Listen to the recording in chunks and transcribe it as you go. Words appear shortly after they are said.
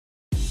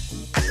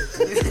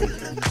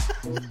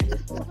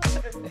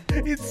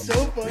It's so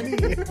funny.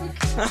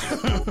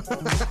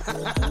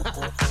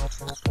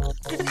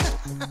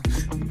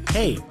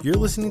 Hey, you're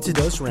listening to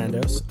Dos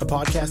Randos, a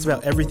podcast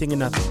about everything and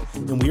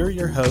nothing. And we are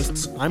your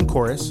hosts. I'm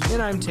Chorus.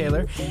 And I'm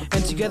Taylor.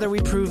 And together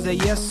we prove that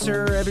yes,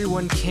 sir,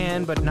 everyone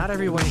can, but not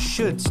everyone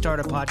should start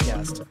a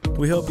podcast.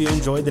 We hope you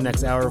enjoyed the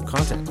next hour of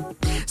content.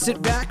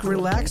 Sit back,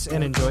 relax,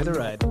 and enjoy the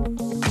ride.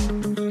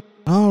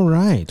 All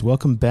right.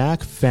 Welcome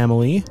back,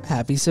 family.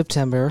 Happy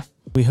September.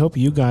 We hope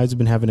you guys have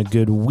been having a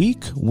good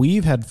week.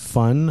 We've had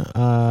fun.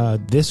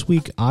 This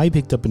week, I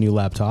picked up a new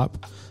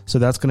laptop, so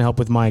that's going to help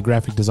with my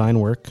graphic design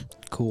work.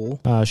 Cool.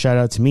 Shout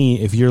out to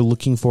me. If you're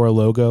looking for a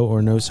logo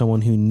or know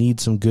someone who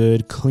needs some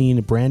good, clean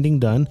branding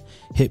done,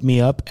 hit me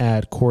up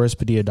at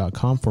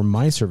choruspadilla.com for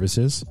my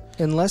services.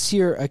 Unless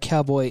you're a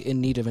cowboy in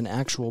need of an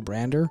actual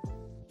brander.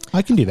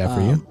 I can do that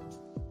for you.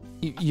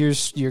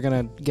 You're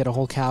going to get a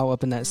whole cow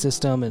up in that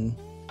system and...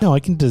 No, I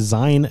can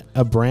design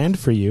a brand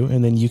for you,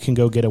 and then you can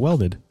go get it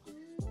welded.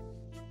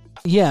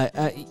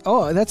 Yeah.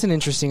 That's an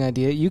interesting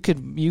idea. You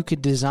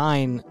could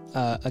design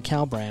a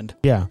cow brand.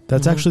 Yeah,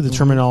 that's actually the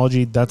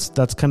terminology. That's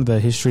kind of the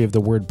history of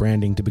the word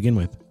branding to begin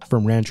with,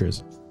 from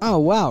ranchers. Oh,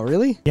 wow,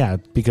 really? Yeah,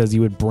 because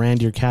you would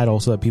brand your cattle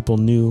so that people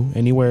knew,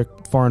 anywhere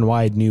far and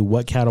wide, knew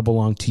what cattle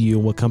belonged to you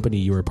and what company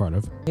you were a part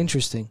of.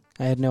 Interesting.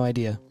 I had no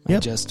idea.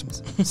 Yep.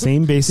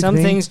 Same basic Some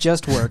thing. things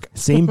just work.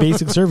 Same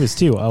basic service,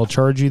 too. I'll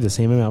charge you the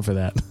same amount for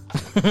that.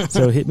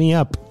 So hit me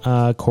up,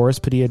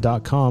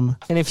 choruspadilla.com.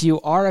 And if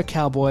you are a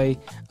cowboy,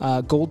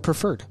 gold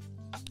preferred.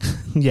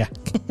 Yeah,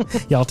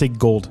 I'll take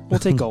gold. We'll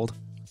take gold.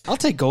 I'll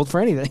take gold for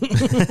anything.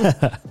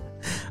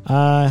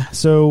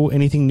 So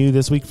anything new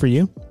this week for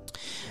you?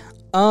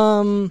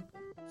 No.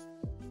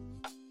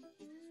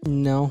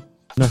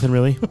 Nothing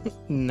really?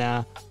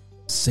 Nah.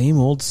 Same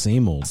old.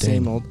 Same old.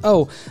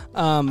 Oh,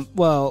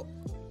 well,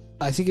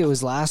 I think it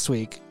was last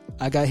week.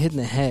 I got hit in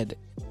the head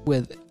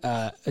with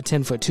a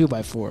 10-foot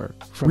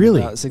 2x4 from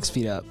really? About 6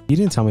 feet up. You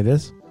didn't tell me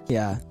this.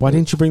 Yeah. Why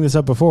didn't you bring this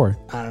up before?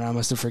 I don't know. I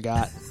must have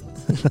forgot.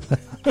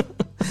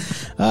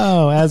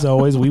 Oh, as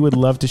always, we would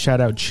love to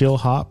shout out Chill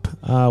Hop.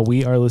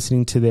 We are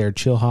listening to their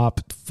Chill Hop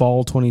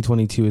Fall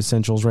 2022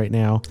 Essentials right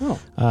now. Oh.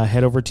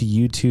 Head over to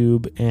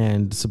YouTube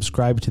and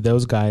subscribe to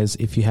those guys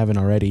if you haven't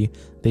already.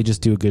 They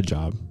just do a good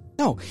job.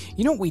 Oh,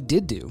 you know what we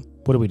did do?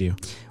 What did we do?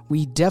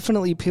 We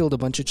definitely peeled a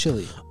bunch of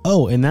chili.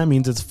 Oh, and that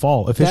means it's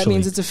fall officially. That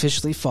means it's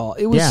officially fall.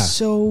 It was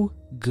so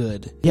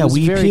good. Yeah,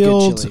 we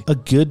peeled good a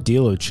good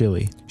deal of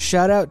chili.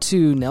 Shout out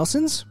to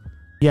Nelson's.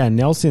 Yeah,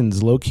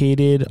 Nelson's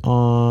located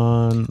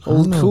on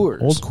Old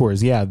Coors. Old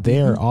Coors, yeah,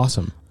 they're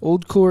awesome.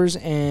 Old Coors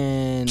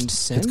and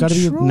Central. It's got to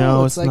be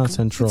it's like, not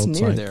Central. It's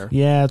near like, there.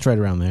 Yeah, it's right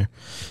around there.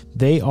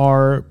 They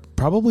are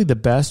probably the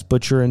best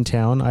butcher in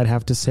town, I'd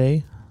have to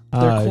say.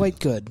 They're quite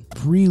good.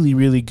 Really,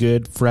 really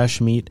good fresh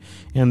meat,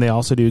 and they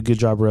also do a good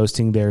job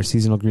roasting their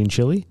seasonal green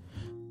chili.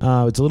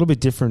 It's a little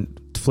bit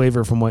different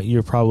flavor from what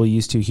you're probably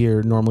used to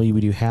here. Normally we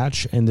do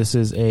Hatch, and this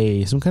is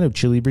some kind of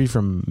chili breed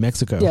from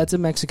Mexico. Yeah, it's a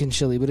Mexican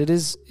chili, but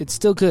it's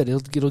still good. It'll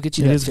get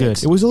you that fix. It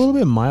is good. It was a little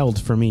bit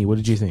mild for me. What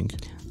did you think?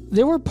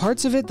 There were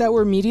parts of it that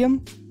were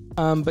medium,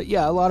 but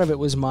yeah, a lot of it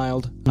was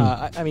mild.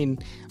 I mean,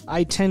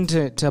 I tend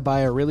to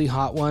buy a really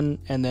hot one,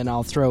 and then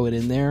I'll throw it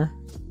in there.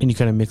 And you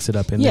kind of mix it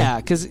up in there. Yeah,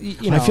 because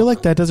I feel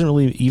like that doesn't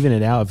really even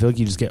it out. I feel like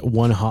you just get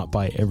one hot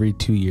bite every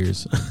 2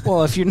 years.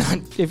 Well,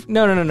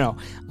 no.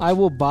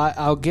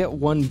 I'll get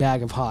one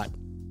bag of hot,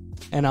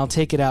 and I'll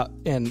take it out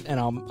and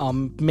I'll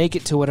make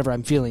it to whatever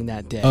I'm feeling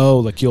that day. Oh,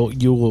 like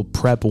you'll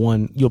prep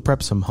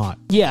some hot.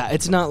 Yeah,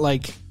 it's not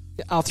like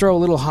I'll throw a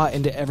little hot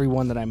into every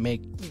one that I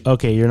make.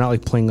 Okay, you're not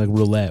like playing like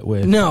roulette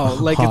with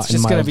like hot it's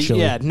just gonna be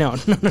chili. Yeah, no.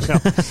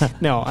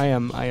 No, I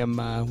am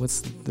what's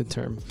the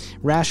term?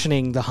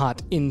 Rationing the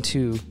hot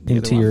into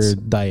your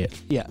diet.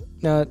 Yeah.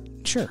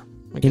 Sure.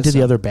 Into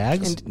the other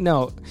bags?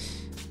 No.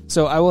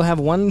 So I will have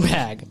one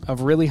bag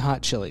of really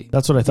hot chili.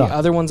 That's what I thought. The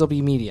other ones will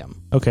be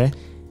medium. Okay.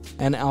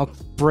 And I'll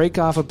break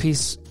off a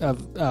piece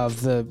of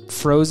the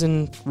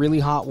frozen really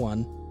hot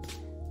one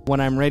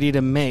when I'm ready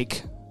to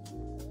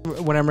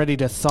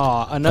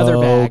thaw another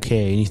bag.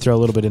 Okay, and you throw a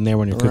little bit in there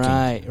when you're cooking.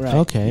 Right.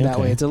 Okay. That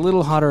way it's a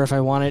little hotter if I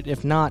want it.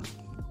 If not,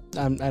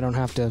 I don't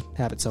have to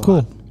have it so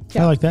cool. hot.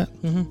 Yeah. I like that.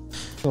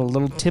 Mm-hmm. A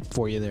little tip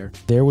for you there.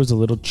 There was a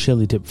little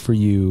chili tip for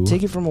you.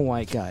 Take it from a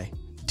white guy.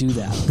 Do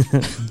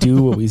that.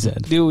 Do what we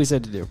said. Do what we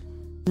said to do.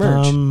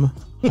 Merge.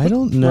 I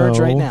don't know. Merge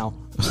right now.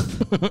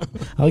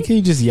 I like how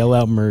you just yell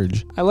out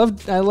merge. I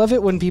love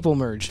it when people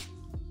merge.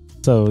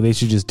 So they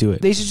should just do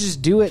it. They should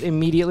just do it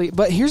immediately.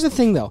 But here's the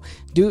thing, though.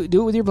 Do it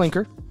with your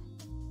blinker.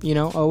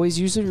 Always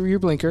use your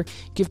blinker.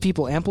 Give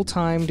people ample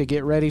time to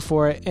get ready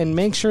for it, and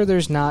make sure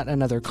there's not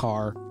another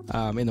car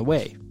in the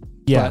way.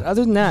 Yeah. But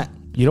other than that,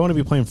 you don't want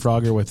to be playing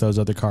Frogger with those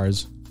other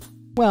cars.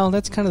 Well,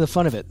 that's kind of the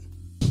fun of it.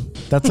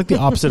 That's like the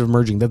opposite of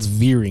merging. That's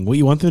veering. What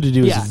you want them to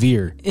do is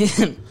veer.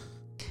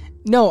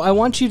 No, I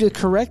want you to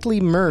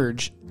correctly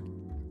merge,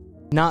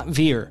 not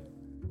veer,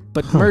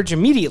 but merge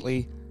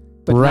immediately.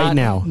 But right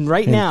now.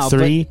 Right now.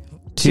 3,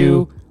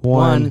 2,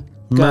 1,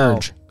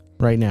 merge. Go.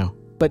 Right now.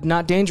 But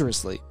not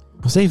dangerously.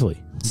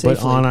 Safely.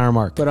 But on our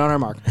mark. But on our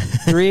mark.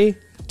 3,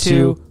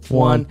 2,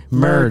 1,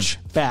 merge.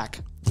 Back.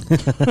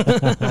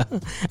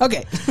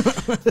 Okay.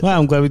 Well,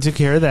 I'm glad we took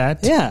care of that.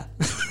 Yeah.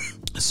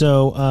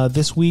 So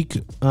this week,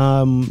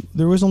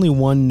 there was only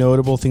one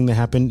notable thing that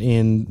happened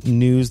in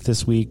news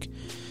this week.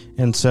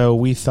 And so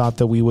we thought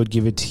that we would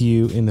give it to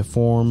you in the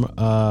form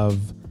of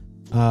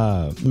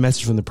a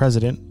message from the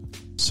president.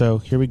 So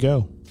here we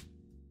go.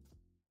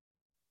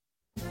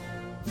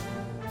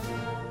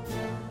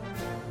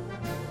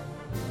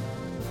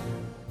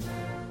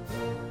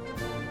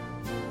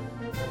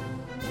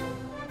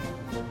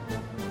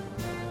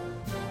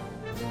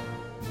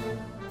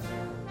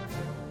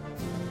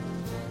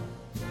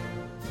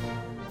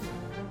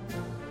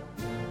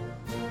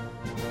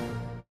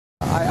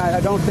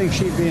 I don't think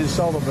she'd be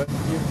insulted, but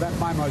you met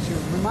my mother. She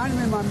reminded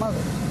me of my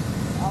mother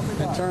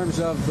in terms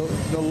of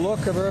the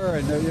look of her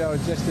and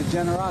just the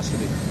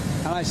generosity.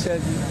 And I said,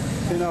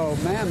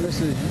 ma'am, this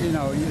is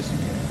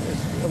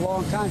it's a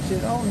long time. She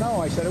said, oh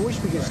no. I said, I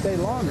wish we could stay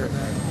longer.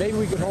 Maybe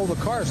we could hold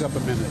the cars up a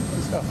minute.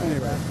 So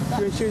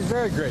anyway, she was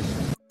very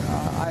gracious.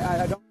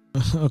 I don't.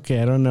 Okay,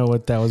 I don't know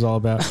what that was all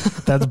about.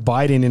 That's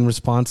Biden in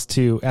response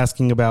to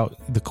asking about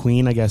the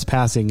Queen, I guess,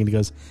 passing, and he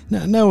goes,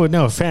 "No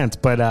offense,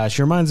 but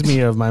she reminds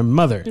me of my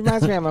mother." She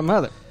reminds me of my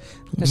mother.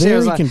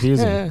 Very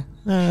confusing.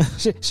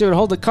 She would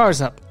hold the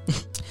cars up.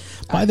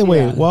 By the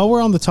way, while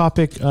we're on the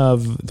topic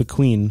of the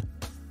Queen,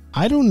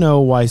 I don't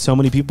know why so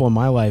many people in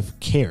my life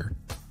care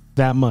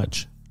that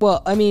much.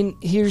 Well, I mean,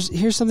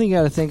 here's something you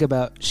got to think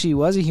about. She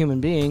was a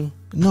human being.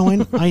 No,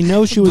 I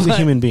know she was a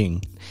human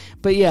being.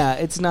 But yeah,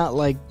 it's not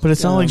like... But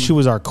it's not like she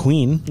was our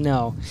queen.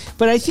 No.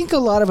 But I think a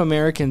lot of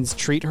Americans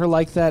treat her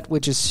like that,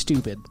 which is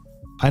stupid.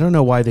 I don't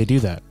know why they do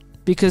that.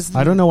 Because...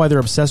 I don't know why they're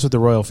obsessed with the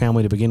royal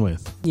family to begin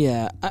with.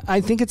 Yeah,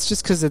 I think it's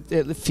just because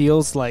it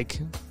feels like...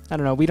 I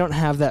don't know, we don't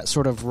have that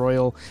sort of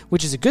royal...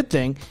 Which is a good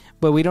thing,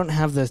 but we don't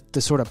have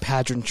the sort of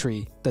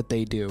pageantry that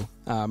they do.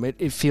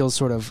 It feels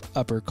sort of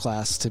upper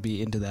class to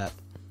be into that.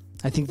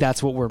 I think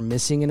that's what we're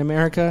missing in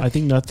America. I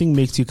think nothing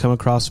makes you come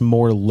across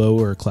more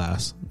lower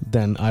class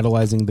than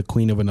idolizing the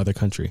queen of another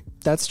country.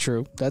 That's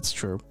true. That's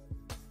true.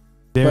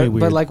 Very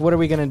weird. But like, what are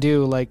we going to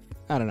do? Like,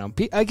 I don't know.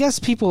 I guess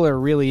people are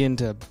really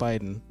into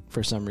Biden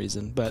for some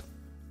reason, but...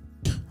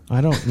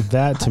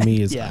 That to me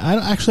is... Yeah. I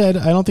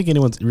don't think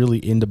anyone's really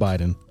into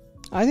Biden.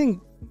 I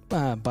think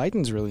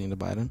Biden's really into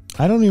Biden.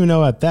 I don't even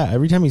know about that.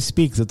 Every time he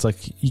speaks, it's like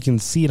you can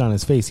see it on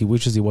his face. He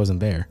wishes he wasn't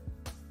there.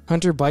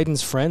 Hunter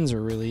Biden's friends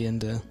are really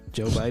into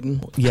Joe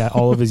Biden. Yeah,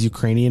 all of his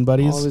Ukrainian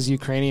buddies. All of his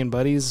Ukrainian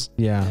buddies.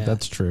 Yeah,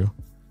 that's true.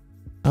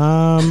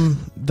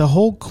 The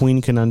whole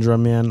Queen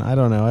conundrum, man. I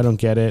don't know. I don't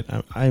get it.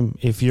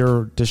 If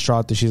you're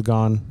distraught that she's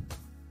gone,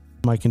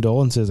 my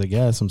condolences. I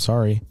guess. I'm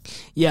sorry.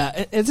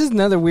 Yeah, it's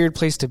another weird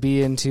place to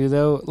be in too,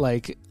 though.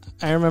 Like,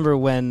 I remember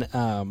when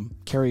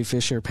Carrie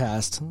Fisher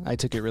passed, I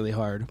took it really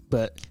hard.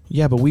 But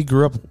yeah, but we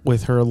grew up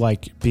with her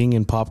like being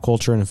in pop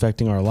culture and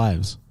affecting our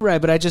lives. Right,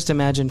 but I just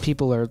imagine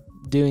people are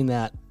doing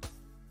that.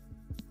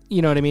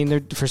 You know what I mean?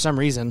 They're, for some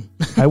reason.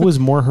 I was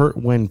more hurt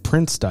when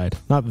Prince died.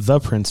 Not the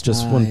Prince,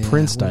 just when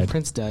Prince died. When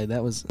Prince died,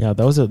 that was... Yeah,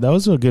 that was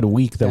a good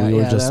week that we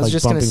were just like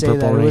bumping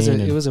Purple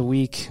Rain. It was a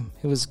week.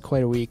 It was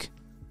quite a week.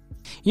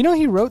 You know,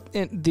 he wrote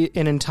an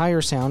entire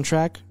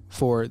soundtrack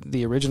for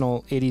the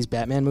original 80s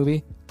Batman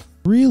movie.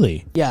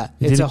 Really? Yeah,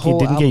 it's a whole It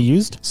didn't album. get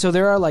used? So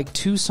there are like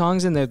 2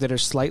 songs in there that are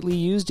slightly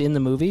used in the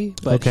movie,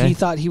 but he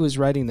thought he was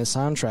writing the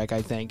soundtrack,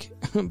 I think.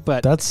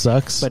 But that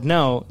sucks. But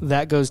no,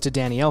 that goes to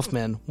Danny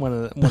Elfman, one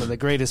of the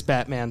greatest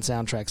Batman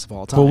soundtracks of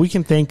all time. Well, we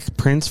can thank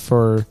Prince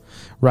for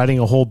writing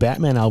a whole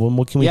Batman album.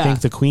 What can we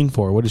thank the Queen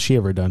for? What has she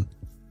ever done?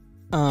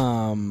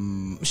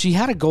 She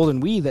had a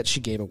golden Wii that she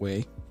gave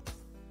away.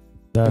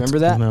 Remember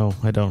that? No,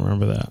 I don't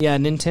remember that. Yeah,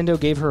 Nintendo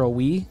gave her a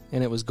Wii,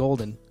 and it was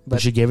golden.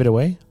 But she gave it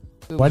away?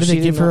 Why did they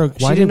give her?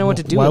 She didn't know what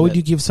to do. Why with would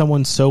you give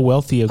someone so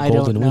wealthy a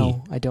golden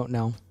Wii? I don't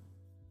know.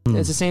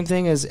 It's the same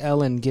thing as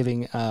Ellen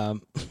giving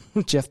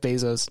Jeff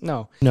Bezos.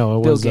 No,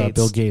 it was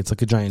Bill Gates,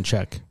 like a giant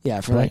check. Yeah,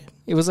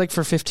 it was like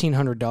for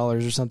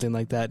 $1,500 or something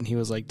like that, and he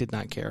was like, did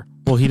not care.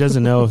 Well, he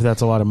doesn't know if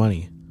that's a lot of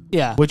money.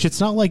 Yeah, which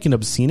it's not like an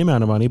obscene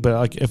amount of money, but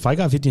like if I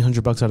got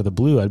 $1,500 out of the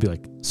blue, I'd be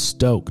like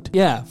stoked.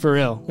 Yeah, for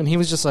real. And he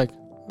was just like.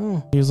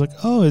 Oh. He was like,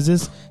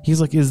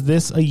 is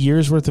this a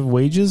year's worth of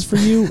wages for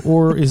you?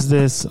 Or is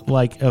this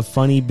like a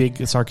funny,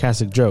 big,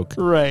 sarcastic joke?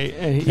 Right.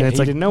 And it's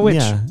like, didn't know which.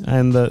 Yeah.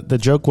 And the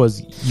joke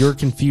was, you're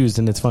confused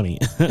and it's funny.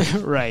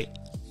 Right.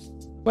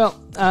 Well,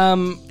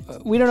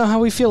 we don't know how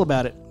we feel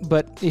about it,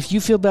 but if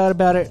you feel bad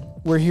about it,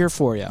 we're here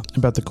for you.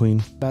 About the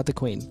Queen.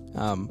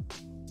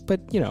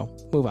 But,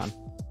 move on.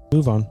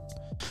 Move on.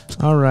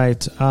 All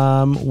right.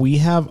 We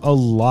have a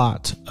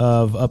lot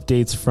of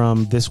updates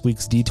from this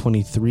week's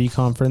D23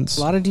 conference.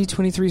 A lot of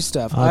D23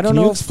 stuff. I don't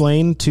know. Can you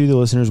explain to the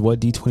listeners what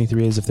D23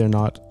 is if they're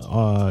not,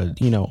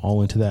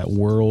 all into that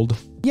world?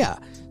 Yeah.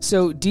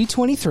 So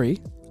D23,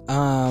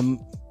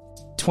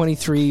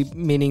 23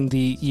 meaning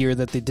the year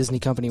that the Disney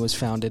company was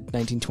founded,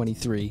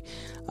 1923.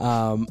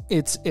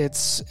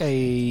 It's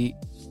a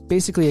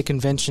basically a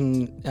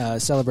convention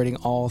celebrating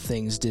all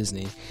things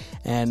Disney.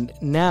 And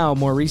now,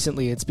 more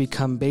recently, it's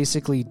become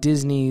basically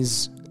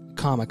Disney's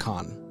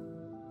Comic-Con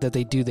that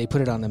they do. They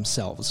put it on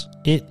themselves.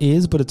 It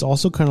is, but it's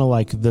also kind of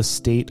like the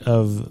state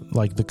of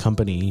like the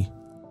company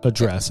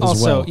address as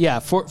also, well. yeah,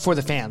 for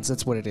the fans,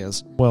 that's what it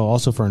is. Well,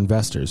 also for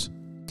investors.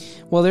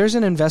 Well, there's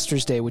an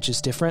Investors Day, which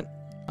is different.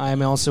 I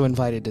am also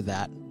invited to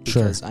that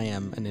because Sure. I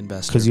am an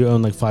investor. Because you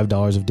own like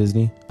 $5 of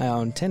Disney? I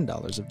own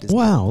 $10 of Disney.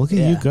 Wow, look at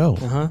you go.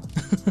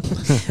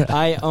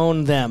 I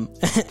own them.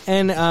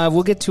 And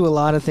we'll get to a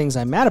lot of things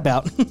I'm mad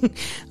about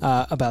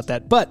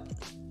that. But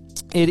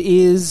it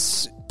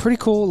is pretty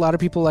cool. A lot of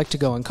people like to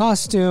go in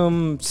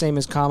costume, same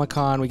as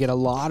Comic-Con. We get a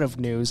lot of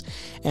news.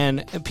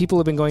 And people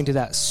have been going to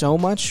that so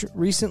much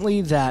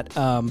recently that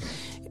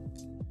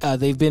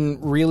they've been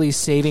really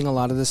saving a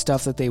lot of the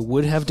stuff that they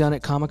would have done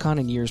at Comic-Con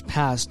in years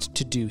past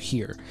to do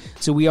here.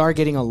 So we are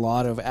getting a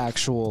lot of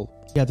actual...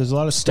 Yeah, there's a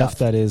lot of stuff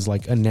that is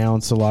like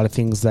announced, a lot of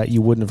things that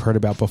you wouldn't have heard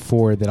about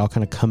before that all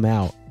kind of come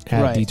out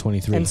at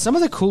D23. And some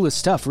of the coolest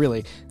stuff,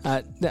 really.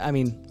 I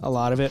mean, a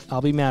lot of it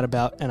I'll be mad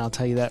about, and I'll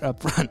tell you that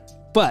up front.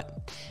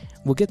 But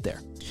we'll get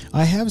there.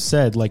 I have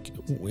said, like,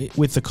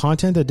 with the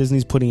content that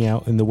Disney's putting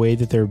out and the way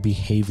that they're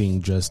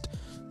behaving just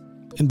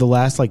in the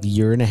last, like,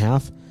 year and a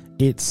half,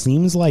 it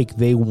seems like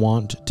they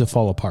want to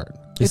fall apart.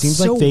 It seems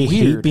so like they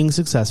weird. hate being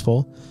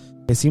successful.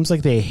 It seems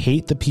like they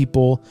hate the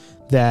people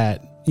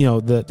that, you know,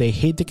 they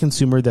hate the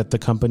consumer that the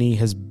company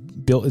has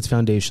built its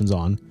foundations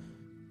on.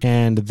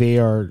 And they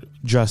are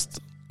just...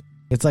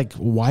 It's like,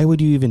 why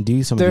would you even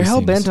do some of these things? They're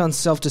hell-bent on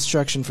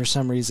self-destruction for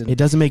some reason. It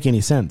doesn't make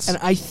any sense. And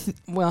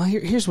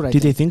here's what I think. Do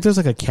they think there's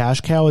like a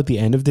cash cow at the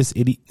end of this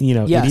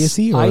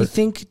idiocy? Or I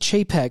think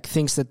Chapek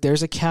thinks that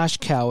there's a cash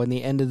cow in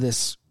the end of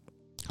this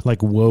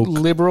like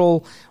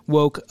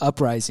woke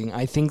uprising.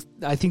 I think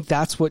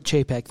that's what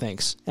Chapek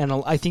thinks. And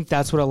I think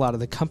that's what a lot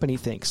of the company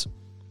thinks.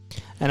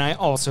 And I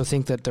also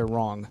think that they're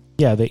wrong.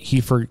 Yeah, that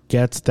he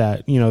forgets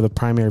that, you know, the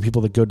primary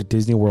people that go to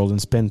Disney World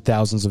and spend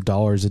thousands of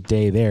dollars a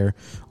day there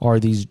are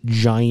these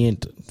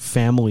giant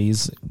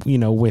families, you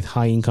know, with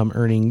high income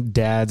earning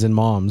dads and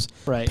moms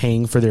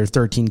paying for their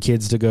 13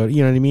 kids to go,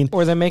 you know what I mean?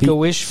 Or the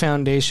Make-A-Wish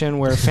Foundation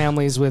where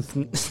families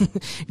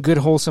with good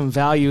wholesome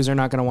values are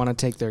not going to want to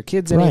take their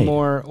kids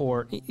anymore.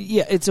 Or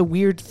yeah, it's a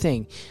weird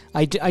thing.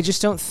 I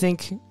just don't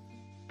think,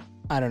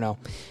 I don't know.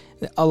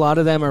 A lot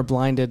of them are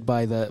blinded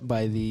by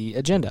the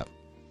agenda.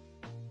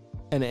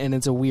 And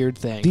it's a weird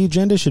thing. The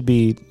agenda should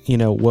be, you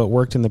know, what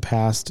worked in the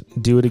past,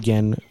 do it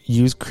again,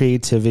 use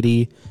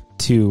creativity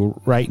to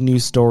write new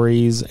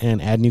stories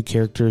and add new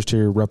characters to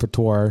your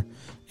repertoire,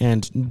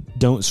 and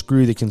don't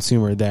screw the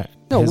consumer that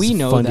has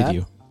funded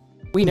you.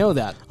 We know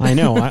that. I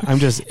know.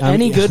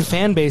 Any good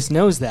fan base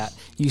knows that.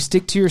 You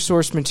stick to your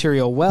source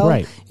material well.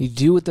 Right. You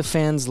do what the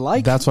fans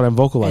like. That's what I'm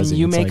vocalizing. And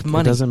you make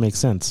money. It doesn't make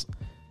sense.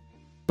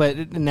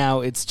 But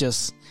now it's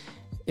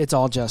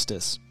all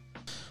justice.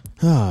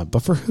 But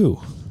for who?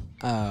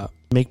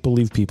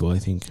 Make-believe people, I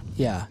think.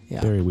 Yeah.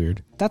 Very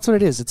weird. That's what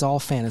it is. It's all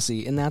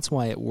fantasy, and that's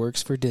why it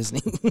works for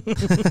Disney.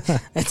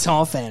 It's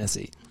all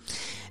fantasy.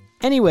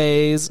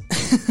 Anyways.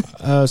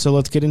 So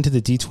let's get into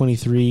the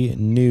D23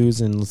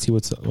 news, and let's see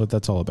what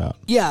that's all about.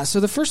 Yeah, so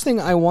the first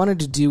thing I wanted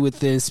to do with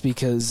this,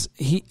 because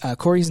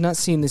Corey's not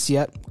seen this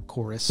yet.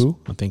 Chorus. Who?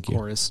 Oh, thank you.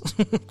 Chorus.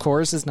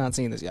 Chorus has not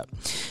seen this yet.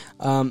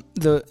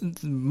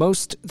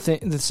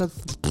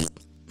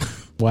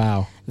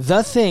 Wow.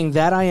 The thing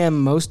that I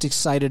am most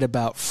excited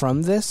about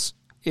from this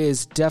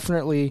is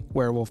definitely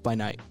Werewolf by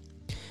Night.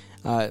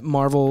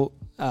 Marvel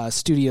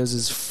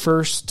Studios'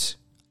 first,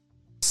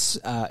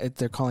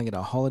 they're calling it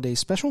a holiday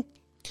special.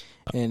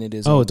 And it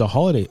is. It's a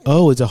holiday.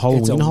 It's a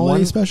Halloween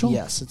holiday special?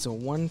 Yes, it's a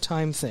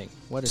one-time thing.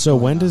 What is so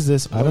when does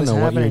this, I don't know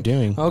what you're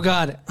doing. Oh,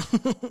 God.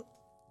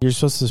 You're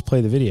supposed to just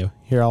play the video.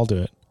 Here, I'll do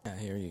it. Yeah,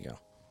 here you go.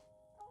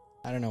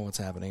 I don't know what's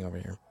happening over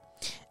here.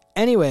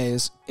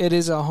 Anyways, it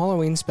is a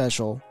Halloween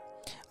special.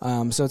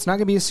 So it's not going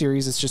to be a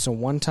series. It's just a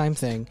one-time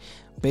thing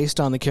based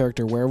on the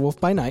character Werewolf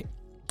by Night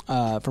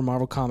from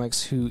Marvel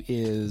Comics, who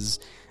is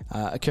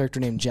a character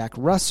named Jack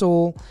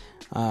Russell,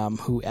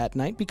 who at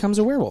night becomes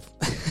a werewolf.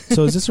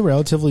 So is this a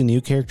relatively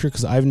new character?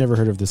 Because I've never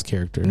heard of this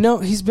character. No,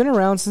 he's been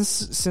around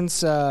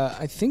since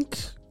I think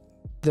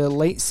the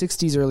late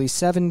 60s, early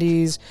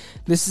 70s.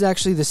 This is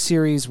actually the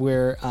series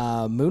where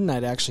Moon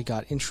Knight actually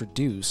got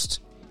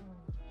introduced.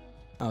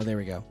 Oh, there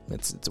we go.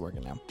 It's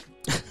working now.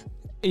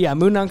 Yeah,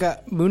 Moon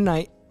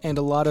Knight and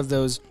a lot of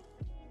those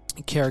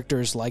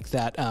characters like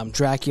that,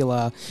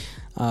 Dracula,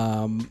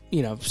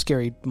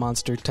 scary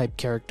monster type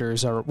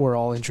characters were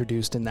all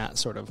introduced in that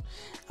sort of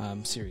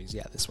series.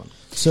 Yeah, this one.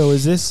 So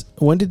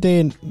when did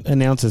they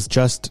announce this?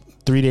 Just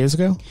 3 days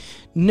ago?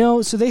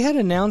 No, so they had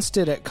announced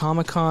it at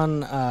Comic-Con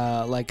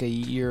like a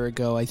year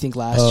ago, I think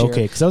last year.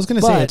 Okay, because I was going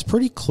to say it's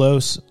pretty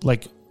close.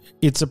 Like,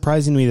 it's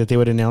surprising to me that they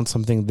would announce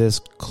something this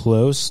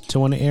close to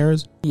when it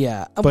airs.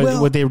 Yeah.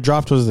 But what they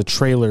dropped was the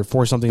trailer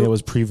for something that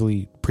was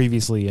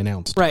previously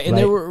announced. Right, and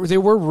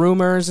there were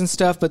rumors and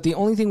stuff, but the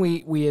only thing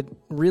we had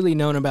really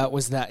known about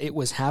was that it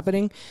was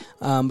happening.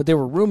 But there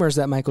were rumors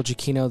that Michael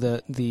Giacchino,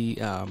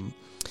 the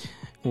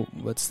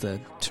what's the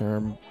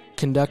term?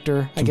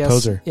 Conductor, I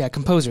Composer. guess. Yeah,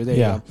 composer. There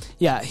you go.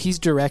 Yeah, he's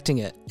directing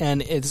it,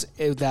 and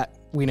that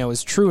we know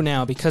is true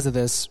now because of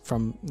this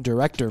from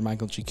director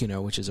Michael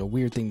Giacchino, which is a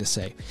weird thing to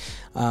say.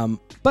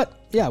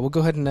 But yeah, we'll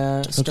go ahead and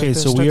start. Okay,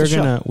 so we are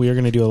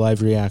gonna do a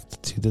live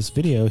react to this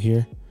video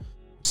here.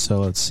 So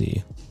let's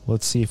see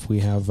if we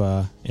have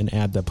an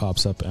ad that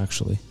pops up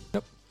actually.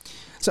 Yep.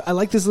 So I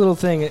like this little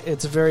thing.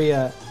 It's very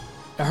it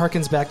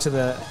harkens back to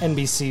the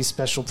NBC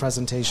special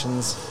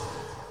presentations,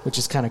 which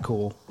is kind of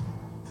cool.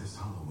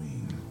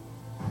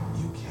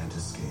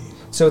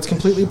 So it's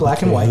completely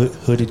black and white.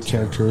 Hooded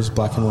characters,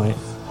 black and white.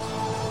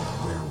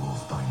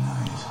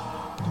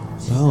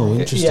 Oh,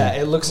 interesting. Yeah,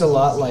 it looks a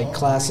lot like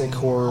classic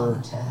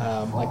horror,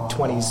 like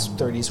 20s,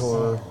 30s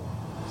horror.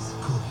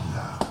 Good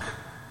luck.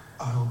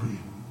 I'll be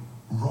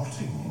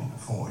rotting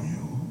for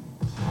you.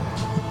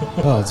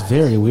 Oh, it's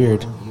very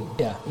weird.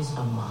 Yeah. Is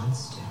a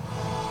monster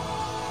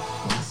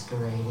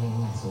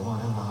masquerading as one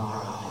of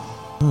our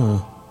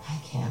own. I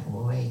can't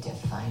wait to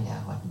find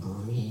out what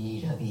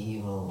breed of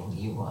evil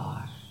you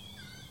are.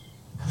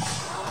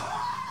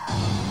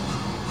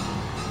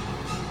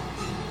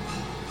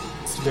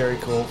 It's very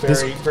cool.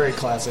 Very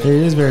classic. It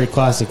is very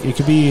classic. It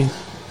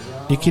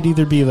could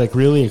either be like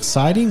really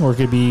exciting or it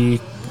could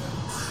be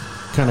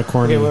kind of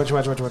corny. Okay,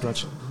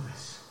 watch.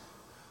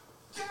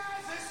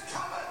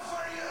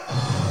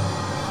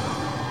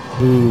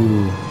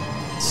 Ooh.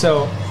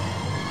 So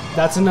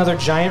that's another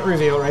giant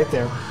reveal right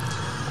there.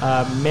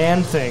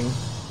 Man-Thing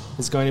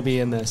is going to be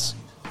in this.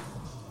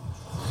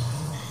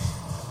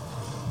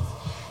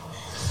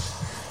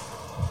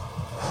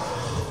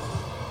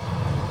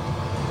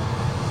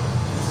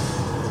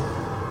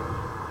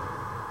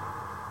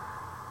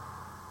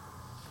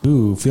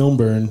 Ooh, film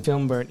burn.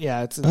 Film burn.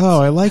 Yeah,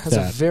 I like has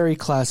that. a very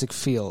classic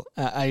feel.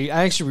 I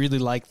actually really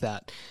like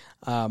that.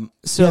 Yeah,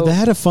 that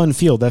had a fun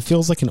feel. That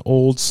feels like an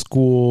old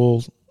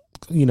school,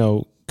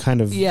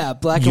 kind of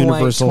black and white,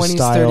 Universal 20s,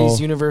 style. 30s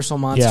Universal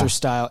monster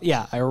style.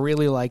 Yeah, I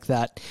really like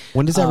that.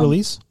 When does that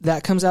release?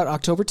 That comes out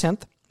October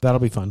 10th. That'll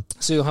be fun.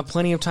 So you'll have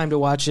plenty of time to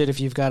watch it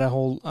if you've got a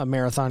whole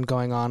marathon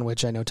going on,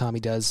 which I know Tommy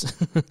does.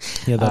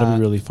 Yeah, that'll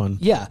be really fun.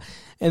 Yeah.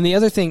 And the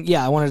other thing,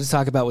 I wanted to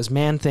talk about was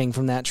Man-Thing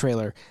from that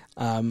trailer.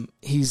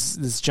 He's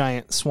this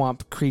giant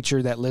swamp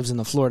creature that lives in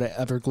the Florida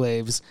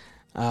Everglades.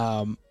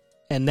 And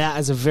that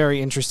is a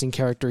very interesting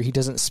character. He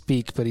doesn't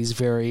speak, but he's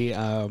very...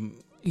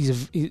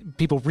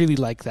 people really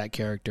like that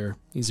character.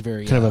 He's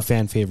very... Kind of a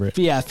fan favorite.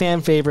 Yeah,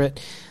 fan favorite.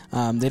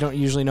 They don't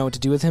usually know what to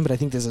do with him, but I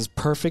think this is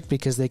perfect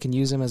because they can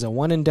use him as a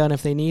one and done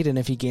if they need, and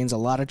if he gains a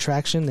lot of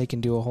traction, they can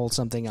do a whole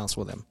something else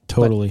with him.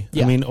 Totally. But,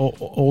 yeah. I mean,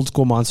 old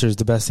school monsters,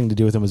 the best thing to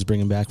do with them is bring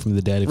him back from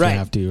the dead if you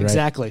have to, right?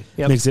 Exactly.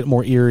 Yep. Makes it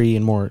more eerie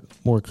and more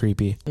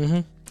creepy.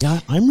 Mm-hmm. Yeah,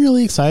 I'm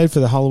really excited for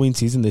the Halloween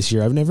season this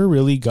year. I've never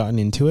really gotten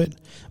into it,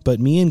 but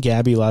me and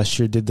Gabby last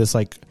year did this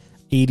like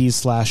 80s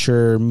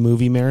slasher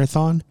movie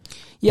marathon.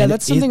 Yeah,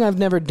 that's something I've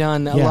never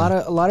done.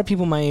 Yeah. A lot of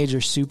people my age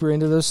are super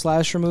into those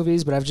slasher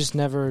movies, but I've just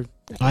never...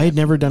 I had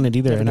never done it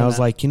either, and I was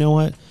like, you know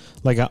what?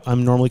 Like,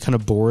 I'm normally kind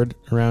of bored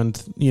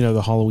around,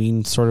 the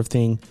Halloween sort of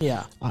thing.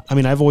 Yeah. I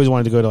mean, I've always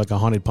wanted to go to like a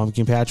haunted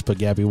pumpkin patch, but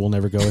Gabby will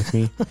never go with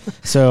me.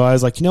 So I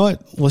was like, you know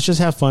what? Let's just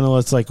have fun. And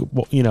let's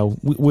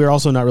we're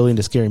also not really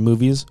into scary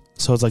movies.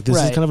 So it's like,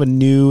 this is kind of a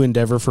new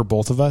endeavor for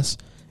both of us.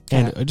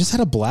 And I just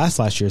had a blast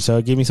last year, so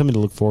it gave me something to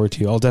look forward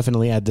to. I'll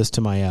definitely add this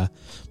to my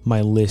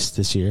my list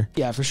this year.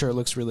 Yeah, for sure. It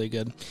looks really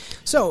good.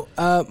 So,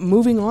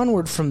 moving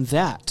onward from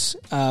that,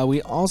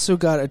 we also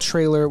got a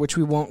trailer, which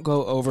we won't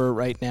go over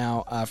right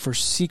now, for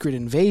Secret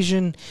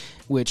Invasion,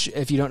 which,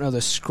 if you don't know, the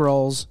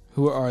Skrulls,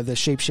 who are the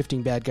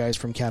shape-shifting bad guys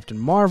from Captain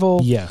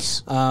Marvel.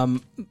 Yes.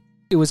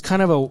 It was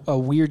kind of a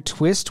weird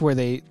twist where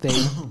they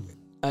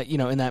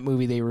in that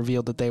movie, they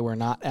revealed that they were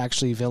not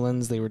actually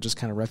villains. They were just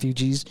kind of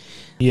refugees.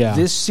 Yeah.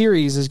 This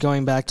series is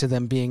going back to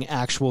them being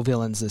actual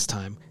villains this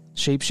time.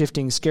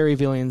 Shape-shifting, scary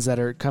villains that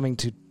are coming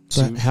to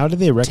But how do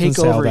they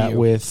reconcile that you.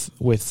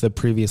 with the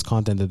previous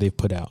content that they've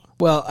put out?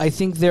 Well, I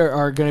think there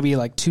are going to be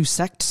like two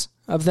sects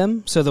of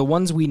them. So the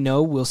ones we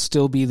know will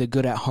still be the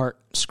good at heart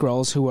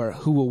Skrulls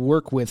who will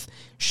work with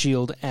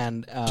S.H.I.E.L.D.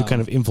 and... to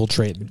kind of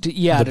infiltrate to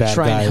bad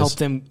try guys. and help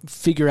them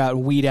figure out,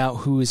 weed out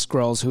who is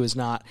Skrulls, who is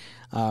not.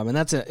 And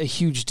that's a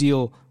huge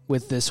deal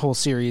with this whole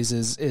series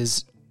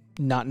is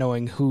not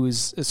knowing who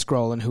is a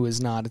Skrull and who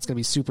is not. It's going to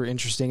be super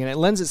interesting. And it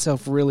lends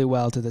itself really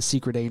well to the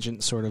secret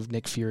agent sort of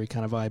Nick Fury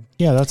kind of vibe.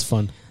 Yeah, that's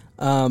fun.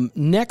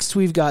 Next,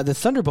 we've got the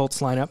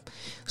Thunderbolts lineup.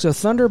 So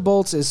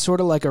Thunderbolts is sort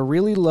of like a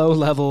really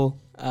low-level...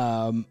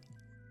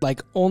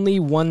 like only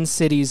one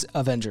city's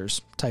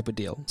Avengers type of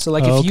deal. So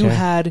like if you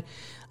had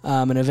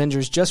an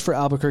Avengers just for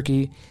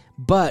Albuquerque,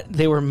 but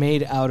they were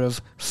made out of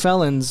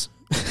felons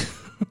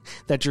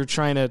that you're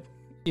trying to,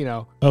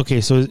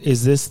 Okay, so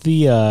is this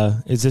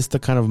the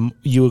kind of,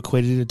 you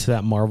equated it to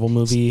that Marvel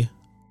movie?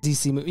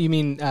 DC movie. You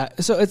mean,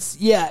 so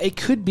it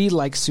could be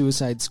like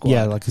Suicide Squad.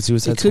 Yeah, like the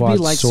Suicide Squad. It could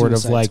be like sort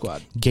Suicide of like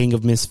Squad. Gang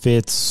of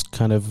Misfits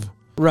kind of.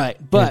 Right,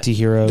 but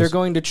anti-heroes. They're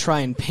going to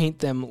try and paint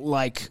them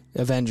like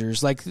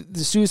Avengers. Like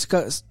the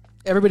Suicide,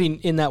 everybody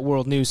in that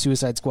world knew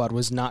Suicide Squad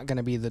was not going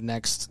to be the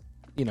next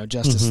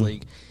Justice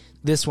League.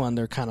 This one,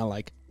 they're kind of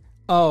like,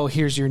 oh,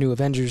 here's your new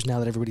Avengers now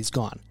that everybody's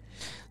gone.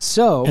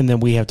 So, and then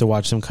we have to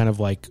watch them kind of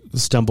like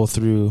stumble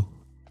through.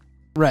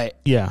 Right.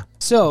 Yeah.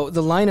 So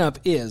the lineup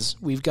is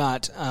we've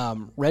got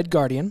Red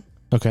Guardian.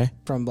 Okay.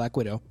 From Black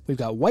Widow. We've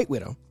got White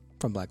Widow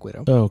from Black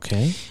Widow.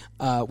 Okay.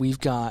 We've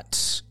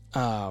got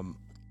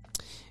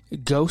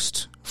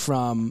Ghost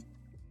from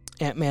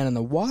Ant-Man and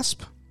the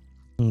Wasp.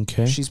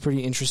 Okay. She's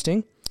pretty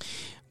interesting.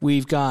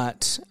 We've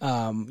got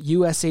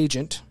U.S.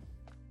 Agent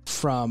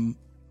from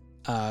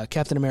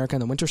Captain America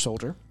and the Winter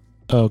Soldier.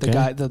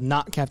 Okay. The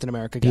not Captain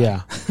America guy.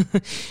 Yeah.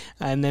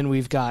 And then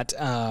we've got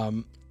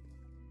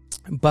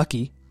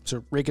Bucky,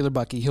 so regular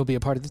Bucky. He'll be a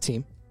part of the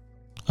team.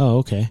 Oh,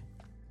 okay.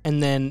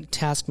 And then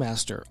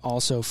Taskmaster,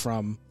 also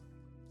from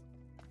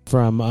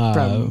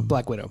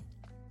Black Widow.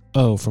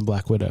 Oh, from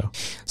Black Widow.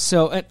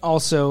 So, and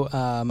also...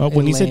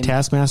 when you said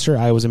Taskmaster,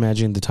 I was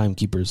imagining the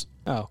Timekeepers.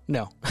 Oh,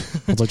 no. I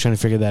was like trying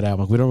to figure that out.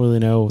 Like, we don't really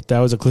know.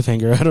 That was a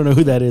cliffhanger. I don't know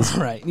who that is.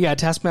 Right. Yeah,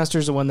 Taskmaster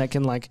is the one that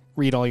can like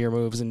read all your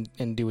moves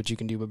and do what you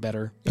can do, but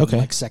better in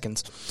like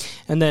seconds.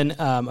 And then,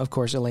 of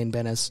course, Elaine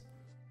Benes.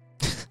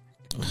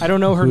 I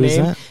don't know her Who is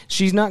name. that?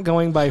 She's not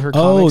going by her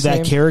Oh, comics that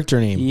name. character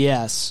name.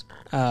 Yes.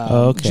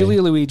 Okay.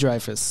 Julia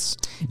Louis-Dreyfus.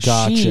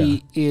 Gotcha.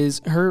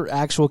 Her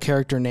actual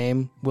character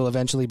name will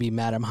eventually be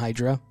Madame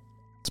Hydra.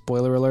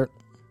 Spoiler alert.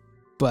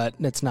 But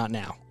it's not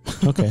now.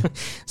 Okay.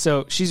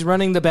 So she's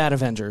running the Bad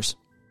Avengers.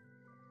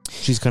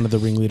 She's kind of the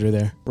ringleader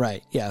there.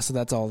 Right. Yeah, so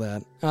that's all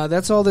that.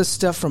 That's all this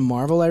stuff from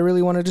Marvel I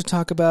really wanted to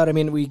talk about. I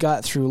mean, we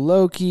got through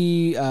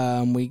Loki.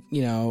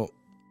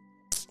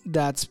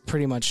 That's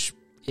pretty much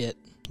it.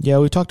 Yeah,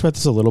 we talked about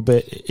this a little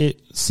bit.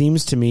 It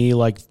seems to me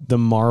like the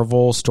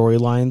Marvel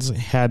storylines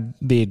had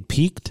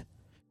peaked,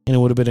 and it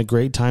would have been a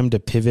great time to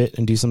pivot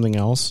and do something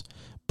else.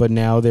 But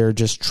now they're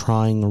just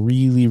trying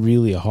really,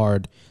 really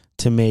hard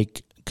to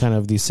make kind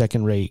of these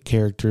second-rate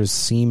characters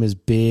seem as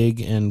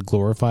big and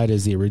glorified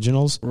as the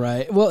originals.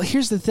 Right. Well,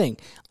 here's the thing.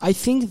 I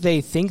think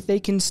they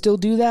can still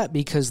do that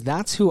because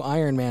that's who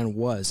Iron Man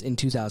was in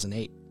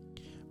 2008.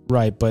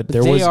 Right, but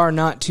they are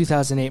not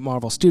 2008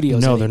 Marvel Studios.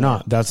 No, anymore. they're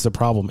not. That's the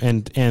problem.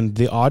 And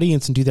the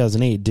audience in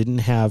 2008 didn't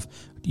have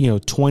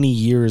 20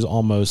 years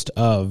almost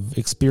of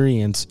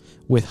experience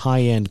with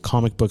high-end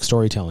comic book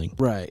storytelling.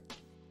 Right.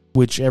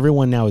 Which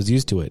everyone now is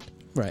used to it.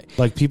 Right.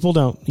 Like people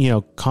don't,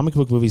 comic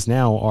book movies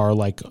now are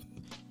like,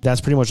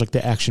 that's pretty much like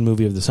the action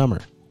movie of the summer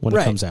when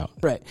it comes out.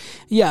 Right.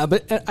 Yeah,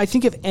 but I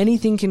think if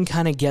anything can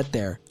kind of get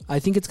there, I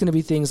think it's going to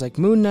be things like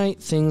Moon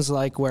Knight, things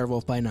like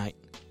Werewolf by Night.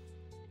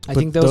 I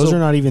think those are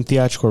not even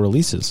theatrical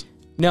releases.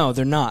 No,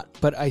 they're not.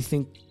 But I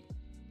think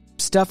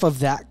stuff of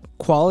that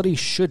quality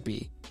should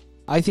be.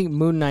 I think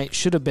Moon Knight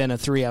should have been a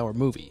 3-hour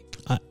movie.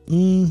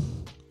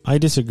 I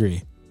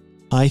disagree.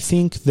 I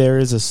think there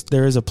is a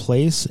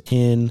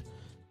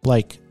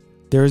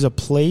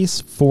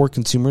place for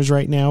consumers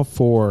right now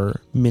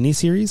for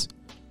miniseries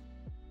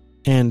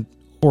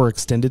or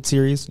extended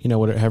series,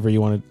 whatever you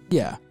want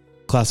to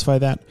classify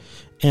that.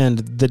 And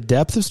the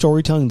depth of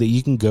storytelling that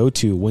you can go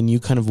to when you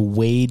kind of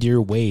wade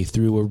your way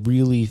through a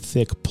really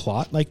thick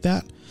plot like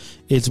that,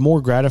 it's more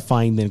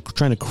gratifying than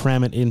trying to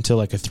cram it into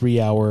like a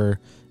 3-hour.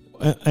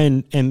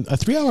 And a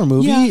 3-hour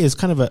movie is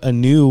kind of a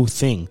new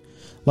thing.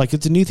 Like,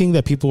 it's a new thing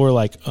that people were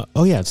like,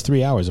 oh yeah, it's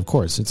 3 hours, of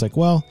course. It's like,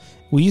 well,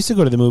 we used to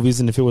go to the movies,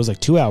 and if it was like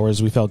 2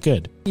 hours, we felt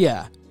good.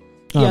 Yeah.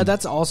 Yeah,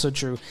 that's also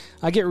true.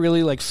 I get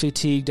really like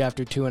fatigued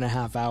after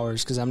 2.5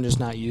 hours because I'm just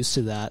not used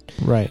to that.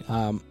 Right.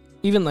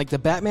 Even like the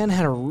Batman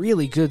had a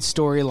really good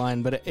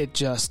storyline, but it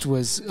just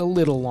was a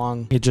little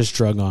long. It just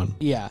drug on.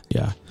 Yeah.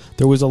 Yeah.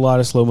 There was a lot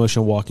of slow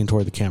motion walking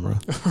toward the camera.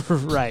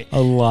 Right.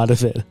 A lot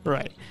of it.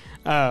 Right.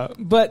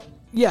 But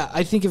yeah,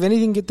 I think if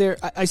anything get there,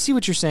 I see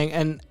what you're saying.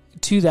 And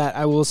to that,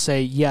 I will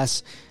say,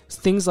 yes,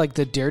 things like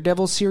the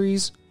Daredevil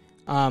series,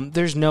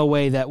 there's no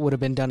way that would have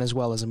been done as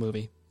well as a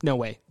movie. No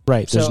way.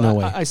 Right. There's no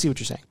way. I see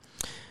what you're saying.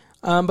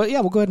 But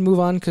yeah, we'll go ahead and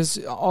move on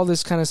because all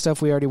this kind of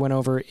stuff we already went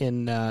over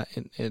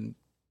in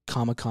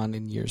Comic-Con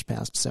in years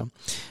past. So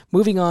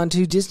moving on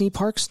to Disney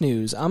Parks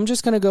news. I'm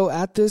just going to go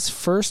at this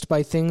first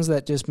by things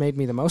that just made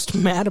me the most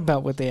mad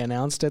about what they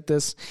announced at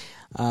this.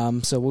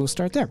 So we'll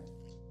start there.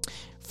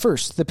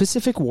 First, the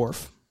Pacific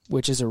Wharf,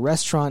 which is a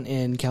restaurant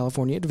in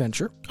California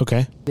Adventure.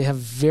 Okay. They have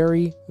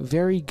very,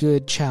 very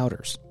good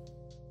chowders.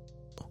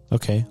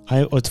 Okay.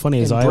 What's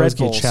funny is I always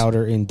get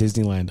chowder in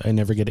Disneyland. I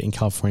never get it in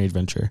California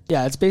Adventure.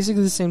 Yeah, it's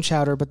basically the same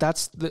chowder, but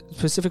that's the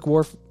Pacific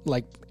Wharf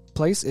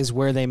place is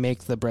where they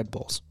make the bread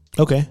bowls.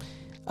 Okay.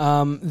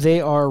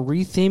 They are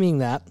retheming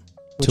that,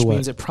 which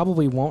means it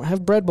probably won't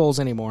have bread bowls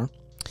anymore,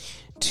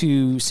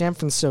 to San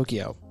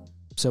Francisco.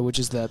 So,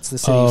 that's the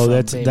city. Oh, from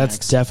that's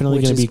Baymax,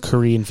 definitely going to be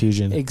Korean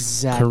fusion.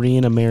 Exactly.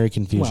 Korean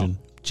American fusion.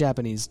 Well,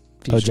 Japanese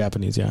fusion. Oh,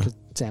 Japanese, yeah.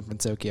 San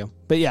Francisco.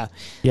 But yeah.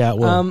 Yeah,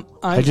 well,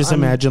 I just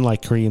imagine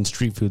like Korean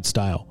street food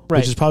style,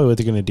 which is probably what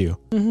they're going to do.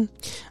 Mm-hmm.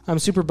 I'm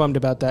super bummed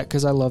about that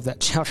because I love that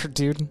chowder,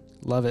 dude.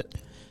 Love it.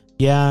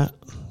 Yeah.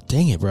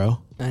 Dang it,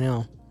 bro. I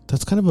know.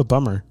 That's kind of a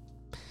bummer.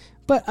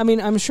 But, I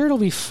mean, I'm sure it'll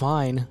be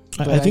fine.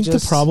 I think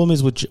the problem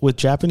is with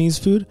Japanese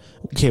food,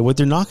 okay, what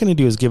they're not going to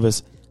do is give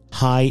us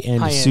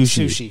high-end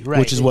sushi, right,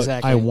 which is what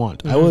exactly. I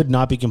want. I would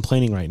not be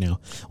complaining right now.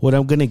 What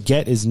I'm going to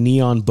get is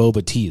neon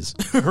boba teas.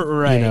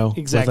 Right,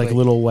 exactly. With like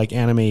little like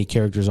anime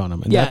characters on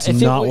them. And that's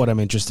not what I'm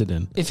interested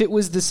in. If it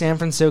was the San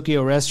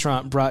Francisco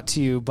restaurant brought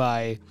to you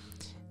by,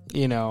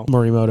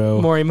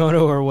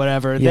 Morimoto or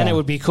whatever, then it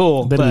would be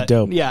cool. That'd be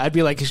dope. Yeah, I'd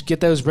be like, get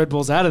those Red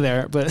Bulls out of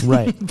there. But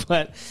right.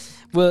 But,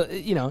 well,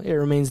 it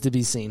remains to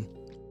be seen.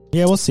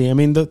 Yeah, we'll see. I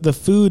mean, the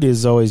food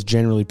is always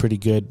generally pretty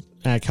good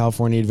at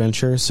California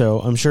Adventure, so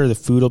I'm sure the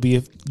food will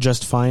be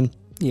just fine.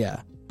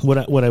 Yeah.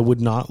 What I would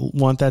not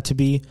want that to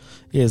be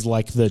is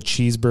like the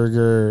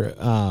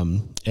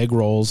cheeseburger egg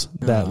rolls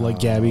that like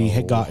Gabby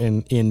had got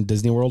in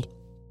Disney World.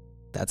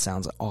 That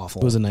sounds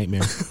awful. It was a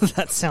nightmare.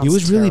 That sounds It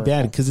was really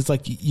terrible. bad because it's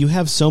like you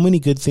have so many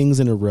good things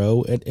in a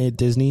row at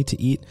Disney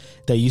to eat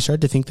that you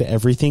start to think that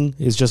everything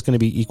is just going to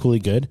be equally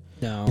good.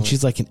 No. And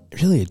she's like,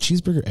 really, a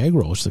cheeseburger egg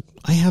roll? She's like,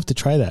 I have to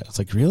try that. It's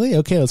like, really?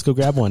 Okay, let's go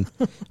grab one.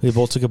 We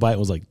both took a bite and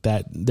was like,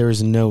 that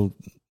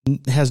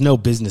has no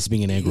business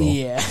being an egg roll.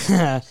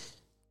 Yeah.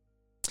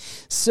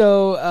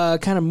 So,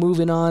 kind of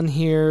moving on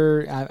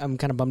here. I'm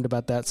kind of bummed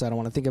about that, so I don't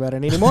want to think about it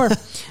anymore.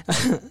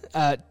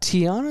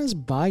 Tiana's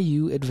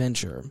Bayou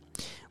Adventure,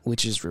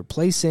 which is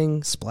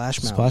replacing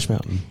Splash Mountain. Splash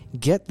Mountain.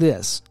 Get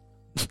this.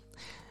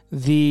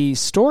 The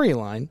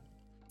storyline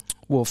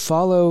will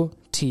follow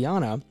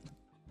Tiana,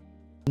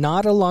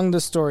 not along the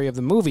story of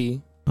the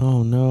movie.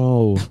 Oh,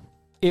 no.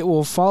 It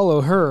will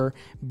follow her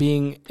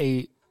being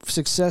a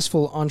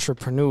successful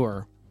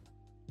entrepreneur.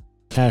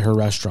 At her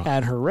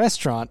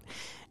restaurant.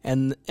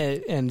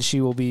 And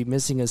she will be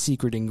missing a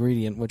secret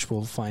ingredient, which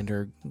will find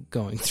her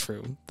going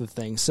through the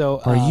thing. So,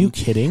 are you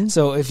kidding?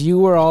 So, if you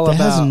were all that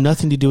about has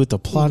nothing to do with the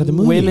plot of the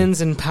movie,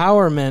 women's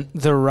empowerment,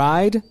 the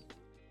ride,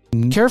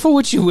 careful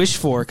what you wish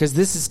for, because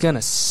this is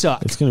gonna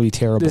suck. It's gonna be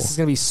terrible. This is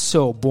gonna be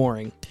so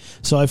boring.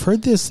 So I've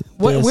heard this.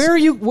 Where are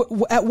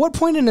you? At what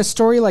point in a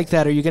story like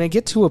that are you gonna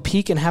get to a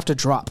peak and have to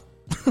drop?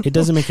 It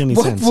doesn't make any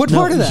sense. What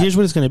part of that? Here's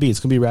what it's going to be. It's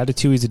going to be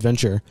Ratatouille's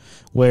adventure,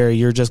 where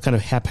you're just kind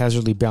of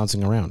haphazardly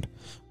bouncing around.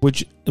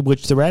 Which the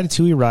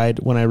Ratatouille ride,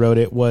 when I wrote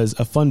it, was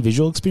a fun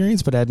visual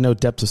experience, but had no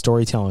depth of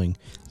storytelling,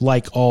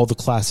 like all the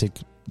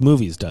classic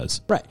movies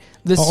does. Right.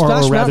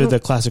 Or rather, the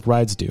classic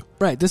rides do.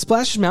 Right. The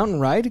Splash Mountain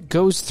ride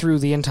goes through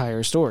the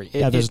entire story.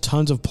 There's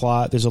tons of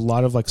plot. There's a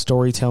lot of like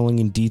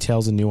storytelling and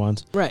details and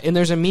nuance. Right, and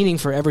there's a meaning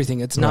for everything.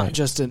 It's not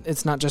just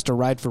a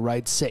ride for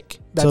ride's sake.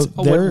 That's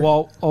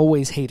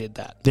always hated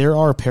that. There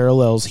are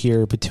parallels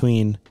here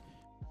between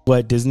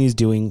what Disney's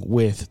doing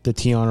with the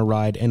Tiana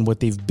ride and what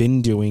they've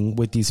been doing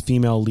with these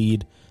female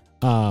lead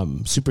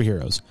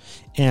superheroes.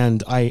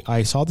 And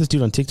I saw this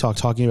dude on TikTok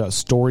talking about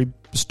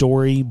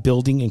story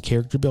building and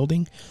character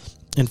building.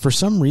 And for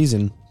some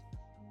reason,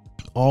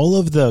 all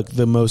of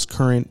the most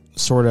current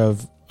sort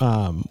of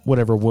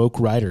woke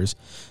writers,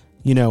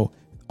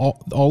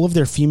 all of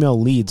their female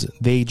leads,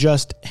 they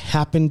just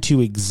happen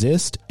to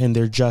exist and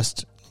they're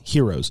just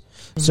heroes.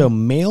 Mm-hmm. So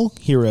male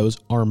heroes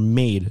are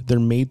made. They're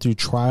made through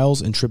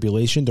trials and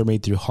tribulation. They're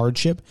made through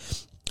hardship.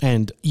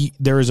 And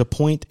there is a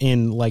point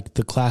in like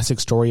the classic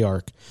story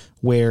arc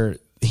where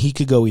he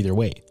could go either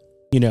way,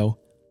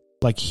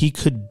 like he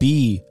could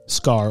be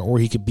Scar or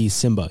he could be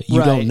Simba.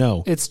 You don't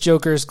know. It's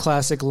Joker's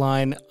classic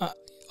line.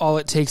 All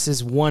it takes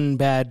is one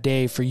bad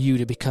day for you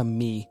to become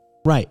me.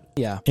 Right.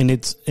 Yeah. And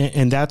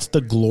that's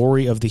the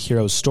glory of the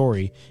hero's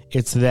story.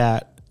 It's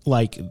that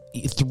like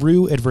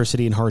through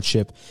adversity and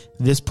hardship,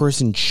 this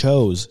person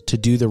chose to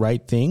do the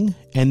right thing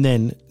and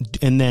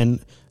then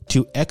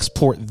to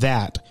export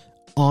that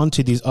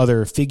onto these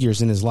other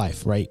figures in his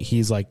life, right?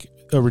 He's like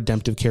a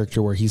redemptive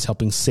character where he's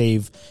helping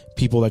save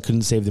people that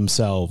couldn't save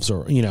themselves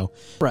or,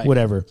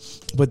 whatever.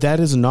 But that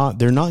is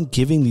they're not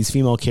giving these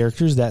female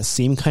characters that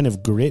same kind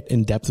of grit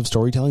and depth of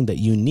storytelling that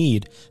you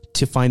need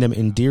to find them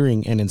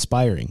endearing and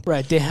inspiring.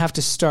 Right. They have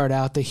to start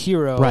out the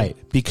hero. Right.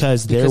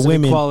 Because they're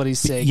women. Of equality's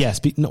sake. Yes.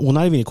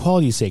 Not even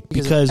equality's sake.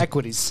 Because of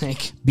equity's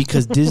sake.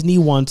 Because Disney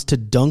wants to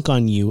dunk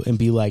on you and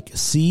be like,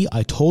 see,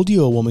 I told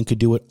you a woman could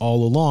do it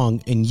all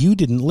along and you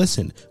didn't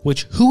listen.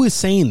 Which, who is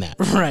saying that?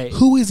 Right.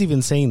 Who is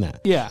even saying that?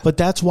 Yeah. But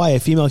that's why a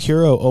female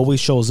hero always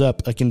shows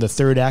up like in the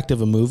third act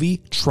of a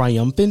movie,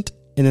 triumphant,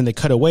 and then they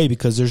cut away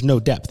because there's no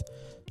depth.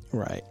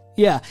 Right.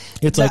 Yeah.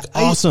 It's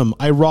awesome.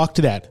 I rocked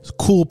that.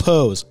 Cool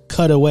pose.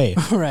 Cut away.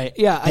 Right.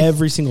 Yeah.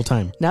 Every single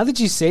time. Now that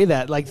you say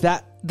that, like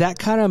that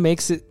kind of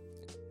makes it,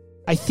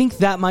 I think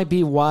that might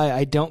be why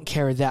I don't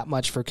care that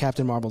much for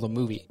Captain Marvel, the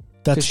movie.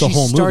 That's the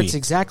whole movie. She starts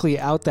exactly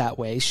out that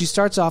way. She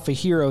starts off a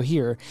hero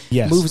here,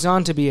 moves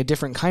on to be a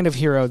different kind of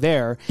hero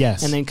there, and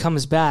then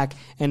comes back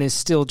and is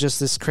still just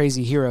this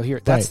crazy hero here.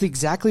 That's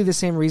exactly the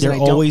same reason They're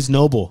always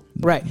noble.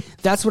 Right.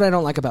 That's what I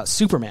don't like about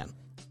Superman.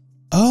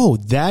 Oh,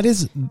 that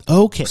is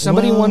okay.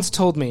 Somebody once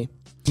told me.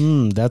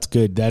 That's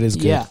good. That is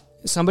good. Yeah.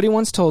 Somebody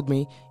once told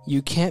me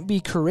you can't be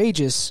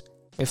courageous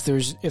if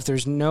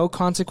there's no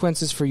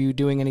consequences for you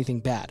doing anything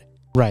bad.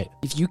 Right.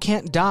 If you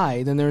can't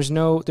die, then there's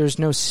no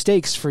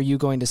stakes for you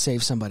going to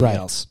save somebody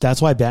else.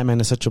 That's why Batman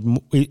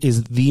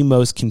is the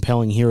most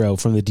compelling hero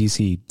from the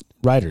DC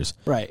riders.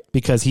 Right.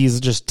 Because he's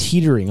just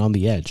teetering on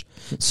the edge.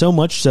 So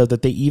much so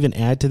that they even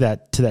add to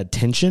that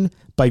tension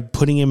by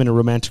putting him in a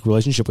romantic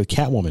relationship with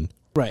Catwoman.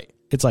 Right.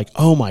 It's like,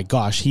 oh my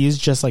gosh, he is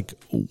just like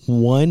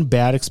one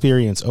bad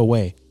experience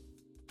away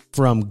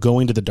from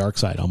going to the dark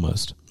side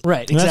almost.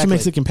 Right, And that's what exactly.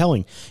 makes it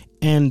compelling.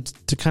 And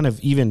to kind of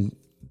even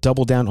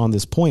double down on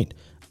this point,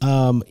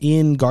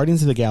 in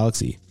Guardians of the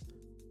Galaxy,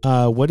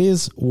 what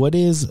is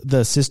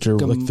the sister,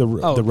 like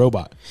the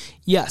robot?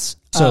 Yes.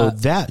 So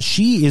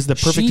she is the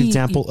perfect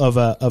example of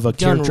a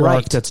character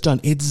arc that's done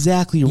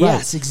exactly right.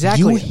 Yes,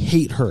 exactly. You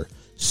hate her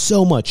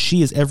so much.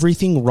 She is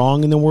everything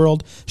wrong in the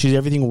world. She's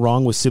everything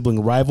wrong with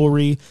sibling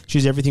rivalry.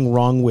 She's everything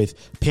wrong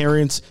with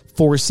parents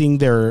forcing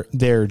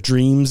their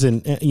dreams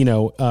and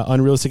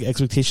unrealistic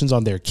expectations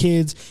on their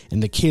kids,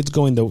 and the kids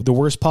going the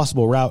worst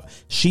possible route.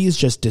 She is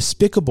just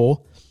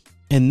despicable.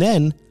 And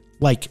then,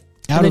 like,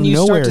 out of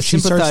nowhere, she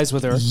sympathize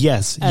with her.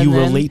 Yes, you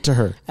relate to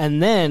her,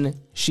 and then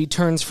she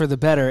turns for the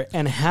better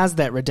and has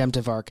that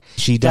redemptive arc.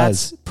 She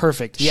does. That's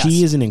perfect. Yes.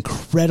 She is an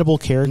incredible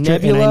character,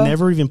 Nebula, and I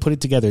never even put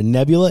it together.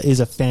 Nebula is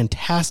a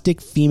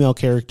fantastic female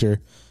character.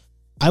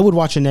 I would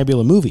watch a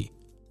Nebula movie.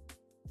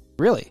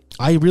 Really?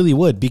 I really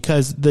would,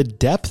 because the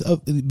depth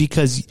of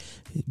because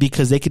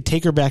they could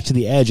take her back to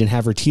the edge and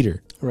have her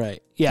teeter.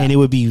 Right. Yeah. And it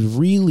would be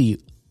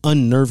really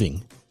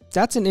unnerving.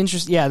 That's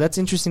that's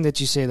interesting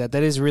that you say that.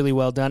 That is really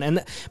well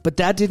done. But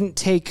that didn't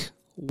take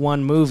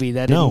one movie.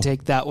 That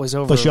was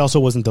over. But she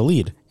also wasn't the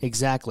lead.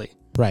 Exactly.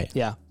 Right.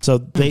 Yeah.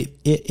 So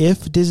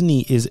if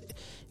Disney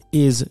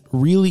is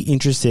really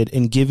interested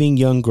in giving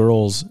young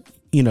girls,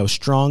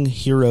 strong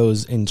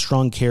heroes and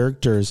strong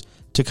characters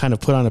to kind of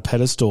put on a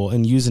pedestal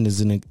and use it as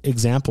an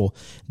example,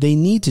 they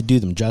need to do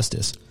them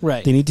justice.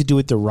 Right. They need to do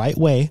it the right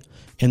way,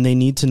 and they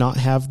need to not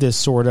have this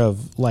sort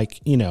of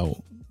like,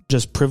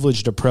 just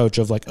privileged approach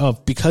of like, oh,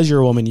 because you're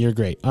a woman, you're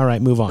great. All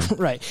right, move on.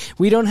 Right.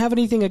 We don't have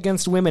anything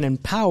against women in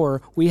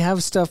power. We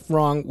have stuff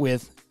wrong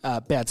with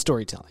bad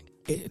storytelling.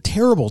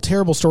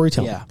 Terrible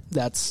storytelling. Yeah,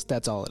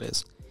 that's all it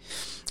is.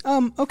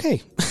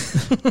 Okay.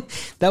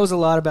 That was a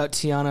lot about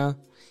Tiana.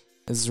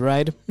 Is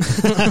right.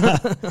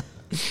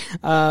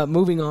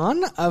 Moving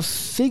on, a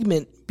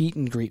Figment meet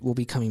and greet will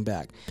be coming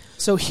back.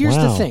 So here's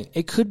the thing.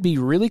 It could be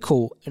really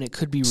cool, and it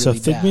could be really bad.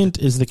 So Figment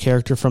is the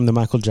character from the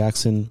Michael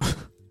Jackson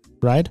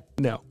ride?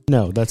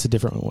 No, that's a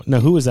different one. No,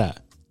 who was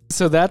that?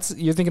 So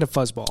you're thinking of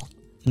Fuzzball.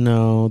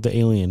 No, the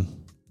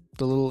alien.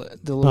 The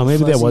little oh,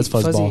 maybe that was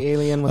Fuzzball. Fuzzy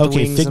alien with the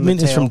wings Figment and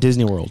the tail. is from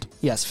Disney World.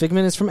 Yes,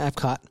 Figment is from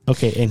Epcot.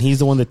 Okay, and he's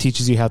the one that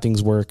teaches you how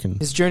things work. And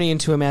his journey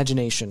into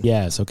imagination.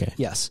 Yes, okay.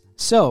 Yes.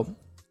 So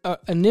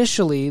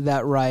initially,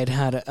 that ride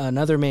had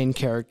another main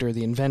character,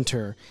 the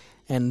inventor,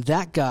 and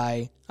that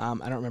guy, I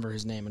don't remember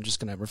his name. I'm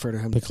just going to refer to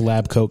him. Like a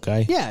lab coat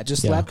guy? Yeah,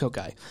 just lab coat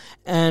guy.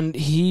 And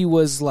he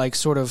was like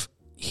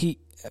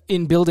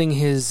in building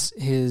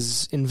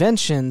his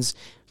inventions,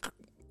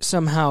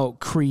 somehow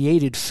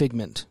created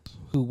Figment,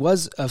 who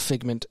was a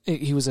figment.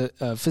 He was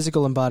a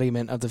physical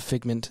embodiment of the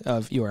figment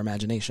of your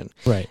imagination.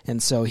 Right.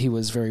 And so he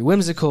was very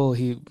whimsical.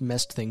 He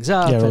messed things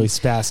up. Yeah, really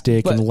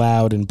spastic and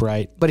loud and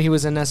bright. But he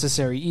was a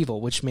necessary evil,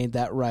 which made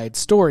that ride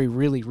story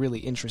really,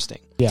 really interesting.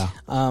 Yeah.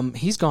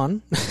 He's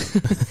gone.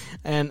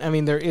 And, I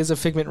mean, there is a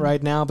Figment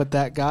ride now, but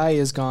that guy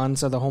is gone.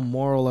 So the whole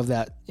moral of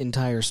that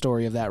entire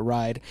story of that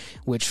ride,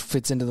 which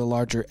fits into the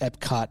larger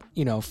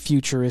Epcot,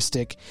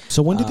 futuristic.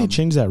 So when did they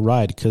change that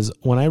ride? Because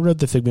when I rode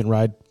the Figment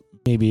ride,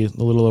 maybe a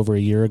little over a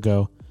year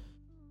ago,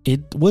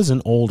 it was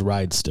an old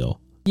ride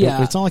still.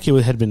 Yeah. It's not like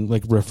it had been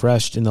like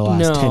refreshed in the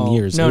last 10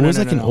 years. It was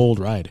an old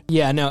ride.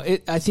 Yeah, no,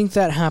 I think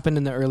that happened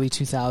in the early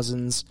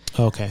 2000s.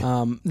 Okay.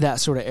 That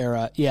sort of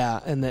era. Yeah,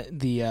 and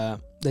the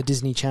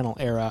Disney Channel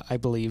era, I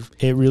believe.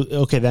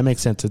 Okay, that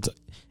makes sense.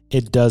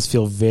 It does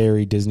feel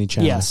very Disney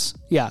Channel. Yes.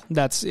 Yeah,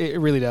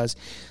 it really does.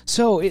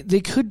 So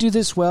they could do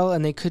this well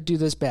and they could do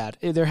this bad.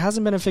 There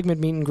hasn't been a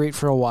Figment meet and greet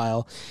for a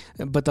while,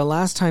 but the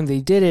last time they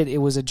did it, it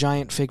was a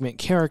giant Figment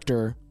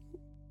character,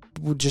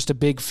 just a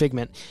big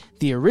Figment.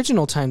 The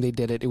original time they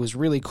did it, it was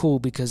really cool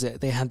because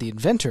they had the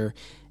inventor,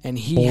 and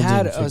he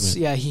had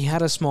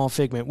a small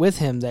Figment with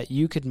him that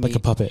you could meet. Like a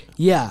puppet.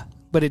 Yeah,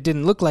 but it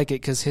didn't look like it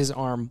because his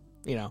arm,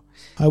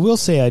 I will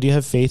say I do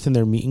have faith in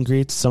their meet and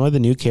greets. Some of the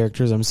new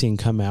characters I'm seeing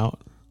come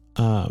out,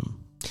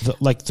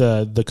 like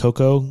the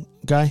Coco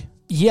guy.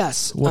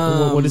 Yes.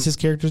 What is his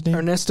character's name?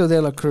 Ernesto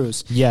de la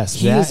Cruz. Yes,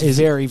 he is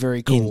very,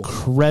 very cool.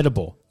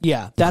 Incredible.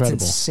 Yeah, that's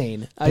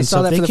insane. I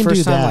saw that for the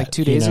first time like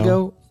 2 days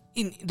ago.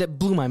 That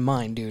blew my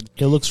mind, dude.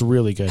 It looks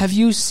really good. Have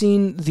you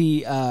seen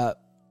the what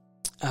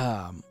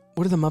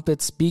are the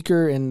Muppets?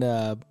 Beaker and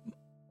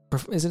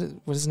what is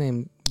his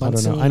name?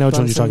 Bunsen, I don't know. I know which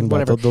one you're talking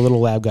about. The little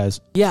lab guys.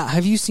 Yeah.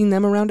 Have you seen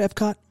them around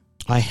Epcot?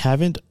 I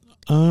haven't.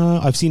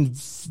 I've seen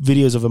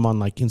videos of them on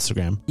like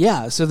Instagram.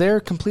 Yeah, so they're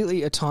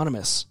completely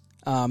autonomous.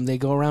 They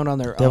go around on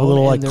their own. They have a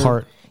little like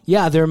cart.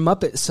 Yeah, they're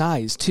Muppet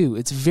size too.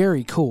 It's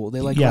very cool.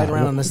 They ride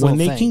around on this little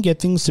thing. When they can get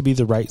things to be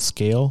the right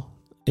scale,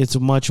 it's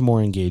much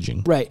more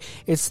engaging. Right.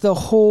 It's the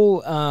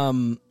whole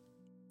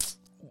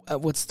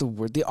what's the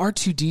word? The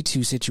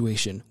R2-D2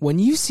 situation. When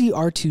you see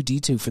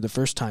R2-D2 for the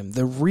first time,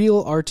 the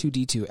real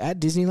R2-D2 at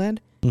Disneyland,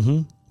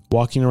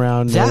 walking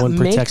around, no one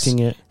protecting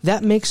it.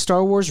 That makes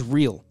Star Wars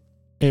real.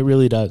 It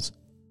really does.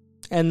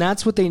 And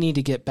that's what they need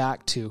to get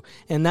back to.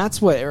 And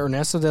that's what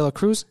Ernesto de la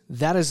Cruz,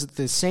 that is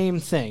the same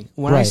thing.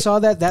 When I saw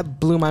that, that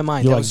blew my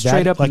mind. That was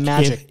straight up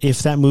magic.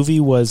 If that movie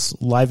was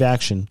live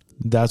action,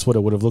 that's what it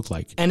would have looked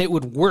like. And it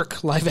would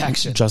work live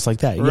action. Just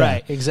like that, yeah.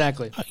 Right,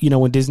 exactly.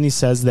 When Disney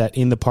says that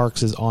in the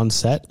parks is on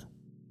set,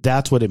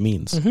 that's what it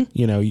means.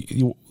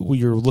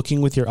 You're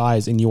looking with your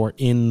eyes and you are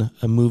in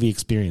a movie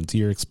experience.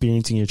 You're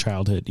experiencing your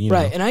childhood.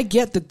 Right, and I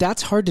get that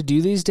that's hard to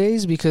do these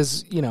days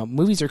because,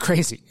 movies are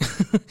crazy.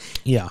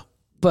 Yeah.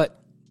 But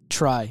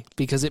try,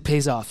 because it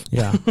pays off.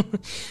 Yeah.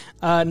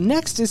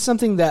 Next is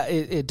something that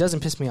it doesn't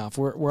piss me off.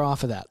 We're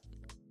off of that.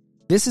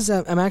 This is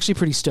I'm actually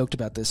pretty stoked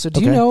about this. So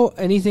do you know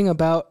anything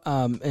about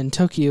in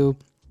Tokyo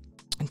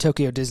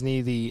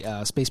Disney, the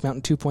Space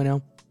Mountain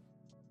 2.0?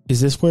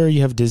 Is this where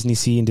you have Disney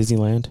Sea and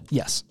Disneyland?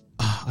 Yes.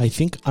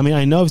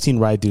 I know I've seen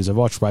ride-throughs. I've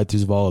watched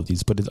ride-throughs of all of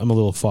these, but I'm a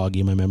little foggy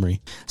in my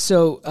memory.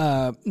 So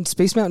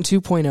Space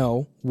Mountain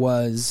 2.0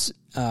 was...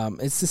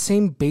 it's the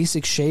same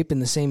basic shape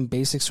and the same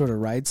basic sort of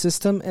ride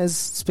system as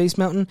Space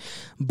Mountain,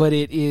 but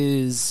it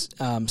is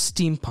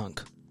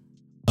steampunk.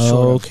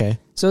 Oh, okay.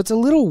 So it's a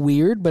little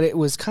weird, but it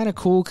was kind of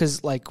cool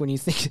because, when you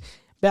think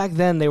back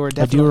then, they were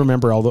definitely. I do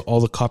remember all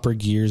the copper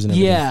gears and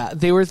everything. Yeah,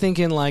 they were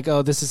thinking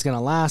this is going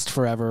to last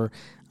forever.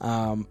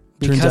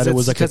 Turns out it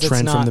was like a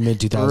trend from the mid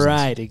 2000s.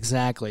 Right,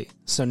 exactly.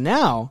 So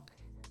now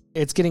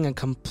it's getting a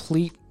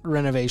complete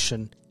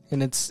renovation,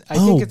 and I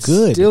think it's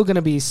still going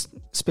to be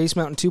Space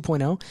Mountain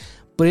 2.0.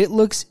 But it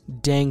looks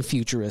dang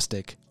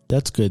futuristic.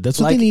 That's good. That's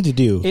what they need to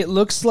do. It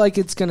looks like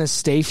it's going to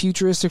stay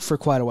futuristic for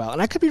quite a while.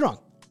 And I could be wrong.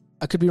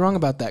 I could be wrong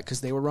about that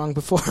because they were wrong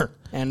before.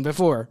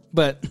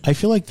 But I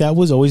feel like that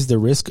was always the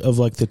risk of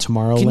the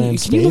Tomorrowland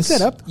space. Can you look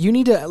that up? You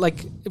need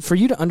to, for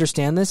you to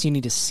understand this, you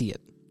need to see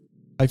it.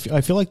 I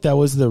feel like that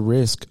was the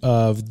risk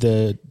of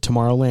the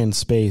Tomorrowland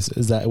space,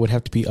 is that it would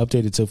have to be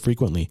updated so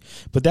frequently.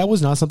 But that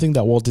was not something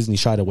that Walt Disney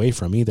shied away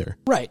from either.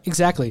 Right,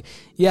 exactly.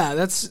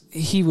 Yeah,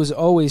 he was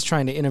always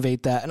trying to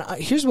innovate that. And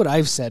here's what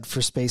I've said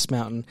for Space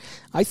Mountain.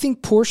 I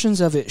think portions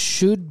of it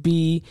should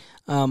be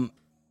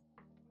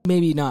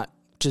maybe not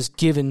just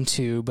given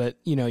to, but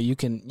you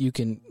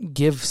can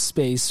give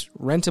space,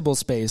 rentable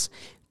space,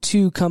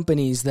 to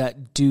companies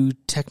that do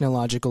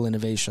technological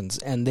innovations,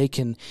 and they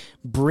can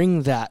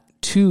bring that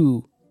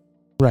to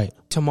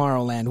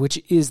Tomorrowland,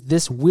 which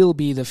will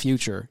be the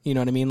future. You know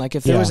what I mean?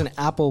 If there was an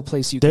Apple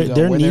place you could go,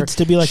 there needs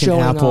to be an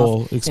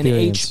Apple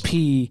experience, an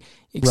HP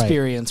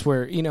experience,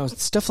 where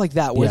stuff like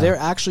that, where they're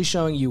actually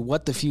showing you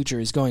what the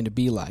future is going to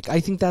be like. I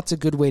think that's a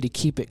good way to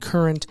keep it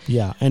current.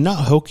 Yeah, and not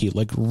hokey,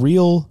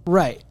 real.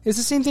 Right. It's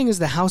the same thing as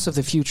the House of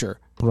the Future.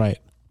 Right.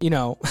 The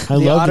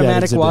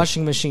automatic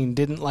washing machine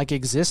didn't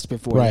exist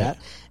before that,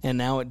 and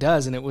now it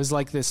does. And it was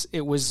this.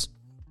 It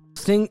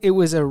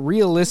was a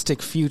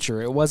realistic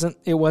future. It wasn't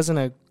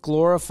a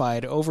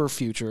glorified over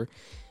future,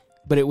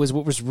 but it was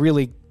what was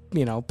really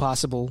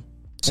possible.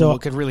 So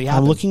what could really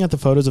happen. I'm looking at the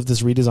photos of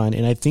this redesign,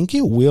 and I think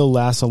it will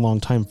last a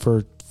long time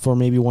for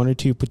maybe one or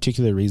two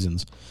particular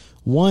reasons.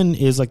 One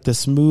is the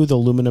smooth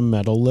aluminum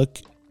metal look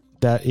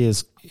that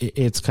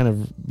it's kind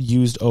of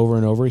used over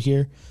and over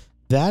here.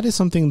 That is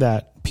something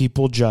that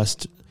people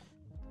just,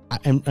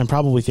 and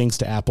probably thanks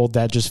to Apple,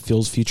 that just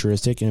feels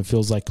futuristic and it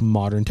feels like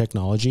modern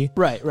technology.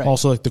 Right.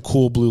 Also the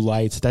cool blue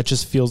lights, that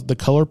just feels, the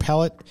color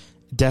palette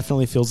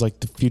definitely feels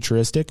like the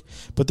futuristic.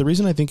 But the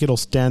reason I think it'll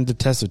stand the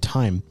test of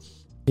time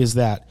is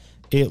that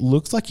it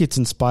looks like it's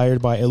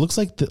inspired by, it looks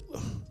like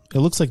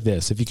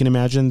this. If you can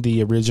imagine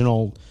the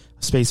original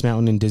Space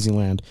Mountain in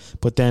Disneyland,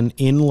 but then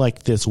in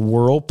this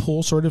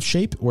whirlpool sort of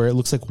shape where it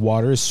looks like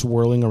water is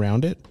swirling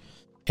around it.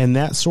 And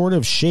that sort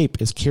of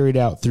shape is carried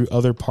out through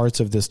other parts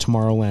of this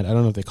Tomorrowland. I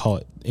don't know if they call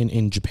it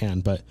in Japan,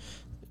 but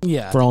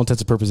for all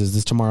intents and purposes,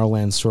 this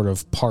Tomorrowland sort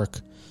of park.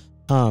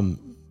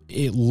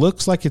 It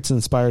looks like it's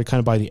inspired kind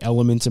of by the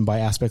elements and by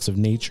aspects of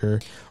nature.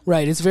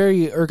 Right. It's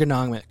very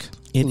ergonomic.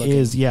 It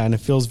is, yeah, and it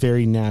feels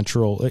very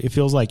natural. It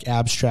feels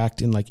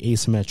abstract and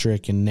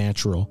asymmetric and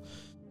natural.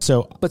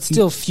 But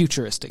still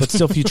futuristic.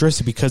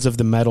 Because of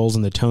the metals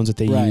and the tones that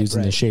they use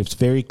and the shapes.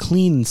 Very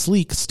clean and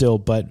sleek still,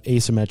 but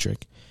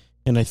asymmetric.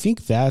 And I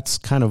think that's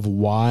kind of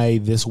why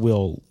this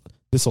will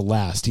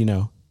last,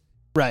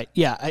 Right.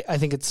 Yeah, I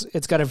think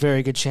it's got a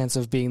very good chance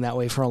of being that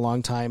way for a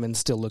long time and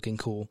still looking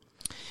cool.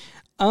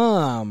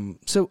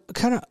 So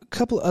kind of a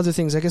couple other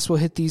things. I guess we'll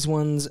hit these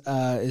ones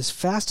as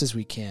fast as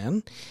we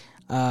can.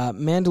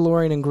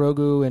 Mandalorian and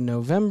Grogu in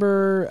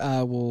November,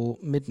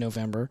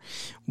 mid-November,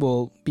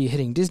 will be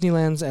hitting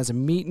Disneyland's as a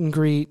meet and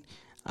greet.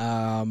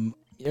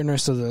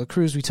 Ernesto de la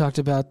Cruz, we talked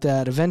about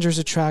that. Avengers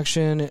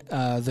attraction,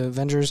 the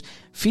Avengers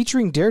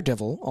featuring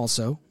Daredevil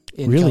also.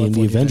 In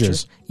the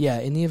Avengers? Yeah,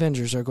 in the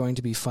Avengers are going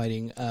to be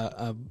fighting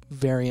a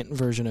variant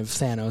version of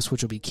Thanos,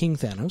 which will be King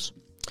Thanos.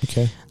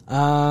 Okay.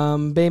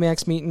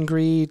 Baymax meet and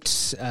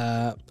greet.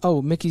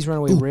 Mickey's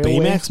Runaway Railway.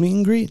 Baymax meet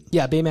and greet?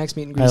 Yeah, Baymax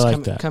meet and greet is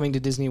that. coming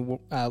to Disney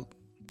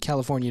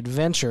California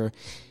Adventure,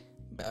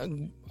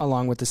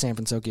 along with the San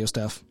Francisco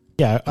stuff.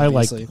 Yeah, I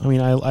like Obviously.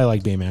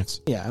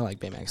 Baymax. Yeah, I like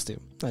Baymax too.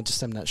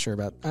 I'm not sure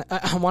about.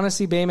 I want to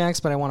see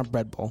Baymax, but I want a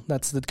bread bowl.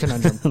 That's the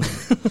conundrum.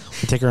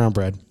 Take her on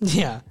bread.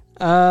 Yeah.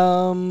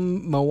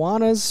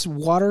 Moana's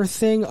water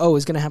thing. Oh,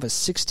 is going to have a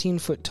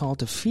 16-foot tall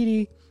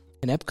Tafiti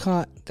in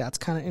Epcot. That's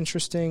kind of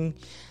interesting.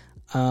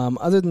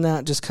 Other than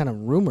that, just kind of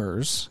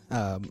rumors.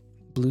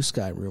 Blue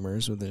sky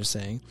rumors, what they're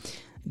saying.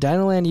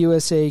 Dinoland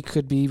USA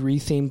could be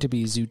rethemed to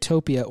be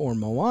Zootopia or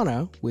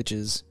Moana, which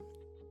is...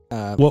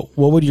 what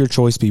would your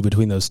choice be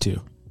between those two?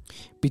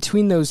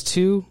 Between those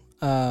two,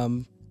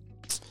 I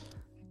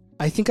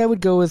think I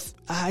would go with...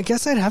 I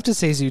guess I'd have to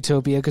say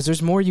Zootopia, because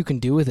there's more you can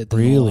do with it than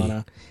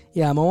Moana.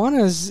 Yeah,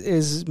 Moana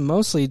is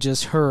mostly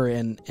just her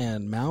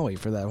and Maui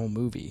for that whole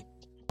movie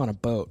on a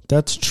boat.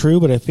 That's true,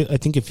 but I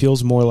think it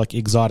feels more like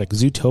exotic.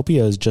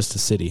 Zootopia is just a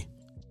city.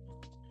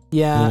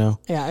 Yeah, you know?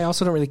 Yeah. I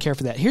also don't really care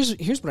for that.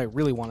 Here's what I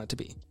really want it to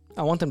be.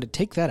 I want them to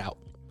take that out.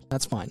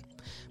 That's fine.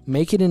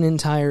 Make it an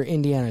entire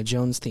Indiana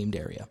Jones themed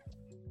area.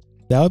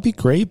 That would be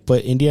great,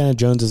 but Indiana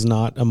Jones is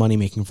not a money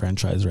making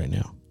franchise right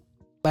now.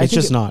 It's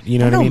just not. You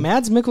know what I mean?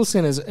 Mads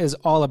Mikkelsen is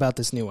all about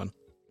this new one.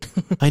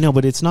 I know,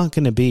 but it's not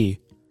going to be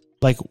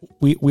like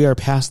we are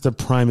past the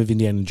prime of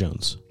Indiana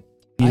Jones.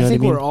 You know I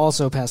think what I mean? we're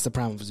also past the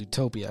prime of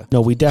Zootopia.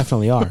 No, we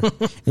definitely are. And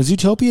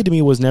Zootopia to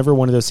me was never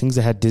one of those things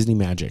that had Disney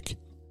magic.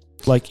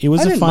 Like, it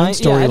was a fine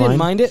storyline. I didn't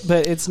mind it,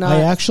 but it's not...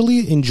 I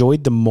actually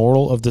enjoyed the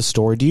moral of the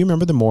story. Do you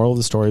remember the moral of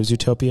the story of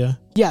Zootopia?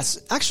 Yes.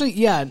 Actually,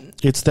 yeah.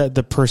 It's that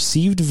the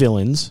perceived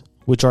villains,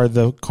 which are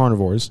the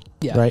carnivores,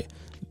 right?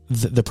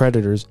 The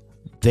predators,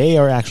 they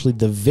are actually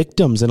the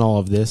victims in all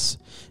of this.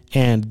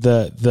 And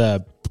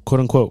the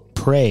quote-unquote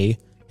prey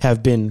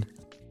have been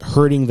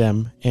hurting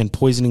them and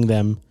poisoning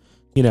them,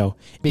 you know.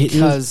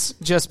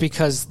 Just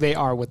because they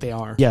are what they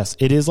are. Yes.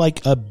 It is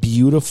like a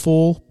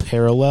beautiful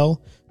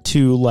parallel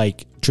to,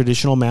 like,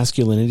 traditional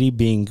masculinity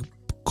being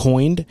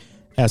coined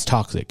as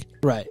toxic.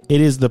 Right.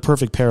 It is the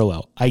perfect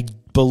parallel. I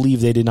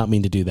believe they did not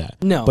mean to do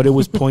that. No. But it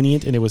was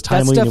poignant and it was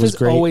timely that and it was stuff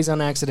great. is always on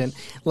accident.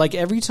 Like,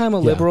 every time a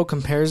liberal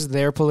compares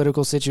their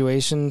political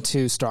situation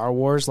to Star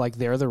Wars, like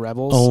they're the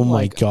rebels. Oh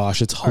my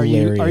gosh, it's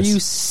hilarious. Are you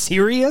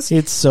serious?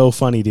 It's so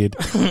funny, dude.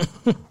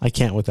 I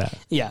can't with that.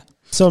 Yeah.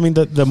 So, I mean,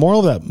 the moral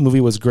of that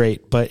movie was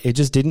great, but it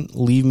just didn't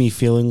leave me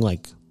feeling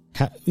like,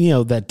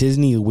 that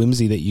Disney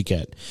whimsy that you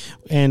get.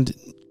 And...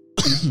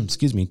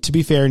 excuse me. To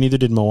be fair, neither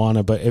did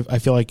Moana, but I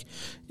feel like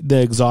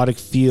the exotic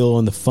feel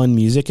and the fun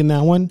music in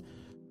that one,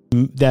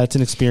 that's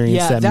an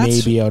experience that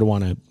maybe I would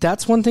want to...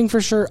 That's one thing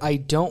for sure. I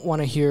don't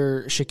want to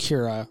hear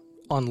Shakira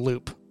on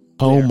loop.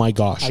 Oh my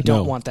gosh, I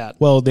don't want that.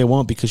 Well, they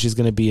won't, because she's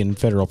going to be in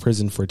federal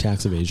prison for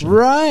tax evasion.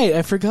 Right,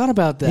 I forgot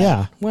about that.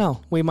 Yeah.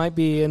 Well, we might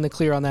be in the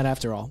clear on that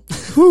after all.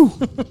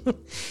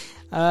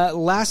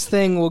 Last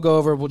thing we'll go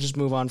over, we'll just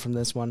move on from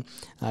this one,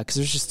 because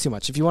there's just too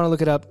much. If you want to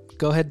look it up,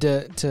 go ahead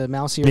to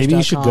mouseears.com. Maybe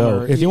you should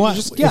go. If you want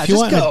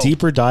a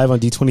deeper dive on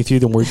D23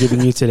 than we're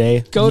giving you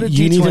today, go to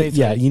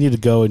D23. You need to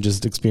go and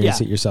just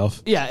experience it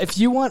yourself. Yeah, if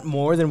you want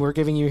more than we're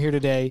giving you here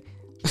today,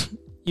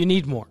 you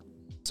need more.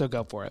 So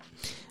go for it.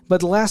 But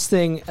the last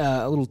thing,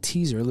 a little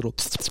teaser,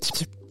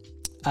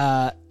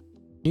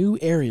 new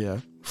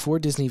area for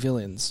Disney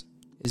villains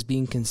is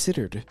being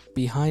considered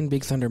behind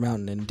Big Thunder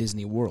Mountain in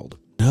Disney World.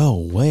 No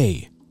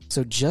way.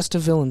 So just a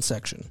villain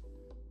section.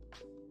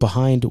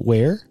 Behind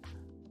where?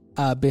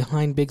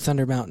 Behind Big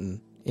Thunder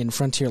Mountain in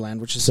Frontierland,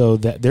 which is... So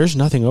there's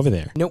nothing over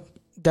there. Nope.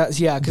 That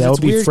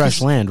would be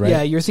fresh land, right?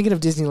 Yeah, you're thinking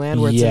of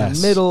Disneyland where it's in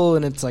the middle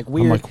and it's like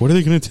weird. I'm like, what are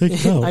they going to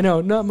take out? I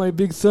know, not my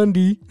Big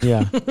Thundy.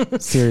 Yeah,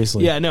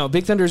 seriously. Yeah, no,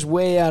 Big Thunder's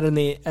way out on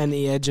the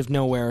edge of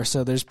nowhere,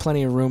 so there's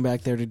plenty of room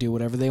back there to do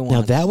whatever they want.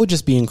 Now, that would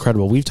just be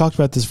incredible. We've talked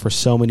about this for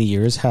so many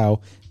years,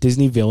 how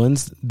Disney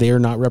villains, they are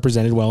not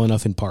represented well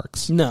enough in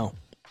parks. No.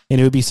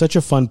 And it would be such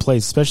a fun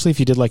place, especially if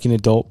you did like an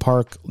adult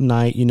park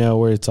night,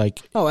 where it's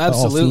like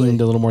absolutely all themed,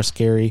 a little more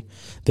scary.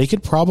 They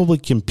could probably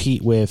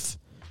compete with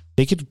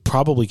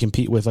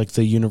like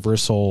the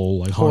Universal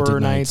like haunted horror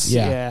nights.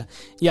 Yeah.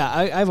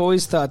 I've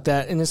always thought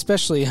that, and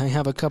especially I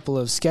have a couple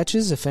of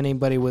sketches if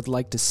anybody would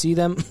like to see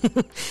them.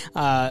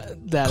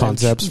 That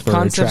concepts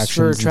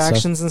for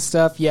attractions and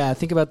stuff. Yeah,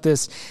 think about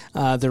this: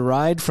 the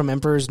ride from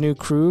Emperor's New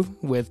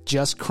Groove with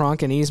just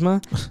Kronk and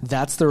Yzma.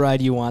 That's the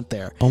ride you want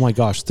there. Oh my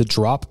gosh, the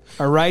drop!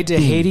 A ride to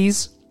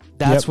Hades.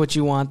 That's what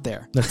you want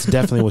there. That's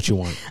definitely what you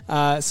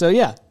want. So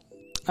yeah.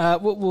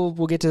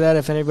 We'll get to that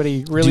if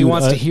anybody really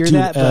wants to hear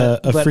that.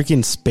 But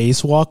freaking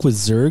spacewalk with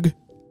Zurg,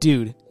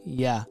 dude.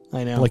 Yeah,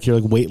 I know. Like you're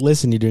like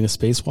weightless and you're doing a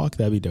spacewalk.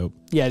 That'd be dope.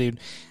 Yeah, dude.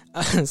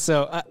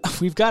 So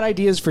we've got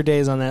ideas for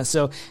days on that.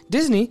 So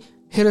Disney,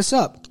 hit us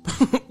up.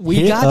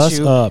 We got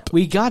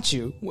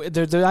you.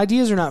 The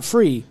ideas are not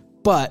free,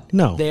 but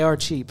they are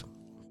cheap.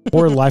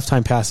 Or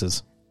lifetime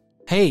passes.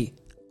 Hey.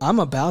 I'm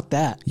about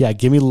that. Yeah,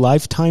 give me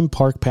lifetime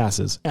park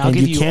passes. And I'll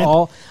give you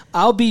all.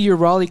 I'll be your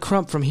Raleigh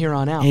Crump from here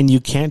on out. And you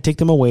can't take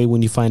them away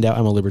when you find out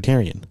I'm a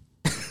libertarian.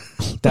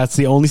 That's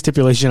the only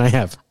stipulation I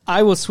have.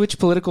 I will switch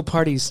political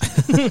parties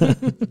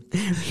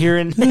here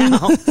and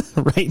now.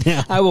 Right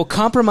now. I will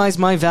compromise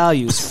my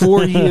values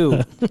for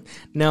you.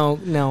 No,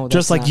 that's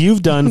Just like not.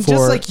 you've done for...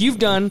 Just like you've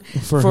done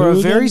for a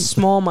who very again?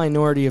 small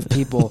minority of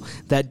people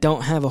that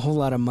don't have a whole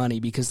lot of money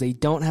because they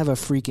don't have a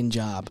freaking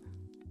job.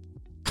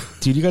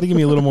 Dude, you got to give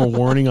me a little more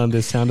warning on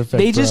this sound effect,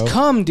 They just bro.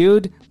 come,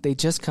 dude. They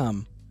just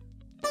come.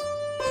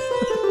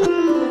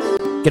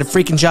 Get a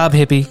freaking job,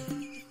 hippie.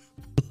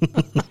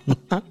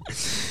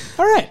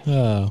 All right.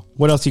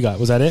 What else you got?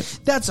 Was that it?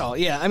 That's all.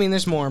 Yeah, I mean,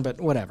 there's more, but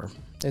whatever.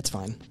 It's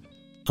fine.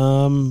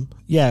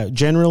 Yeah,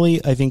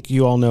 generally, I think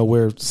you all know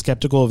we're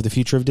skeptical of the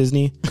future of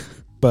Disney,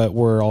 but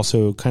we're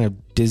also kind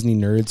of Disney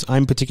nerds.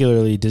 I'm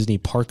particularly a Disney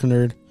park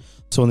nerd.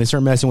 So when they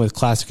start messing with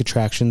classic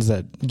attractions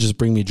that just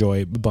bring me joy,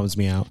 it bums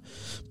me out.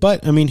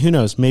 But, I mean, who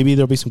knows? Maybe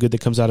there'll be some good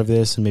that comes out of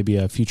this, and maybe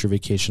a future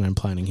vacation I'm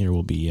planning here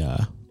will be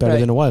better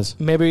than it was.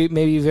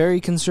 Maybe very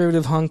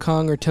conservative Hong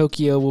Kong or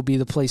Tokyo will be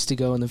the place to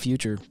go in the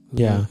future.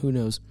 Who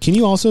knows? Can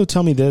you also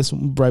tell me this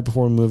right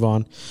before we move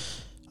on?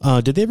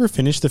 Did they ever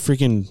finish the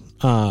freaking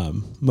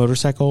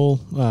motorcycle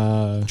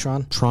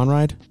Tron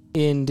ride?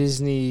 In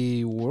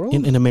Disney World?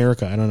 In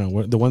America, I don't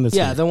know. The one that's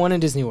Yeah, here. the one in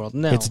Disney World.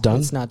 No, It's done?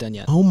 It's not done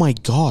yet. Oh my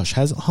gosh.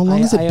 How long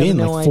has it I been?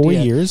 have no Like 4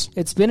 idea. years?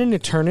 It's been an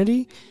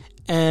eternity,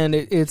 and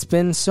it's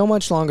been so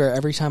much longer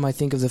every time I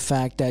think of the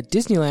fact that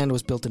Disneyland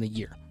was built in a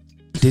year.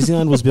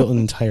 Disneyland was built an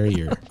entire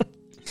year.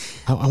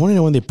 I want to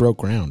know when they broke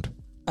ground.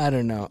 I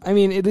don't know. I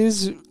mean, it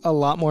is a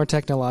lot more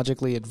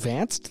technologically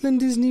advanced than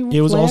Disneyland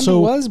It was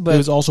also but it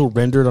was also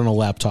rendered on a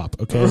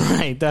laptop, okay?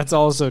 right, that's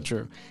also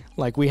true.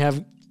 Like we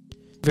have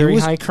very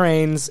was- high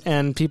cranes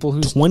and people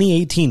who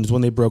 2018 is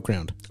when they broke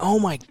ground. Oh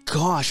my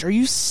gosh, are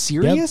you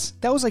serious?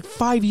 That was like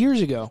 5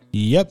 years ago.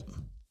 Yep.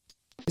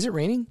 Is it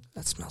raining?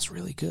 That smells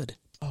really good.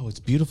 Oh, it's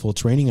beautiful.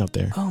 It's raining out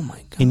there. Oh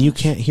my god. And you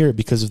can't hear it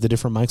because of the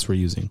different mics we're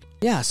using.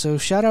 Yeah, so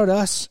shout out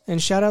us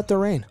and shout out the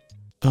rain.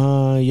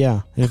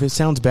 Yeah. And if it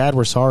sounds bad,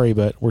 we're sorry,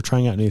 but we're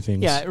trying out new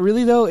things. Yeah,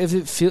 really though, if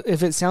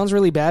it sounds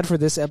really bad for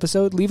this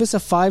episode, leave us a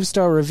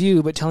 5-star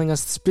review, but telling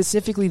us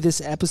specifically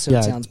this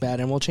episode sounds bad,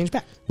 and we'll change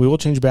back. We will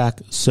change back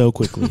so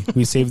quickly.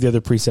 We saved the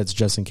other presets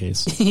just in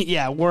case.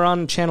 Yeah, we're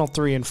on channel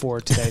 3 and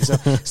 4 today,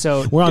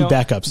 so We're on don't-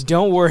 backups.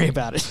 Don't worry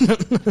about it.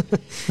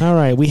 All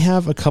right, we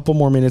have a couple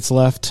more minutes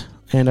left,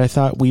 and I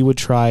thought we would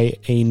try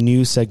a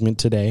new segment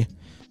today.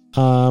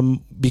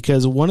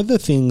 Because one of the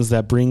things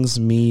that brings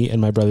me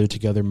and my brother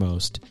together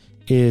most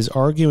is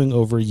arguing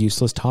over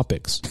useless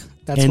topics.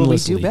 That's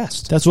endlessly. what we do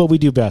best. That's what we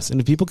do best.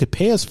 And if people could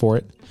pay us for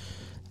it,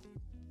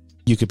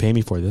 you could pay me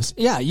for this.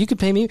 Yeah, you could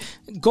pay me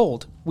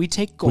gold. We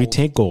take gold. We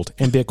take gold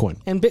and Bitcoin.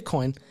 And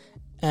Bitcoin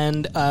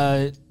and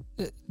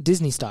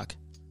Disney stock.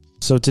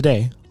 So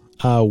today,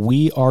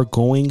 we are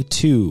going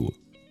to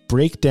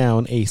break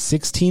down a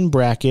 16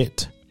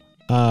 bracket.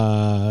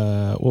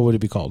 What would it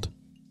be called?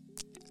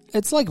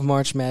 It's like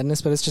March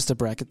Madness, but it's just a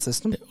bracket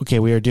system. Okay,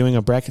 we are doing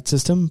a bracket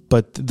system,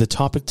 but the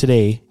topic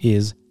today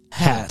is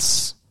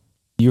hats.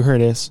 You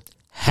heard us.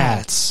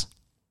 Hats.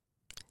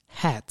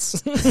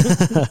 Hats.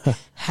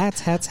 Hats.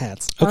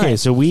 Okay, All right.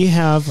 so we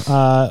have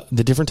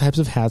the different types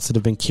of hats that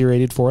have been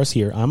curated for us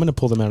here. I'm going to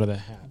pull them out of the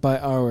hat. By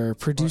our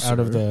producer.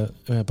 Out of the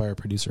by our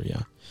producer,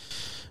 yeah.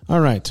 All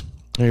right.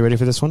 Are you ready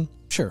for this one?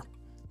 Sure.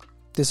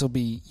 This will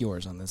be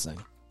yours on this thing.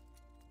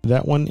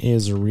 That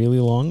is really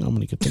long. I'm going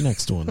to get the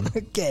next one.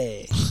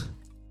 Okay.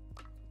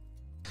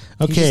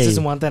 Okay. He just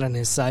doesn't want that on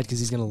his side because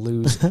he's going to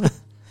lose.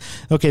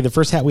 Okay, the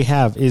first hat we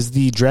have is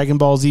the Dragon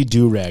Ball Z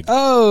do-rag.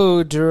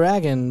 Oh,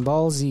 Dragon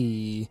Ball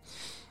Z.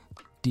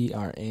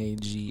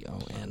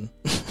 DRAGON.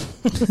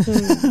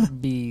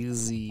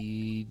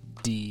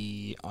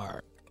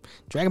 BZDR.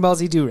 Dragon Ball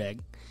Z do-rag.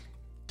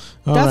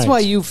 All That's right. why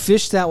you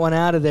fished that one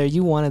out of there.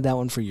 You wanted that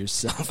one for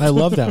yourself. I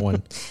love that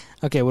one.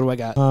 Okay, what do I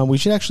got? We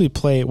should actually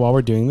play, while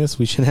we're doing this,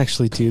 we should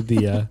actually do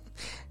the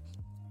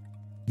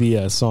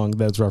song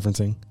that's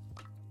referencing.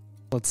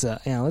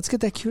 Let's get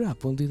that queued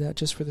up. We'll do that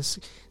just for this,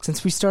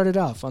 since we started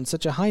off on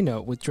such a high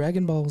note with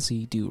Dragon Ball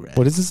Z do-rag.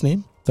 What is his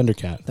name?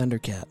 Thundercat.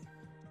 Thundercat.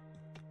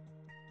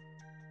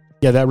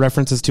 Yeah, that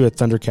references to a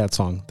Thundercat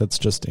song. That's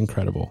just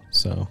incredible.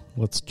 So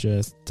let's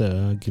just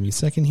give me a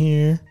second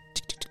here.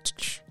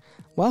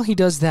 While he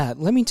does that,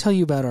 let me tell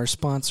you about our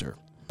sponsor.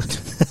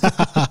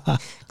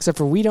 Except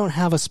for we don't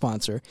have a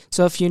sponsor.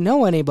 So if you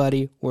know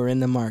anybody, we're in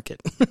the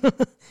market.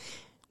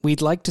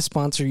 We'd like to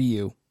sponsor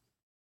you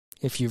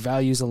if your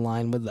values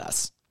align with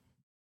us.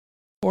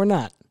 Or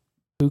not.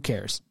 Who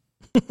cares?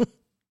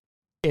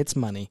 It's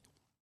money.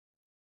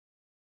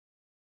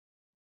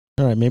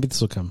 All right, maybe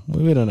this will come.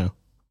 We don't know.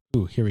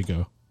 Ooh, here we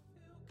go.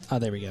 Oh,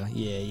 there we go.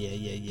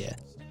 Yeah.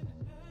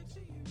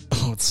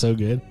 Oh, it's so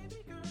good.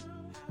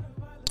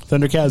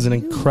 Thundercat is an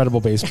incredible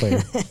bass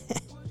player.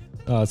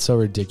 Oh, it's so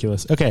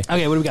ridiculous. Okay, what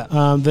do we got?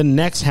 the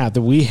next hat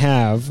that we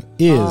have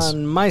is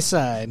on my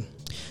side.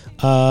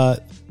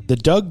 the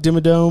Doug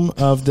Dimmadome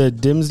of the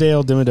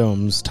Dimsdale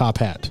Dimmadomes top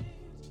hat.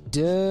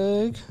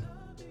 Doug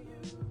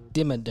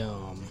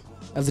Dimmadome.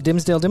 Of the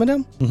Dimsdale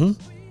Dimmadome? Mm-hmm.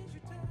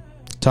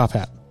 Top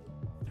hat.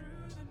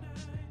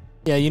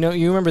 Yeah,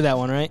 you remember that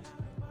one, right?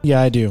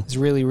 Yeah, I do. It's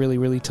really, really,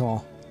 really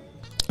tall.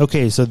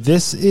 Okay, so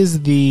this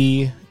is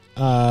the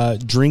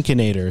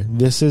Drinkinator.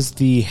 This is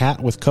the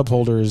hat with cup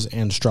holders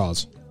and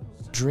straws.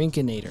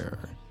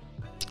 Drinkinator.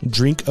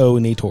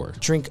 Drinkonator.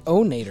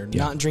 Drinkonator,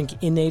 not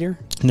Drinkinator.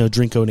 No,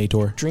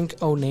 Drinkonator.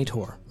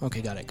 Drinkonator.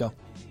 Okay, got it. Go.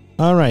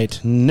 All right,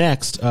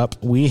 next up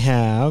we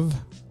have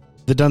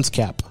the Dunce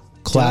Cap.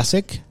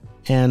 Classic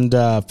and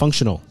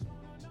functional.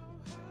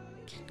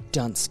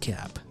 Dunce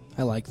Cap.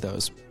 I like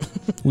those.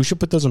 We should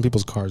put those on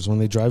people's cars. When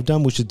they drive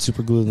dumb, we should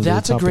super glue them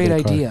That's to the a top great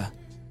of their idea.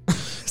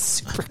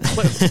 Super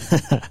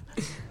glue.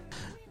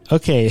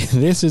 Okay,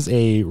 this is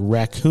a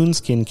raccoon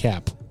skin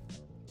cap.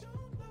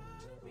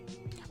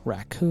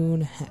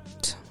 Raccoon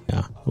hat.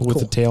 Yeah, with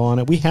Cool. a tail on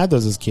it. We had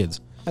those as kids.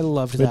 I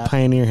loved We had that.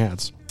 Pioneer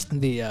hats.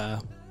 The,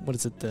 what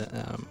is it? The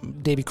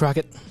Davy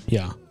Crockett.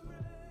 Yeah.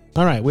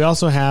 All right, we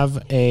also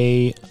have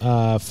a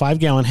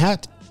 5-gallon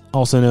hat,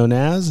 also known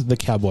as the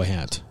cowboy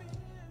hat,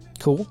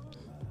 Cool.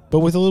 but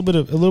with a little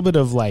bit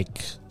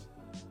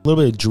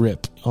of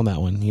drip on that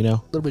one. You know.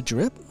 A little bit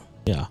drip.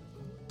 Yeah.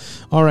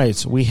 All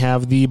right, we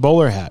have the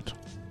bowler hat.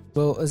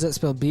 Well, is that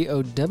spelled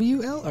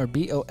B-O-W-L or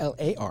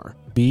B-O-L-A-R?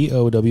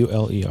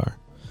 Bowler.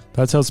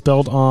 That's how it's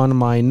spelled on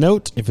my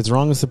note. If it's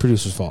wrong, it's the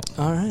producer's fault.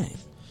 All right.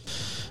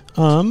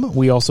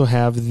 We also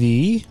have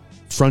the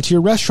Frontier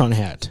Restaurant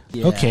hat.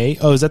 Yeah. Okay.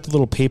 Oh, is that the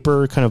little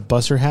paper kind of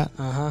busser hat?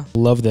 Uh-huh.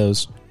 Love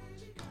those.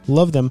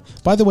 Love them.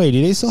 By the way,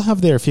 do they still have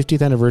their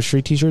 50th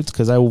anniversary t-shirts?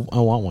 Because I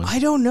want one. I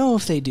don't know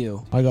if they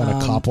do. I got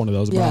to cop one of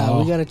those. Yeah,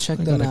 bro. we got to check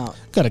them out.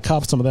 Got to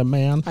cop some of them,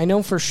 man. I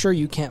know for sure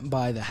you can't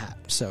buy the hat,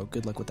 so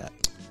good luck with that.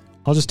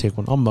 I'll just take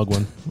one. I'll mug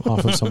one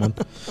off of someone.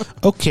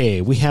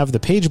 Okay, we have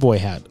the Page Boy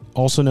hat,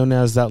 also known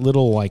as that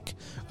little like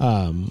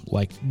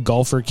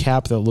golfer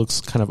cap that looks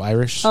kind of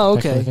Irish. Oh,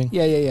 that kind okay. of thing.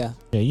 Yeah.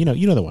 Yeah, you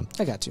know the one.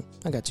 I got you.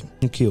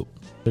 They're cute.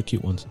 They're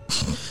cute ones.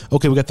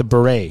 Okay, we got the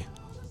beret.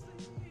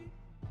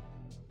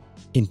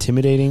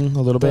 Intimidating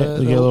a little bit.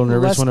 You get a little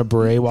nervous when a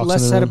beret walks in the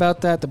room. Less said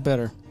about that, the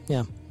better.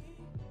 Yeah.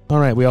 All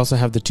right, we also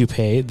have the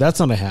toupee. That's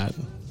not a hat.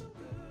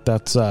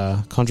 That's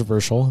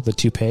controversial. The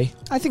toupee.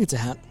 I think it's a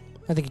hat.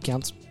 I think it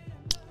counts.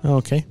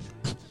 Okay.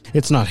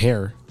 It's not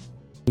hair.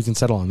 We can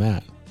settle on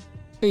that.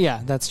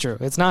 Yeah, that's true.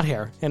 It's not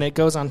hair, and it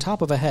goes on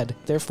top of a head.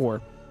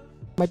 Therefore,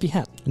 might be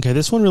hat. Okay,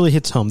 this one really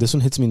hits home. This one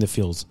hits me in the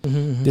feels.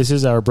 Mm-hmm. This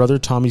is our brother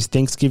Tommy's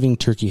Thanksgiving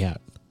turkey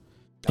hat.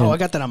 Oh, And I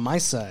got that on my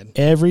side.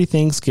 every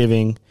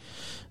Thanksgiving,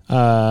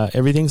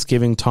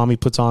 Tommy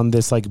puts on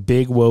this like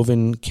big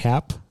woven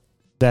cap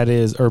that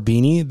is, or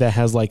beanie that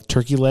has like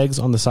turkey legs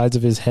on the sides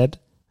of his head.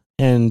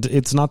 And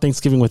it's not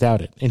Thanksgiving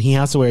without it. And he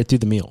has to wear it through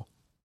the meal.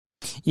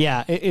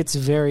 Yeah, it's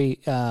very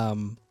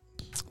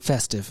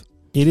festive.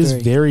 It is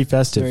very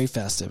festive. Very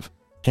festive.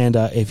 And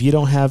if you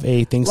don't have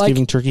a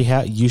Thanksgiving turkey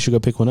hat, you should go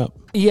pick one up.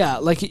 Yeah,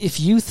 like if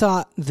you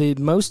thought the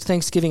most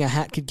Thanksgiving a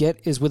hat could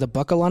get is with a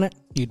buckle on it,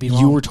 you'd be wrong.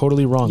 You were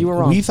totally wrong. You were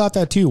wrong. We thought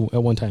that too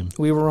at one time.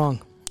 We were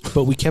wrong.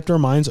 But we kept our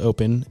minds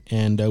open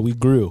and we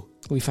grew.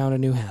 We found a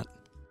new hat.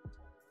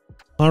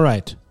 All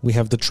right. We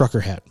have the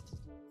trucker hat.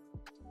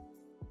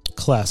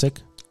 Classic.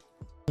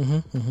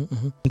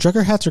 And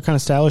trucker hats are kind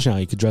of stylish now.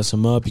 You could dress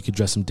them up. You could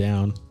dress them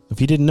down. If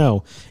you didn't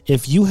know,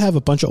 if you have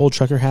a bunch of old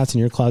trucker hats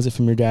in your closet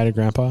from your dad or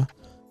grandpa,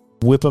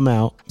 whip them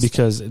out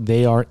because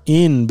they are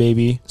in,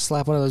 baby.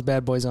 Slap one of those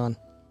bad boys on.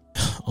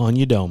 On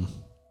your dome.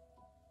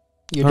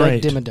 Your All dead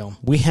right. dimmadome.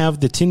 We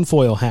have the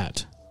tinfoil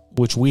hat,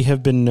 which we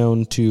have been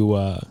known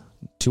to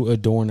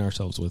adorn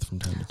ourselves with from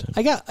time to time.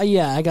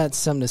 I got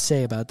something to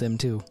say about them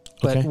too.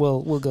 But Okay.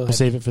 we'll go We'll ahead.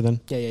 save it for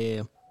then.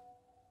 Yeah.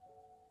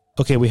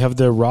 Okay, we have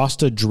the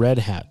Rasta Dread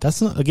hat.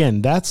 That's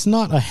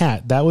not a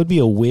hat. That would be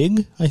a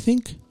wig, I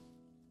think.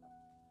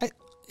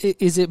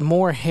 Is it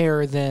more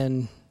hair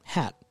than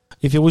hat?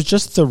 If it was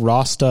just the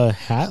Rasta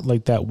hat,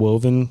 like that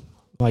woven,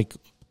 like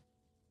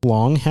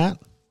long hat,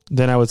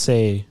 then I would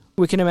say,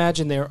 We can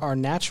imagine there are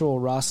natural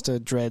Rasta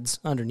dreads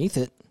underneath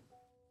it.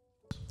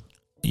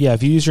 yeah,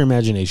 if you use your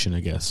imagination, I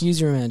guess. Use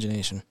your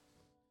imagination.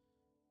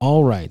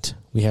 All right,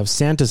 we have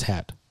Santa's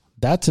hat.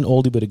 That's an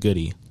oldie but a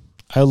goodie.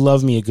 I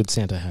love me a good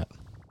Santa hat.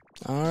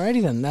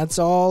 Alrighty then, that's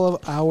all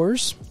of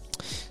ours.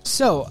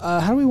 So,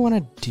 how do we want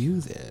to do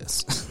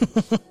this?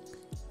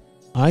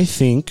 I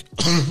think,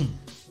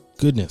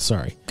 goodness,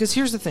 sorry. Because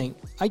here's the thing.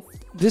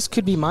 This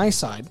could be my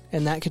side,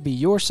 and that could be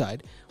your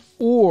side.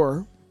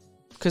 Or,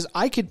 because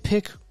I could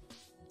pick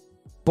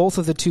both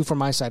of the two from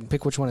my side and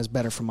pick which one is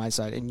better from my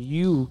side, and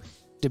you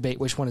debate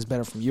which one is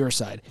better from your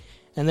side.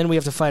 And then we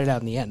have to fight it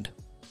out in the end.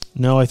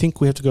 No, I think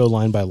we have to go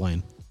line by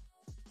line.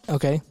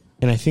 Okay.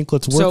 And I think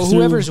let's work So through...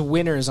 whoever's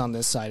winner is on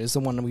this side is the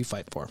one that we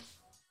fight for.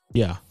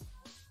 Yeah.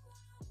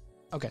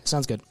 Okay,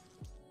 sounds good.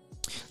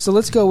 So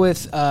let's go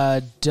with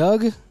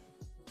Doug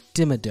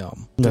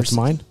Dimmadome. That's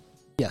mine?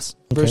 Yes.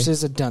 Okay.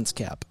 Versus a dunce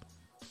cap.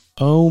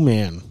 Oh,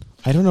 man.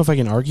 I don't know if I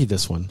can argue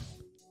this one.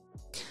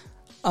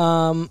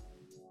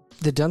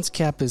 The dunce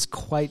cap is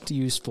quite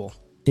useful.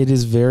 It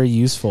is very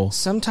useful.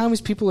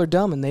 Sometimes people are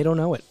dumb and they don't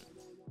know it.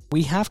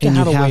 We have to And you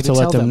have a way have to to tell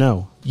let them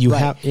know. You Right.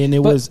 have, and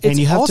it But was, and it's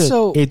you have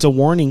also- to. It's a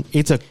warning.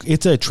 It's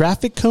a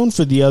traffic cone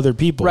for the other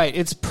people. Right.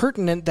 It's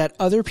pertinent that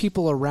other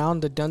people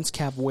around the dunce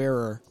cap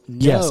wearer know.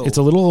 Yes, it's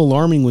a little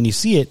alarming when you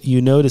see it.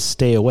 You know to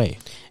stay away.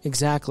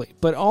 Exactly.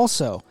 But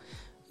also,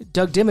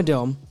 Doug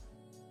Dimmadome,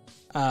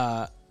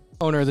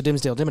 owner of the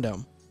Dimsdale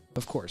Dimmadome,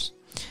 of course,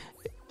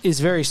 is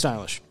very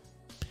stylish.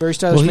 Very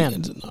stylish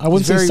man. I wouldn't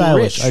He's say very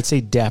stylish. rich. I'd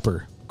say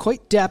dapper.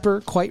 Quite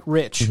dapper, quite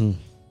rich.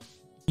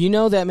 You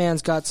know that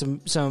man's got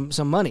some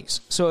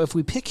monies. So if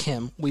we pick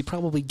him, we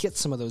probably get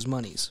some of those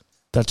monies.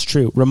 That's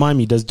true. Remind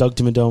me, does Doug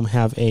Dimmadome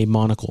have a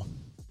monocle?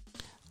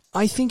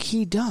 I think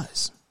he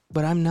does,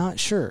 but I'm not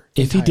sure.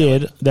 If he entirely.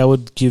 did, that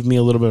would give me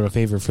a little bit of a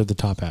favor for the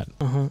top hat.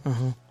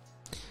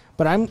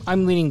 But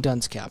I'm leaning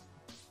Dunce cap.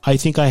 I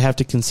think I have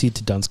to concede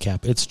to Dunce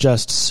Cap. It's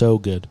just so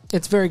good.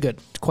 It's very good.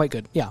 Quite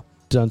good. Yeah.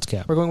 Dunce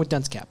Cap. We're going with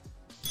Dunce cap.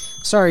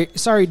 Sorry,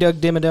 Doug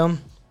Dimmadome.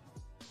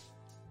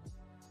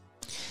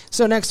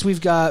 So next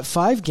we've got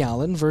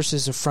 5-gallon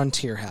versus a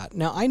Frontier hat.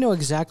 Now I know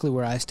exactly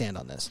where I stand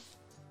on this.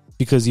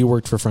 Because you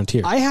worked for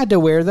Frontier. I had to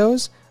wear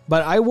those,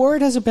 but I wore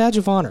it as a badge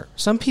of honor.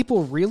 Some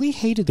people really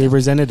hated them. They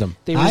resented them.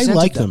 I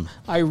like them.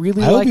 I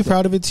really I would like be them.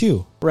 proud of it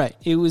too. Right.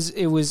 It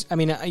was. I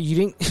mean, you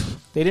didn't.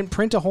 They didn't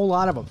print a whole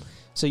lot of them,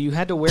 so you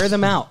had to wear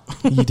them out.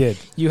 You did.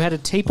 You had to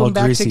tape All them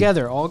back greasy.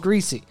 together, all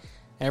greasy.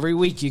 Every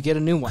week you get a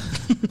new one.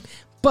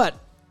 But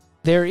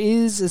there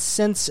is a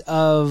sense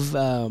of,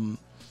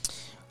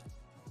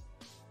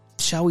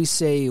 shall we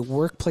say,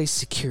 workplace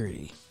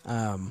security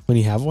When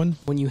you have one?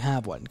 when you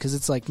have one, because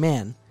it's like,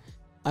 man,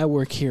 I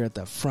work here at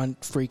the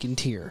front freaking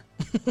tier,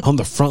 On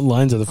the front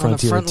lines of the On the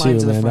Frontier front too,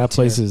 lines of the man. That Frontier.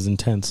 place is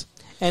intense.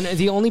 and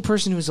the only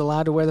person who's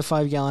allowed to wear the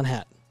 5-gallon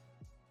hat,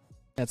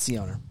 that's the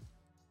owner.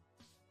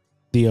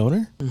 The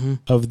owner?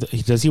 Of the,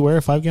 does he wear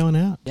a 5-gallon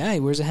hat? Yeah, he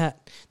wears a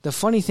hat. The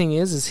funny thing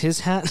is his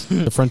hat.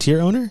 The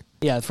Frontier owner?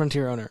 Yeah, the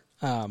Frontier owner.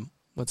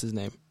 What's his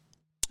name?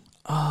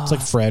 It's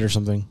like Fred or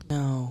something.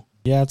 No.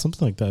 Yeah, it's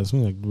something like that. It's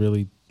something like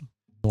really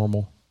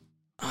normal.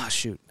 Oh,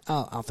 shoot.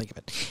 I'll think of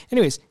it.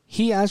 Anyways,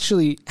 he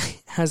actually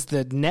has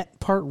the net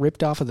part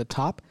ripped off of the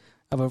top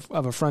of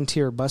a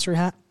Frontier busser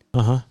hat,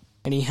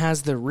 and he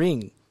has the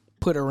ring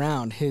put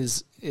around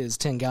his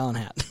 10-gallon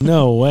hat.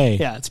 No way.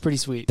 Yeah, it's pretty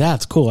sweet.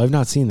 That's cool. I've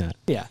not seen that.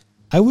 Yeah.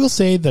 I will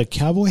say the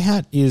cowboy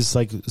hat is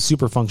like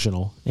super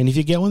functional. And if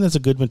you get one that's a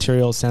good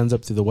material, stands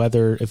up to the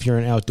weather, if you're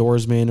an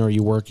outdoorsman or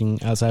you're working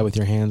outside with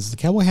your hands, the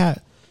cowboy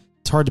hat,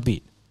 it's hard to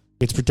beat.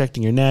 It's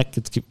protecting your neck.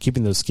 It's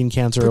keeping the skin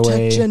cancer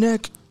away. Protect your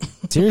neck.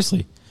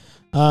 Seriously.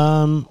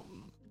 I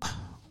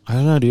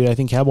don't know, dude. I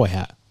think cowboy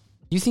hat.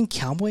 You think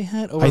cowboy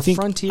hat over I think,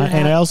 Frontier hat?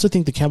 and I also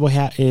think the cowboy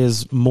hat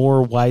is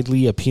more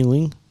widely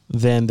appealing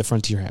than the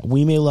Frontier hat.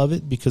 We may love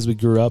it because we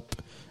grew up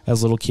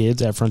as little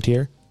kids at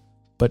Frontier,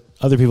 but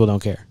other people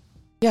don't care.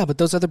 Yeah, but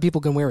those other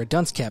people can wear a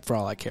dunce cap for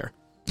all I care.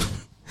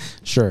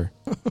 Sure.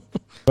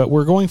 But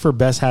we're going for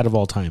best hat of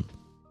all time.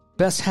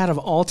 Best hat of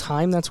all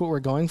time, that's what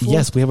we're going for?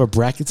 Yes, we have a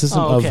bracket system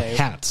Oh, of okay.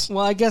 hats.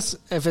 Well, I guess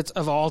if it's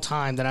of all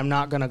time, then I'm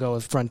not going to go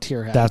with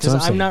Frontier hat. That's what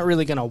because I'm saying. not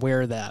really going to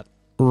wear that.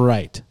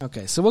 Right.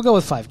 Okay, so we'll go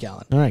with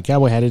 5-gallon. All right,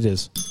 cowboy hat it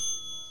is.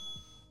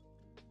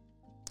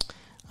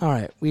 All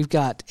right, we've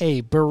got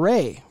a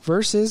beret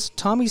versus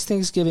Tommy's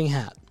Thanksgiving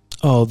hat.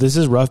 Oh, this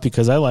is rough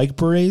because I like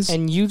berets,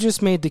 And you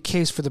just made the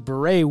case for the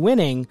beret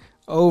winning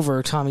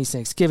over Tommy's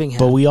Thanksgiving hat.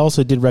 but we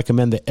also did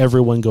recommend that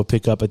everyone go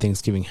pick up a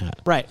Thanksgiving hat.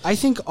 Right. I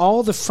think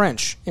all the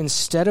French,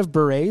 instead of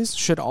berets,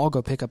 should all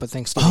go pick up a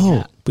Thanksgiving Oh,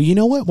 hat. but you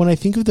know what? When I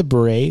think of the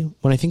beret,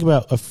 when I think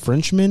about a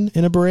Frenchman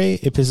in a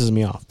beret, it pisses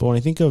me off. But when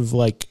I think of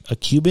like a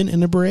Cuban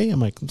in a beret, I'm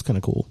like, it's kind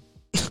of cool.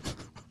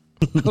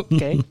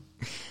 Okay.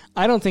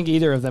 I don't think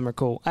either of them are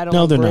cool. I don't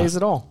No, like they're berets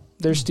not. at all.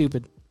 They're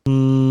stupid.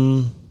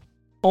 Mm,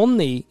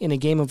 Only in a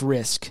game of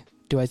Risk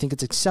do I think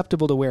it's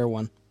acceptable to wear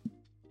one.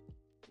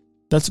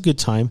 that's a good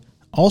time.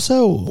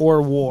 Also,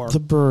 Or war. the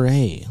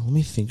beret. Let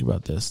me think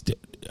about this.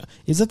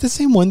 Is that the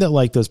same one that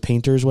like those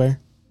painters wear?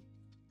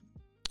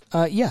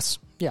 Yes.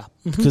 Yeah.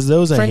 Mhm. Because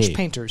those French I hate.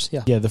 painters.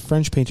 Yeah. Yeah, the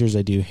French painters,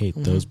 I do hate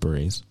those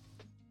berets.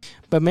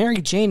 But Mary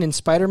Jane in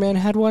Spider-Man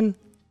had one.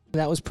 And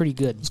that was pretty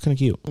good. It's kind of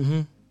cute.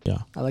 Mm-hmm. Yeah.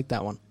 I like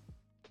that one.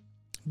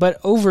 But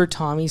over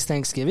Tommy's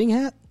Thanksgiving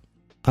hat,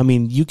 I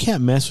mean, you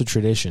can't mess with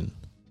tradition.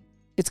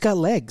 it's got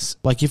legs.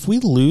 Like, if we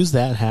lose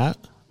that hat,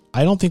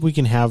 I don't think we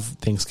can have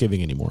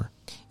Thanksgiving anymore.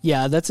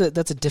 Yeah, that's a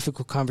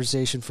difficult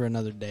conversation for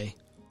another day.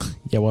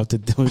 Yeah, we'll have to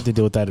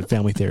deal with that at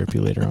family therapy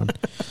later on.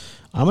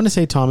 I'm going to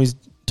say Tommy's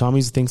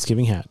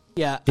Thanksgiving hat.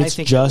 Yeah, I It's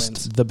think it wins.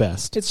 just the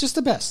best. It's just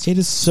the best. It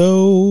is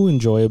so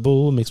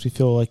enjoyable. It makes me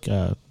feel like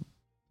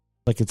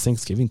it's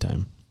Thanksgiving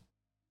time.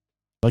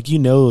 Like, you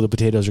know the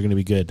potatoes are going to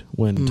be good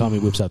when Tommy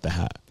whips out the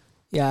hat.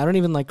 Yeah, I don't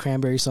even like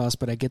cranberry sauce,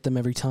 but I get them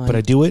every time. But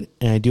I do it,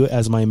 and I do it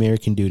as my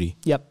American duty.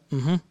 Yep.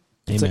 Mm-hmm.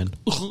 Amen.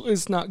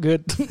 It's not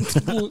good.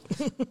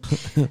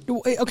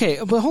 Okay,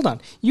 but hold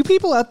on. You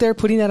people out there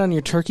putting that on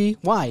your turkey,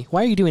 why?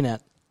 Why are you doing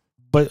that?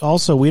 But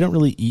also, we don't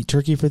really eat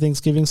turkey for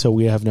Thanksgiving, so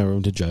we have no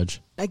room to judge.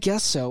 I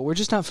guess so. We're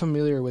just not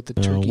familiar with the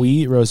turkey. We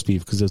eat roast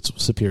beef because it's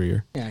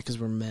superior. Yeah, because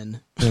we're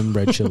men. And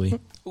red chili.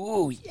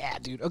 Ooh, yeah,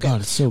 dude. Okay. God,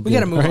 it's so good. We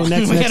got to move on.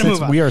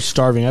 Next. We are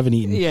starving. I haven't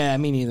eaten. Yeah,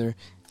 me neither.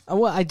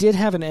 Well, I did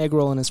have an egg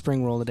roll and a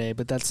spring roll today,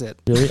 but that's it.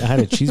 Really? I had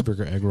a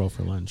cheeseburger egg roll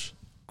for lunch.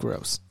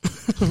 Gross.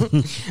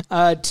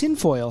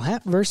 Tinfoil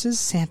hat versus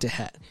Santa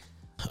hat.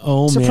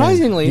 Oh,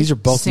 surprisingly, man. These are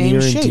both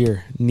same shape.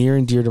 near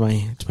and dear to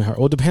my heart.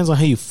 Well, it depends on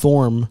how you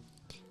form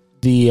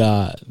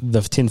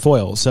the tin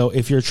foil. So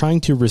if you're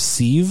trying to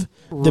receive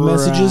the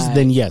messages,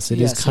 then yes,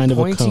 it is kind of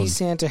a pointy cone.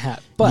 Santa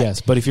hat. But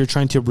yes, but if you're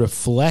trying to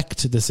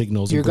reflect the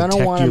signals you're and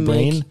protect your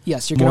brain,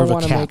 yes, you're going to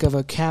want to make of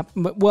a cap.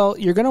 Well,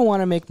 you're going to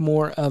want to make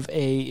more of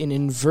an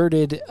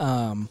inverted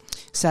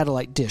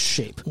satellite dish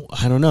shape.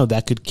 I don't know.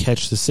 That could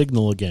catch the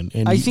signal again,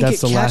 and I think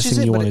that's the last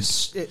thing you want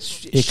to.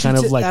 It kind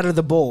of like out of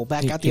the bowl,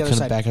 back out the other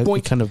side.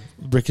 It kind of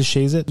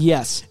ricochets it.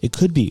 Yes, it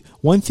could be.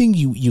 One thing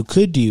you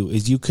could do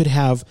is you could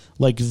have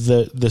like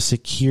the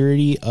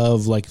security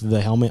of like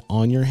the helmet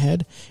on your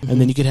head, and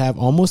then you could have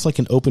almost like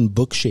an open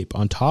book shape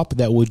on top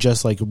that would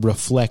just like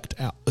reflect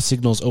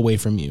signals away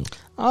from you.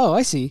 Oh,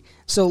 I see.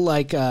 So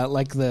like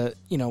the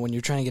when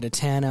you're trying to get a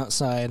tan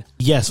outside.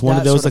 Yes, one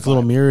of those like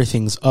little mirror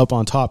things up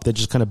on top that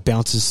just kind of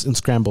bounces and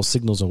scrambles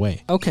signals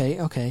away.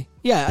 Okay.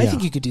 Yeah, I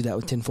think you could do that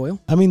with tinfoil.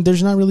 I mean,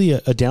 there's not really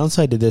a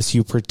downside to this.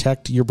 You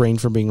protect your brain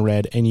from being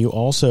read, and you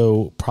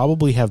also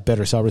probably have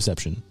better cell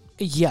reception.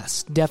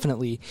 Yes,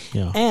 definitely.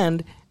 Yeah.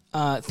 And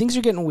things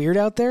are getting weird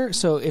out there,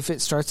 so if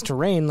it starts to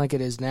rain like it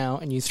is now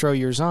and you throw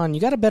yours on,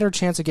 you got a better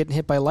chance of getting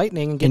hit by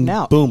lightning and getting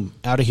out. Boom,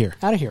 out of here.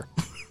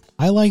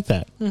 I like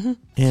that. Mm-hmm.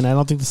 And I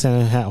don't think the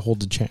Santa hat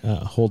holds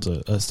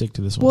a stick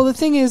to this one. Well, the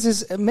thing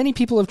is many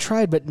people have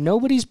tried, but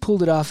nobody's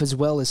pulled it off as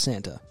well as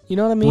Santa. You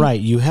know what I mean? Right.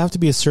 You have to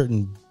be a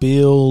certain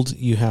build.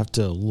 You have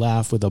to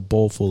laugh with a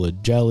bowl full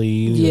of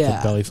jelly, with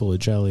a belly full of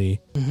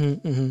jelly.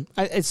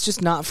 It's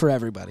just not for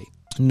everybody.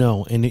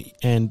 No,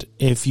 and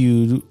if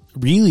you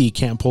really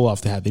can't pull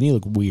off the hat, then you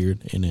look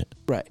weird in it.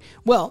 Right.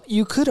 Well,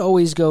 you could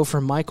always go for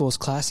Michael's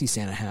classy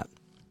Santa hat.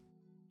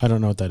 I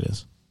don't know what that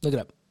is. Look it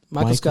up.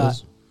 Michael's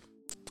got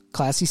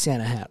classy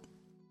Santa hat.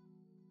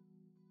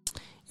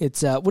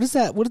 It's what is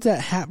that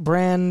hat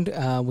brand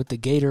with the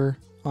gator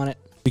on it?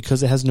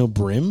 Because it has no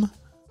brim?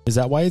 Is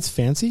that why it's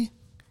fancy?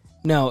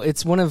 No,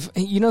 it's one of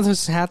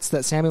those hats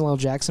that Samuel L.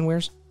 Jackson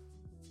wears?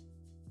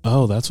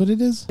 Oh, that's what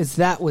it is? It's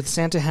that with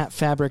Santa hat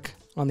fabric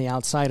on the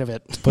outside of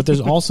it. But there's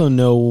also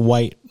no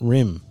white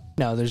rim.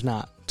 No, there's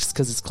not. Just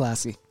because it's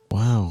classy.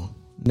 Wow.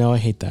 No, I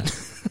hate that.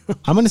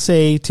 I'm going to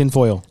say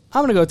tinfoil.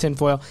 I'm going to go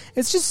tinfoil.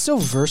 It's just so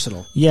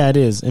versatile. Yeah, it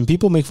is. And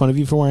people make fun of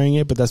you for wearing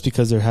it, but that's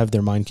because they have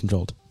their mind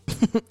controlled.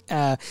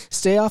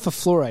 Stay off of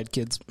fluoride,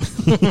 kids.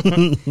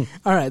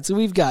 All right, so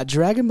we've got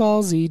Dragon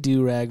Ball Z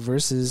Do-Rag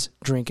versus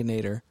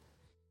Drinkinator.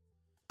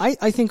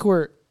 I think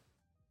we're...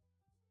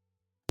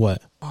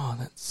 What? Oh,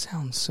 that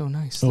sounds so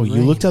nice. Oh,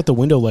 you looked out the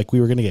window like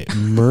we were going to get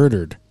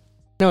murdered.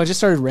 No, it just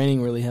started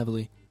raining really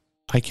heavily.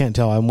 I can't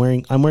tell. I'm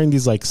wearing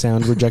these like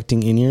sound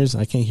rejecting in-ears.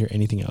 I can't hear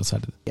anything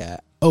outside of it. Yeah.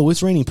 Oh,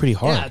 it's raining pretty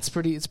hard. Yeah, it's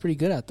pretty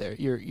good out there.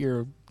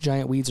 Your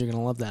giant weeds are going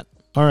to love that.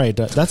 All right,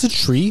 that's a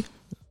tree?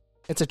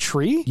 It's a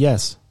tree?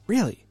 Yes.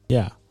 Really?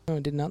 Yeah. Oh, I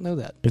did not know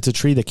that. It's a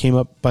tree that came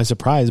up by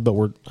surprise, but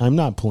I'm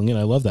not pulling it.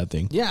 I love that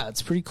thing. Yeah,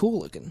 it's pretty cool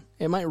looking.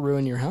 It might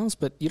ruin your house,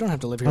 but you don't have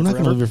to live here I'm forever.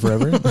 not going to live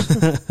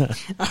here forever.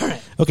 All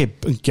right. Okay,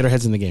 get our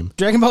heads in the game.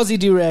 Dragon Ball Z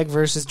Do-Rag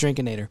versus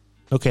Drinkinator.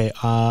 Okay,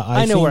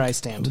 I know where I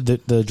stand.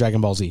 The Dragon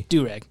Ball Z.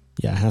 Do-Rag.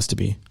 Yeah, it has to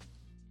be.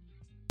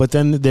 But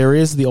then there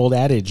is the old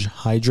adage,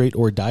 hydrate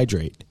or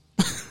dihydrate.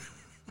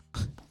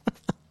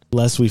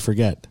 Lest we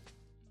forget.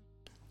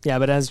 Yeah,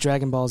 but as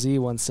Dragon Ball Z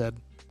once said...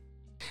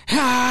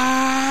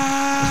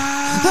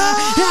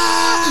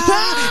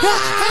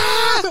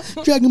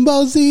 Dragon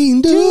Ball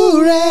Z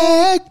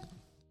Do-Rag.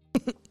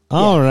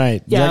 All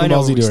right. Yeah, Dragon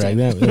Ball Z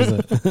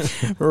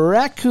Do-Rag.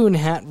 Raccoon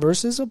hat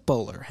versus a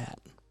bowler hat.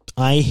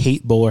 I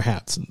hate bowler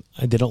hats.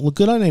 They don't look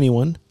good on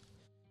anyone.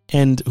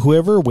 And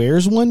whoever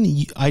wears one,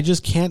 I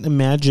just can't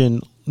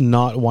imagine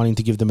not wanting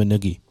to give them a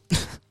noogie.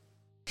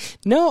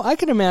 No, I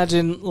can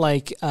imagine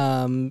like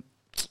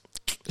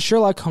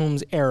Sherlock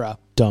Holmes era.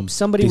 Dumb.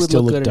 Somebody would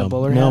look good in a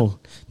bowler hat.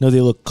 No,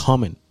 they look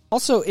common.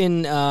 Also,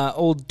 in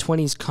old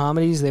 20s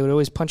comedies, they would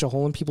always punch a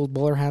hole in people's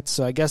bowler hats,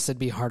 so I guess it'd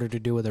be harder to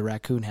do with a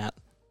raccoon hat,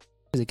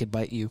 because it could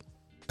bite you.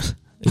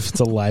 If it's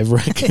a live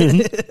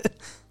raccoon.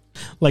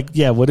 Like,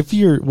 yeah, what if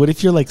you're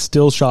like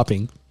still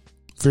shopping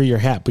for your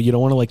hat, but you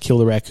don't want to like kill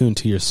the raccoon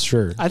to your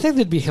shirt? I think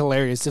that'd be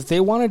hilarious. If they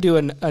want to do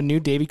a new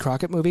Davy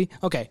Crockett movie,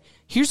 okay,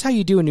 here's how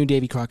you do a new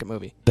Davy Crockett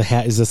movie. The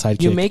hat is the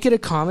sidekick. You make it a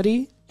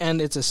comedy, and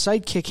it's a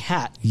sidekick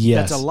hat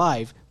that's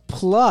alive.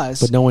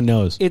 Plus, but no one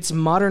knows. It's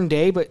modern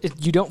day,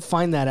 but you don't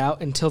find that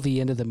out until the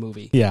end of the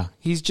movie. Yeah.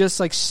 He's just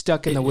like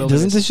stuck in the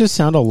wilderness. Doesn't this just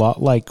sound a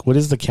lot like, what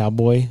is the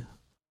cowboy?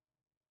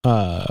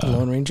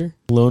 Lone Ranger?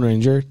 Lone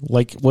Ranger.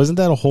 Like, wasn't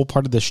that a whole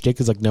part of the shtick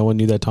is like no one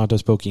knew that Tonto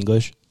spoke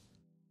English?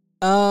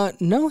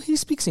 No, he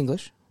speaks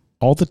English.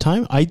 all the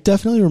time. I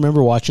definitely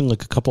remember watching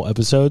like a couple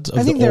episodes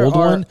of the old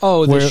one.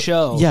 Oh, the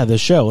show. Yeah, the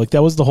show. Like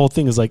that was the whole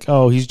thing. Is like,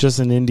 oh, he's just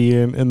an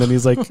Indian, and then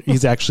he's like,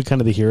 he's actually kind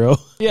of the hero.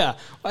 Yeah,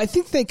 I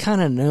think they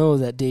kind of know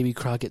that Davy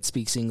Crockett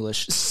speaks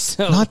English.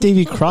 So Not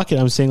Davy Crockett.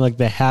 I'm saying like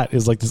the Hat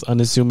is like this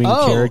unassuming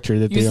character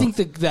that you they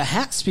think the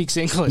Hat speaks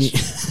English.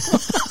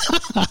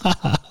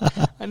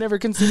 I never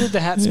considered the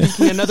Hat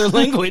speaking another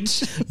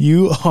language.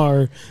 You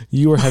are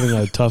having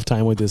a tough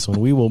time with this one.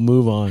 We will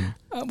move on.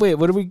 Wait,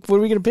 what are we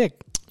gonna pick?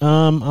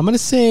 I'm gonna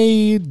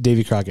say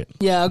Davy Crockett.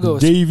 Yeah, I'll go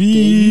with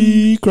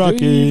Davy Crockett.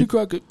 Davy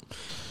Crockett,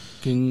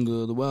 King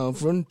of the Wild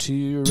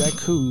Frontier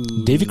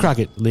Raccoon. Davy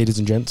Crockett, ladies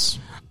and gents.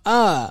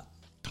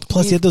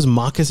 Plus, he had those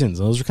moccasins.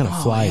 Those are kind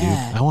of fly, dude.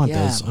 I want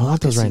those. I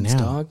want those right now.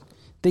 Dog.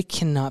 They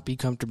cannot be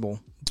comfortable.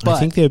 I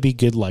think they would be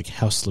good, like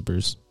house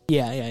slippers.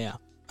 Yeah.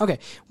 Okay,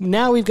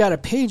 now we've got a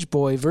page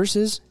boy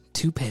versus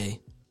toupee.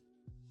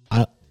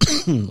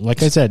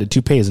 Like I said, a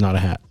toupee is not a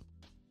hat.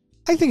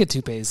 I think a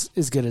toupee is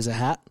as good as a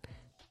hat.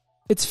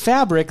 It's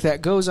fabric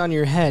that goes on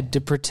your head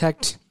to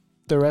protect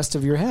the rest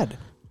of your head.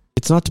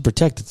 It's not to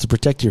protect. It's to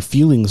protect your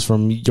feelings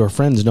from your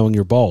friends knowing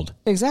you're bald.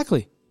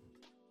 Exactly.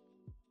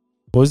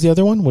 What was the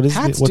other one? What's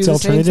the alternative?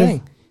 Same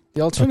thing.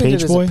 The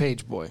alternative is a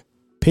page boy.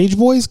 Page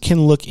boys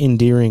can look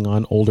endearing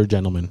on older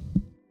gentlemen.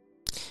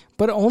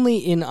 But only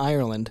in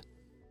Ireland.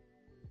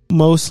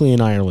 Mostly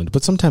in Ireland,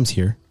 but sometimes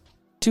here.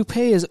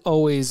 Toupee is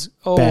always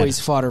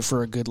fodder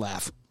for a good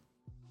laugh.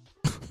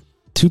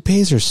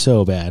 Toupees are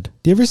so bad.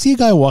 Do you ever see a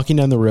guy walking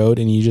down the road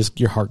and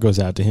your heart goes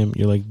out to him?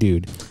 You're like,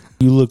 dude,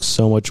 you look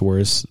so much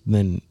worse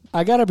than...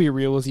 I gotta be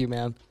real with you,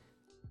 man.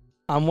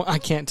 I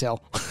can't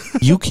tell.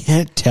 You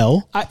can't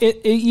tell?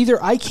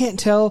 Either I can't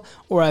tell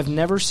or I've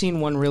never seen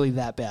one really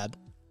that bad.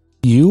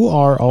 You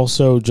are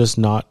also just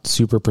not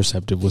super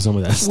perceptive with some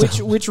of that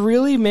stuff. Which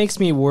really makes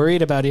me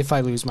worried about if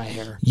I lose my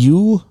hair.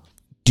 You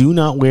do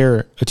not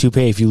wear a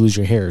toupee if you lose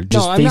your hair.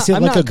 Just face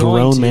it like a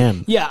grown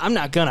man. Yeah, I'm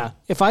not gonna.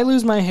 If I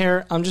lose my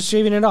hair, I'm just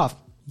shaving it off.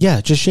 Yeah,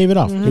 just shave it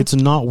off. Mm-hmm. It's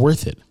not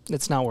worth it.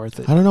 It's not worth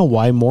it. I don't know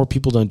why more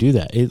people don't do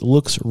that. It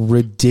looks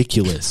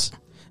ridiculous.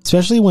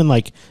 Especially when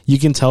like you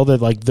can tell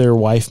that like their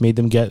wife made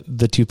them get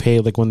the toupee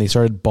like when they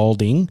started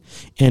balding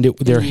and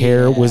their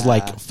hair was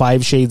like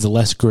 5 shades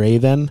less gray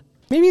then.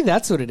 Maybe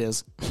that's what it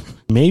is.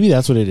 Maybe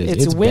that's what it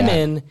is. It's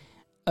women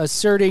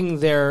asserting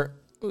their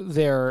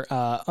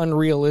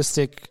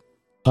unrealistic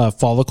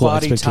follicle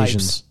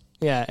expectations. Types.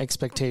 Yeah,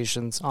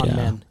 expectations on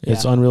men.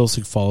 It's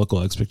unrealistic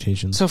follicle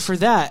expectations. So for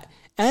that,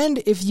 and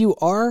if you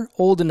are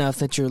old enough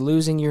that you're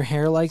losing your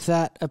hair like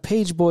that, a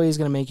page boy is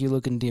going to make you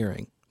look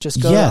endearing.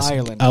 Just go to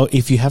Ireland.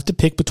 If you have to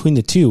pick between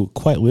the two,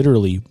 quite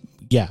literally,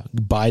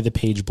 buy the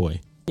page boy.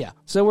 Yeah,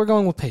 so we're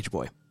going with page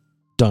boy.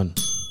 Done.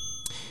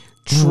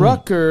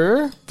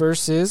 Trucker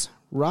versus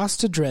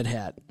Rasta Dread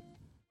Hat.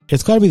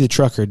 It's got to be the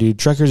trucker, dude.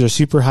 Truckers are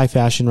super high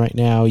fashion right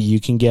now. You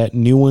can get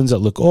new ones that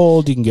look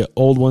old. You can get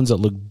old ones that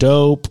look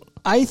dope.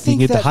 I think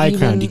you can get the high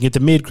crown. You can get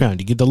the mid crown. You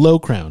can get the low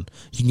crown.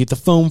 You can get the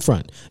foam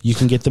front. You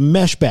can get the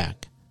mesh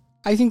back.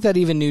 I think that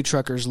even new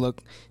trucker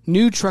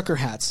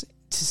hats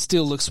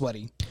still look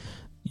sweaty.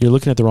 You're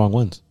looking at the wrong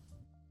ones.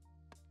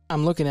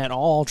 I'm looking at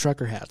all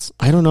trucker hats.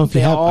 I don't know if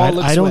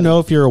I don't know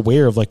if you're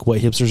aware of like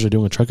what hipsters are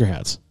doing with trucker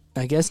hats.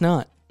 I guess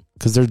not.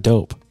 Because they're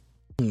dope.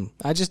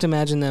 I just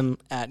imagine them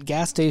at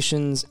gas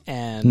stations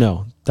and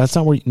no, that's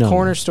not where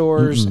corner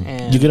stores.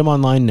 And you get them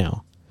online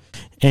now.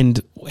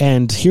 And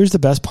here's the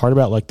best part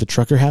about like the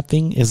trucker hat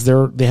thing is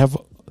they have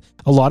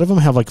a lot of them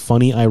have like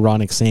funny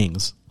ironic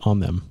sayings on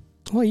them.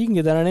 Well, you can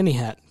get that on any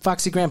hat.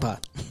 Foxy Grandpa.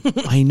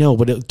 I know,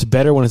 but it's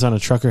better when it's on a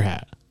trucker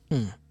hat.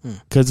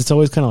 Because it's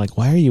always kind of like,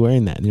 why are you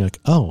wearing that? And you're like,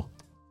 oh,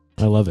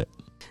 I love it.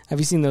 Have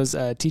you seen those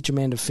Teach a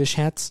Man to Fish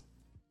hats?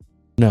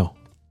 No.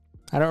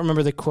 I don't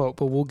remember the quote,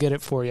 but we'll get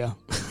it for you.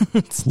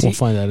 We'll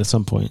find that at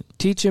some point.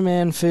 Teach a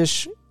man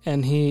fish,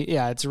 and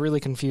it's a really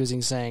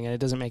confusing saying, and it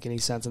doesn't make any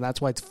sense, and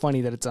that's why it's funny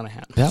that it's on a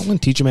hat. That one,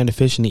 teach a man to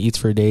fish and he eats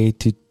for a day,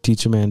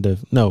 teach a man.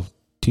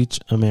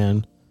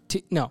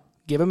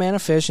 Give a man a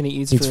fish and he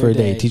eats for a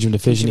day. Teach him to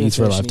fish and he eats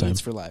for a lifetime. He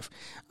eats for life.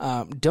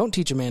 Don't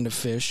teach a man to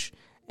fish,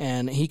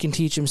 and he can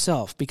teach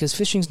himself, because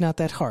fishing's not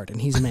that hard, and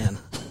he's a man.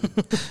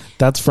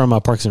 That's from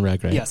Parks and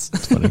Rec, right? Yes.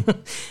 That's funny.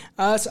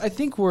 So I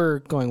think we're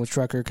going with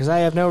trucker, because I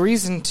have no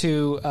reason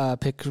to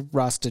pick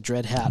Rasta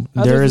Dread Hat.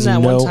 Other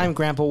than that one time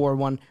Grandpa wore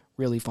one,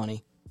 really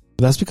funny.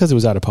 That's because it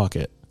was out of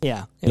pocket.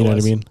 Yeah, you know what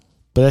I mean?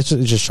 But it's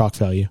just shock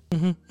value.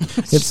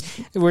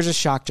 Mm-hmm. We're just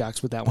shock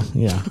jocks with that one.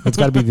 Yeah, it's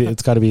got to be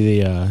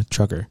the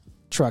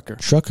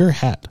trucker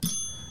hat.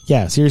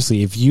 Yeah,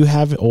 seriously, if you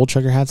have old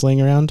trucker hats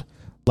laying around,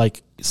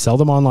 like sell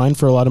them online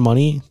for a lot of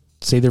money,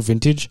 say they're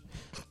vintage,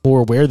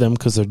 or wear them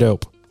because they're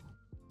dope.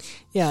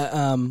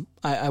 Yeah,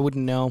 I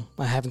wouldn't know.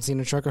 I haven't seen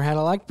a trucker hat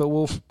I like, but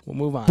we'll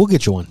move on. We'll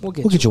get you one. We'll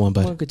get you one,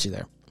 bud. We'll get you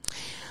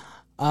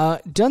there.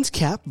 Dunce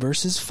Cap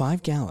versus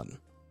 5 Gallon.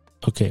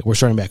 Okay, we're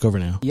starting back over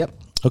now. Yep.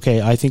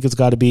 Okay, I think it's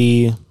got to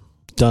be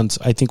dunce.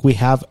 I think we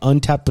have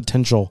untapped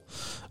potential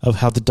of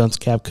how the dunce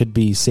cap could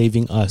be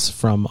saving us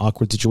from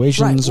awkward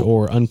situations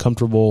or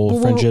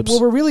uncomfortable friendships.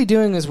 What we're really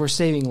doing is we're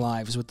saving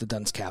lives with the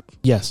dunce cap.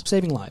 Yes.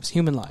 Saving lives,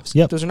 human lives.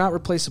 Yep. Those are not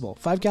replaceable.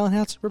 5-gallon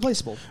hats,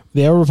 replaceable.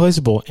 They are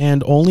replaceable,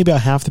 and only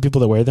about half the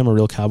people that wear them are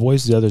real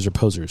cowboys. The others are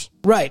posers.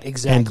 Right,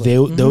 exactly.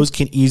 And those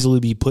can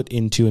easily be put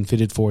into and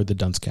fitted for the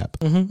dunce cap.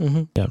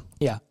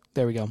 Yeah,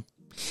 there we go.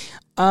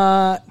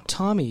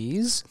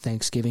 Tommy's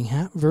Thanksgiving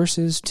hat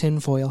versus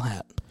tinfoil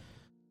hat.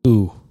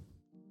 Ooh,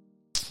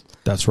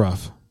 that's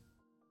rough.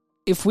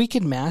 If we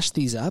could mash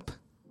these up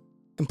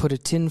and put a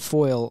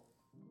tinfoil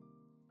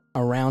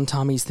around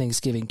Tommy's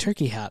Thanksgiving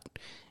turkey hat,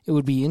 it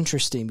would be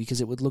interesting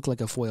because it would look like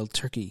a foiled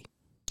turkey.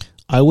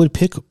 I would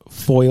pick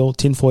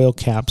tinfoil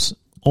caps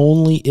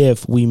only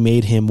if we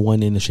made him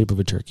one in the shape of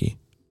a turkey.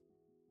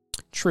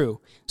 True.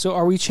 So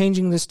are we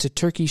changing this to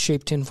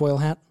turkey-shaped tinfoil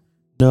hat?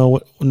 No,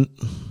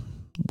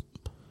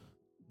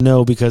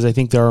 because I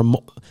think there are...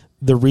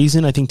 The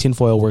reason I think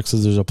tinfoil works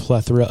is there's a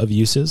plethora of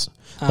uses.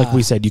 Like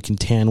we said, you can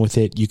tan with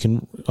it. You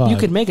can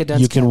make a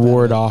dunce You cap can out of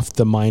ward it. off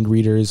the mind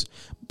readers.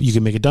 You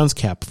can make a dunce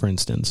cap, for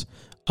instance.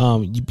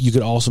 You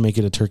could also make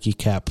it a turkey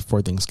cap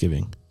for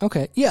Thanksgiving.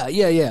 Okay.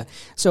 Yeah.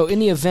 So in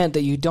the event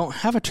that you don't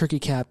have a turkey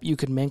cap, you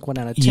could make one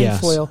out of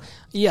tinfoil.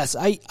 Yes,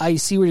 I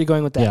see where you're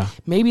going with that. Yeah.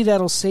 Maybe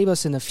that'll save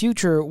us in the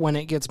future when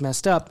it gets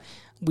messed up.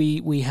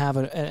 We have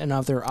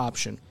another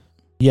option.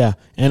 Yeah,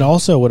 and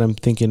also what I'm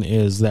thinking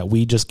is that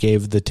we just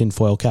gave the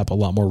tinfoil cap a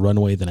lot more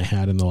runway than I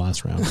had in the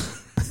last round.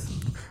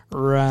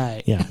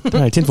 Right. Yeah. All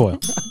right, tinfoil.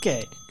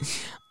 Okay.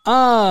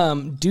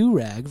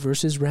 Do-rag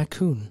versus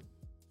raccoon.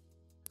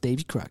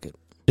 Davy Crockett.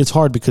 It's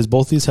hard because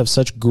both these have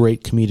such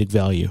great comedic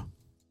value.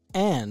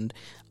 And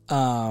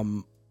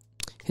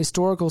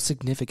historical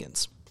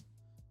significance.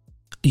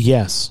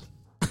 Yes.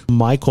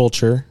 My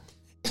culture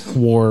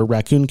wore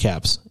raccoon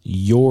caps.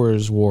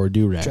 Yours wore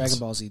do-rags. Dragon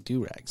Ball Z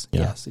do-rags.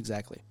 Yeah. Yes,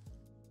 exactly.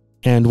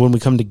 And when we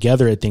come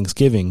together at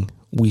Thanksgiving,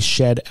 we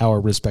shed our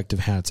respective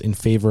hats in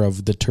favor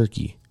of the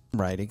turkey.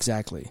 Right,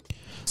 exactly.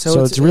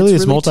 So it's really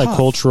this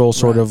multicultural tough.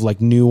 sort of like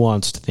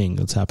nuanced thing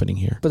that's happening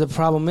here. But the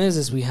problem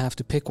is we have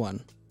to pick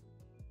one.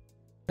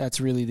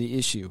 That's really the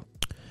issue.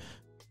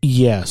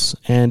 Yes,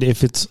 and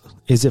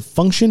is it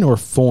function or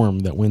form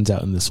that wins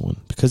out in this one?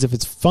 Because if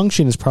it's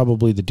function, it's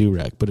probably the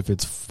do-rag, but if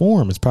it's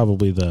form, it's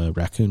probably the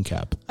raccoon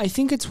cap. I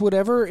think it's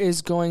whatever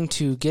is going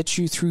to get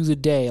you through the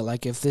day,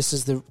 like if this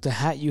is the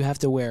hat you have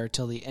to wear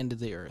till the end of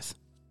the earth.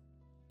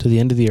 To the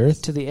end of the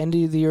earth? To the end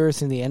of the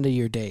earth and the end of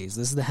your days.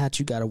 This is the hat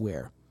you got to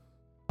wear.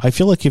 I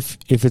feel like if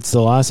it's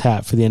the last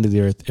hat for the end of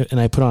the earth, and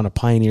I put on a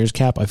pioneer's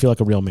cap, I feel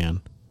like a real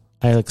man.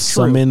 I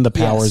summon the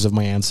powers of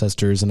my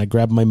ancestors, and I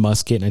grab my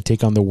musket and I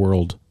take on the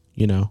world,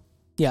 you know?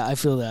 Yeah, I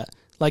feel that.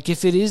 Like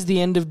if it is the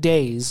end of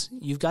days,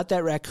 you've got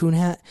that raccoon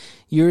hat,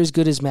 you're as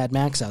good as Mad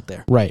Max out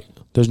there. Right.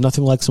 There's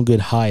nothing like some good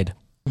hide.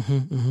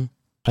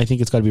 I think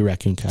it's got to be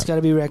raccoon cap. It's got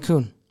to be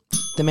raccoon.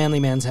 The manly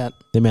man's hat.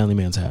 The manly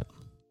man's hat.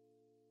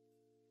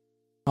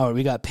 All right,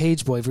 we got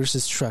Page Boy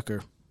versus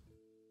Trucker.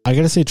 I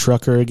got to say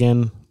trucker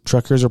again.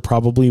 Truckers are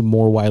probably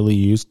more widely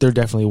used. They're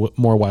definitely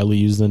more widely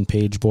used than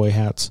page boy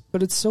hats.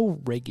 But it's so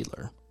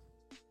regular.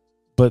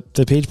 But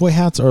the page boy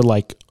hats are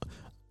like,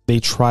 they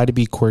try to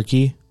be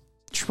quirky.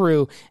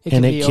 True. It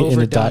can be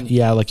overdone.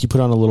 Like you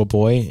put on a little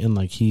boy and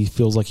like he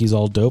feels like he's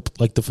all dope.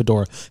 Like the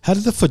fedora. How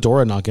did the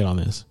fedora not get on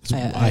this?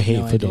 I hate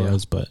no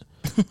fedoras, but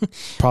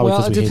probably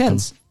because it we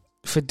depends. hate them.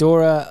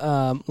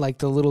 Fedora, like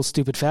the little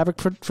stupid fabric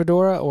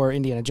fedora or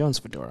Indiana Jones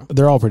fedora?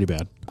 They're all pretty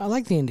bad. I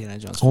like the Indiana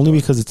Jones fedora. Only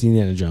because it's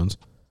Indiana Jones.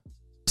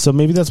 So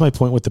maybe that's my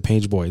point with the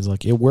page boys.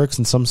 Like it works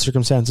in some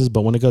circumstances,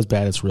 but when it goes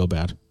bad, it's real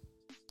bad.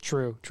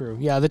 True.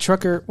 Yeah, the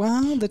trucker.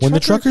 Well, when the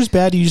trucker's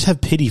bad, you just have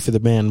pity for the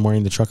man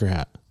wearing the trucker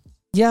hat.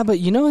 Yeah, but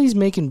you know he's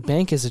making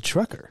bank as a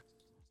trucker.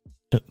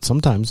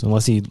 Sometimes,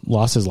 unless he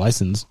lost his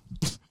license.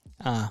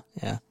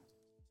 Yeah.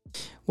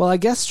 Well, I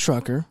guess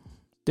trucker.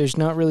 There's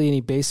not really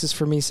any basis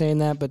for me saying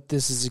that, but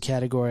this is a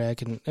category I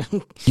can.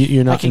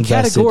 You're not. I can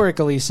invested.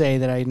 categorically say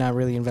that I'm not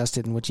really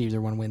invested in which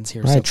either one wins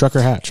here. All right, so,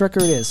 trucker hat.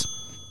 Trucker it is.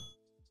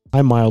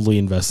 I'm mildly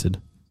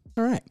invested.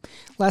 All right.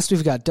 Last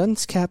we've got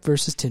dunce cap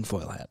versus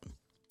tinfoil hat.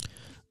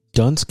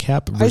 Dunce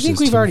cap versus I think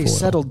we've already tinfoil.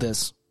 settled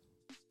this.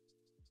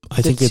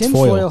 I think it's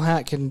tinfoil foil.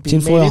 Hat can be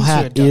tinfoil made into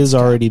hat a dunce is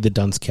cap. already the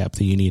dunce cap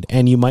that you need,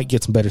 and you might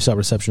get some better cell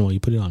reception while you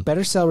put it on.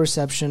 Better cell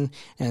reception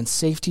and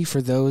safety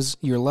for those,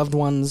 your loved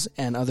ones,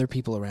 and other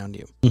people around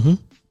you. Mm-hmm.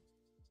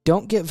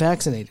 Don't get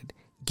vaccinated.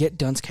 Get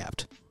dunce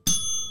capped.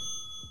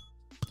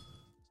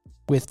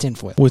 With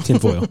tinfoil. With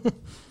tinfoil.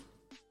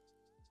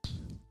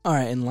 All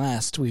right, and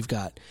last we've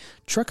got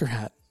trucker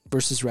hat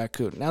versus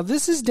raccoon. Now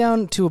this is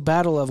down to a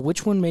battle of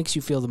which one makes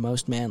you feel the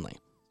most manly.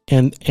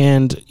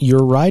 And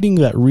you're riding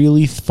that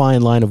really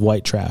fine line of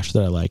white trash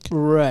that I like.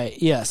 Right.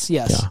 Yes.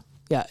 Yeah.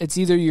 It's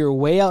either you're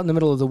way out in the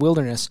middle of the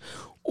wilderness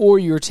or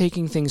you're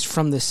taking things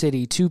from the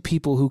city to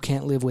people who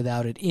can't live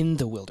without it in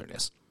the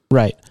wilderness.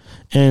 Right.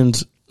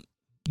 And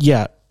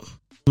yeah,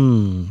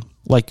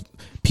 like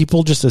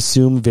people just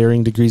assume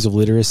varying degrees of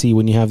literacy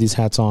when you have these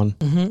hats on.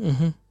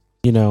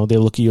 you know, they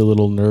look at you a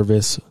little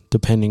nervous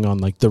depending on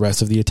like the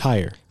rest of the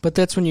attire. But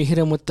that's when you hit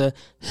them with the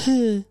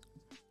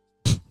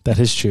That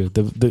is true.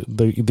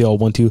 The all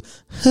want to.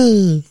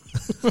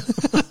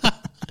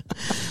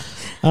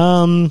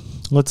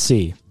 Let's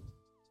see.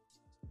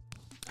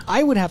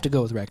 I would have to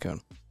go with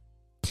raccoon.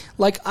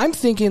 Like, I'm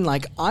thinking,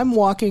 like, I'm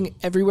walking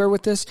everywhere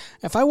with this.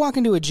 If I walk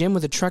into a gym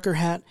with a trucker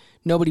hat,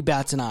 nobody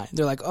bats an eye.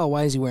 They're like, oh,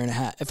 why is he wearing a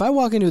hat? If I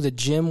walk into the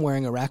gym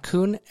wearing a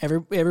raccoon,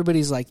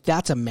 everybody's like,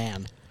 that's a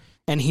man.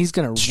 And he's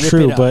going to rip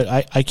true, it up. but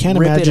I can't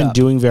Rip it imagine up.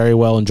 doing very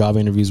well in job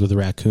interviews with a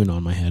raccoon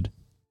on my head.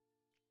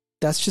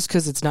 That's just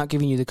because it's not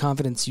giving you the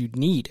confidence you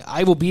need.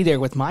 I will be there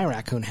with my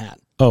raccoon hat.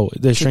 Oh,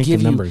 the strength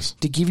in numbers.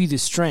 To give you the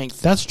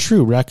strength. That's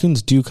true.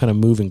 Raccoons do kind of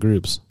move in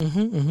groups.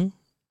 Mm-hmm.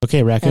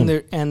 Okay,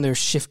 raccoon. And they're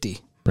shifty.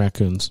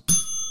 Raccoons.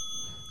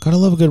 Gotta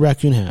love a good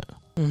raccoon hat.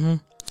 Mm-hmm.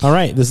 All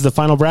right, this is the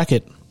final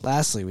bracket.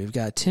 Lastly, we've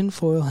got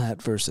tinfoil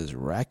hat versus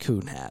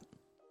raccoon hat.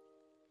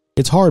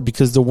 It's hard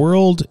because the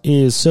world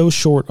is so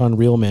short on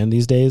real men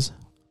these days,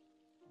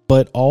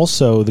 but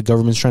also the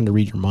government's trying to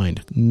read your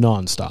mind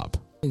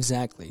nonstop.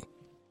 Exactly.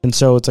 And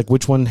so it's like,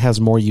 which one has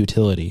more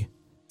utility?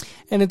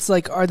 And it's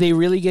like, are they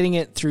really getting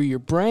it through your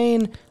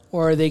brain,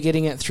 or are they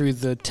getting it through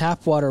the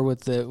tap water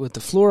with the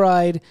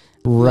fluoride?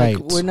 Right.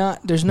 Like, we're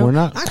not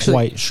actually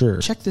quite sure.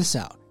 Check this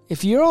out.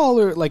 If you're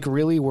all like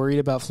really worried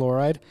about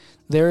fluoride,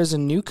 there is a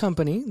new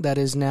company that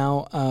is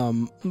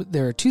now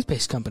they're a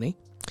toothpaste company,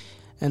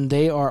 and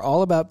they are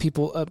all about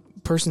a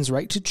person's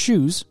right to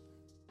choose,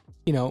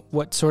 you know,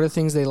 what sort of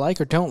things they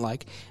like or don't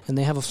like, and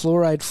they have a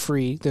fluoride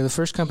free. They're the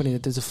first company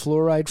that does a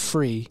fluoride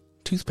free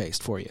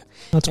toothpaste for you.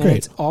 That's and great.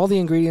 It's, all the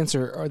ingredients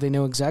are they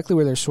know exactly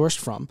where they're sourced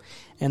from,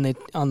 and they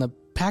on the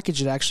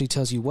package it actually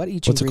tells you what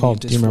each What's it ingredient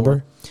called? is Do you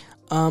remember?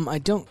 for. I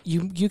don't.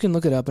 You can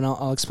look it up, and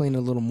I'll explain it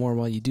a little more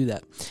while you do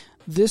that.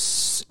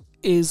 This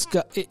is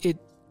the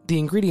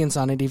ingredients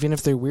on it, even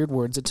if they're weird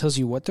words, it tells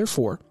you what they're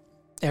for.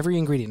 Every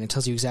ingredient, it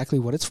tells you exactly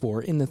what it's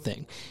for in the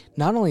thing.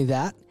 Not only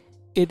that,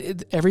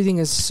 everything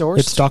is sourced.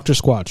 It's Dr.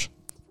 Squatch.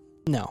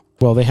 No.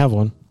 Well, they have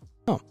one.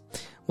 Oh.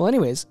 Well,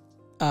 anyways,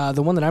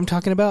 the one that I'm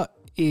talking about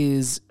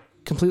is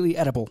completely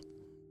edible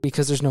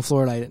because there's no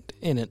fluoride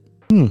in it.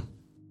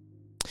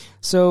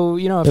 So,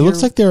 you know, if it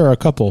looks like there are a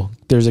couple.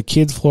 There's a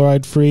kid's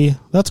fluoride free.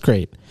 That's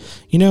great.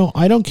 You know,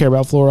 I don't care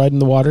about fluoride in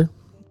the water.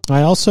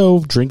 I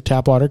also drink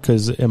tap water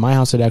because in my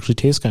house it actually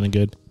tastes kind of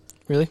good.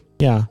 Really?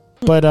 Yeah.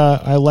 But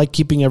I like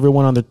keeping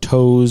everyone on their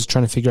toes,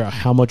 trying to figure out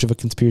how much of a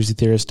conspiracy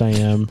theorist I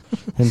am.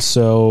 And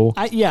so...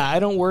 I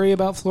don't worry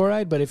about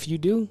fluoride, but if you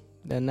do,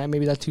 then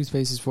maybe that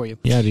toothpaste is for you.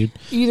 Yeah, dude.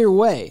 Either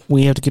way...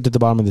 We have to get to the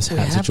bottom of this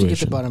hat situation. We have to get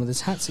to the bottom of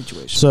this hat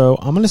situation. So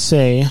I'm going to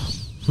say, I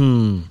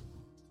kind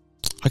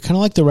of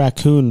like the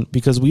raccoon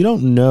because we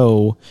don't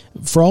know.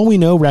 For all we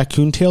know,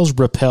 raccoon tails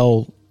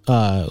repel,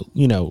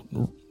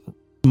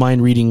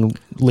 mind-reading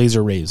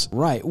laser rays.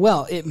 Right.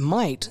 Well, it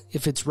might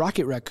if it's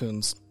rocket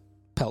raccoon's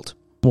pelt.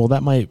 Well,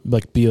 that might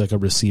be like a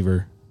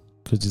receiver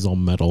because he's all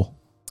metal.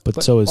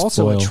 But so is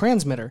also foil. A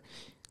transmitter.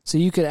 So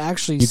you could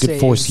actually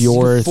force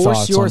your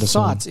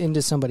thoughts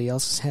into somebody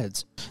else's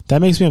heads.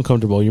 That makes me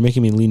uncomfortable. You're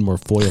making me lean more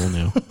foil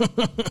now.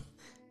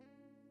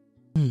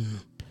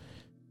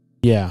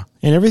 Yeah.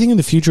 And everything in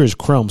the future is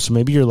chrome, so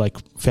maybe you're like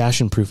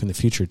fashion-proof in the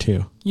future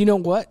too. You know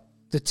what?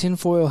 The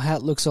tinfoil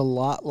hat looks a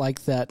lot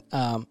like that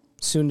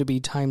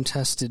soon-to-be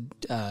time-tested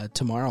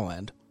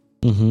Tomorrowland.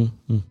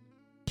 Mm-hmm.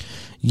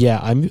 Yeah,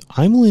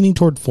 I'm leaning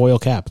toward foil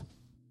cap.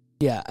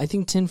 Yeah, I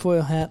think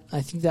tinfoil hat,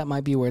 I think that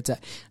might be where it's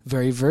at.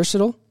 Very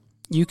versatile.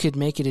 You could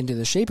make it into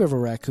the shape of a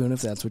raccoon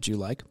if that's what you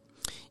like.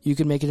 You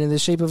could make it into the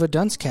shape of a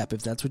dunce cap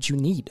if that's what you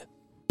need.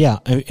 Yeah,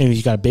 and if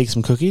you got to bake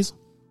some cookies,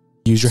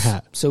 use your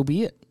hat. So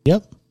be it.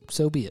 Yep.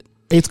 So be it.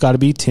 It's got to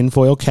be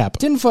tinfoil cap.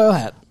 Tinfoil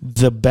hat.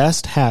 The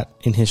best hat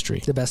in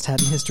history. The best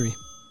hat in history.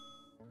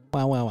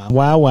 Wow, wow, wow.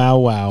 Wow, wow,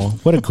 wow.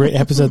 What a great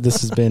episode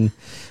this has been.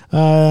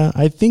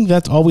 I think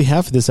that's all we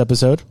have for this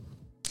episode.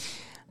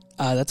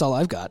 That's all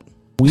I've got.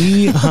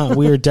 We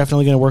are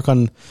definitely going to work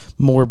on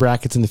more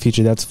brackets in the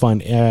future. That's fun.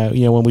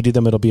 When we do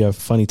them, it'll be a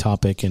funny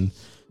topic, and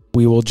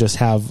we will just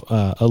have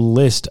a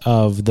list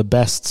of the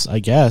bests, I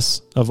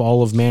guess, of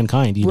all of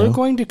mankind. We're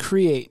going to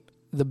create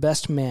the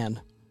best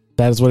man.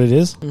 That is what it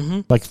is?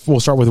 Mm-hmm. Like, we'll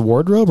start with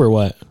wardrobe or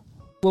what?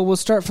 Well, we'll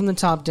start from the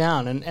top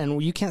down,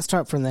 and you can't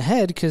start from the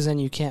head because then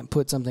you can't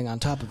put something on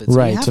top of it.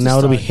 Right, so now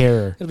it'll be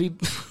hair. It'll be...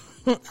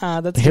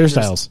 that's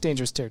hairstyles.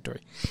 Dangerous territory.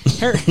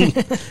 No,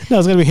 it's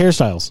going to be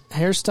hairstyles.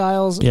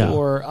 Hairstyles, yeah.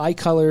 Or eye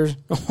colors,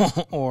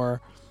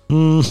 or...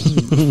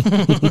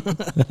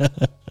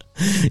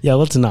 Yeah,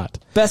 let's not.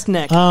 Best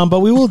neck. But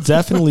we will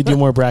definitely do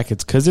more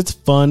brackets because it's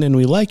fun and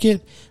we like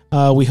it.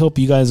 We hope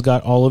you guys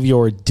got all of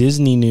your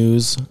Disney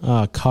news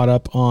caught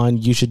up on.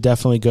 You should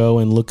definitely go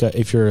and look at,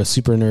 if you're a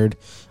super nerd,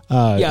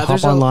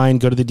 hop online,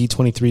 go to the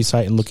D23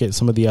 site and look at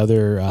some of the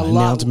other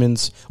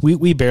announcements.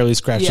 We barely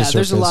scratched the surface.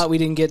 There's a lot we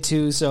didn't get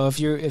to, so if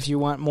you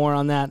want more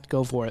on that,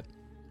 go for it.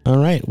 All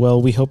right.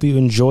 Well, we hope you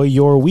enjoy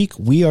your week.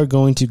 We are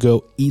going to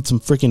go eat some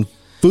freaking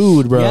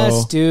food, bro.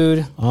 Yes,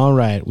 dude. All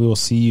right. We will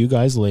see you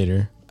guys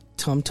later.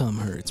 Tum-tum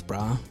hurts,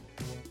 brah.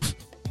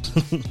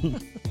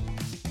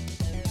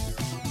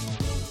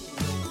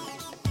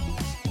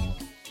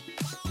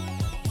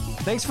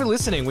 Thanks for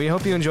listening. We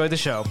hope you enjoyed the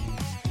show.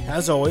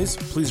 As always,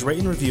 please rate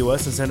and review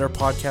us and send our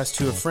podcast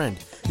to a friend.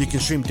 You can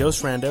stream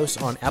Dos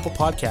Randos on Apple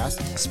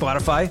Podcasts,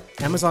 Spotify,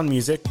 Amazon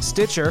Music,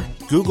 Stitcher,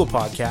 Google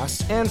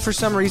Podcasts, and for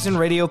some reason,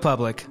 Radio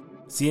Public.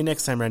 See you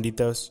next time,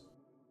 Randitos.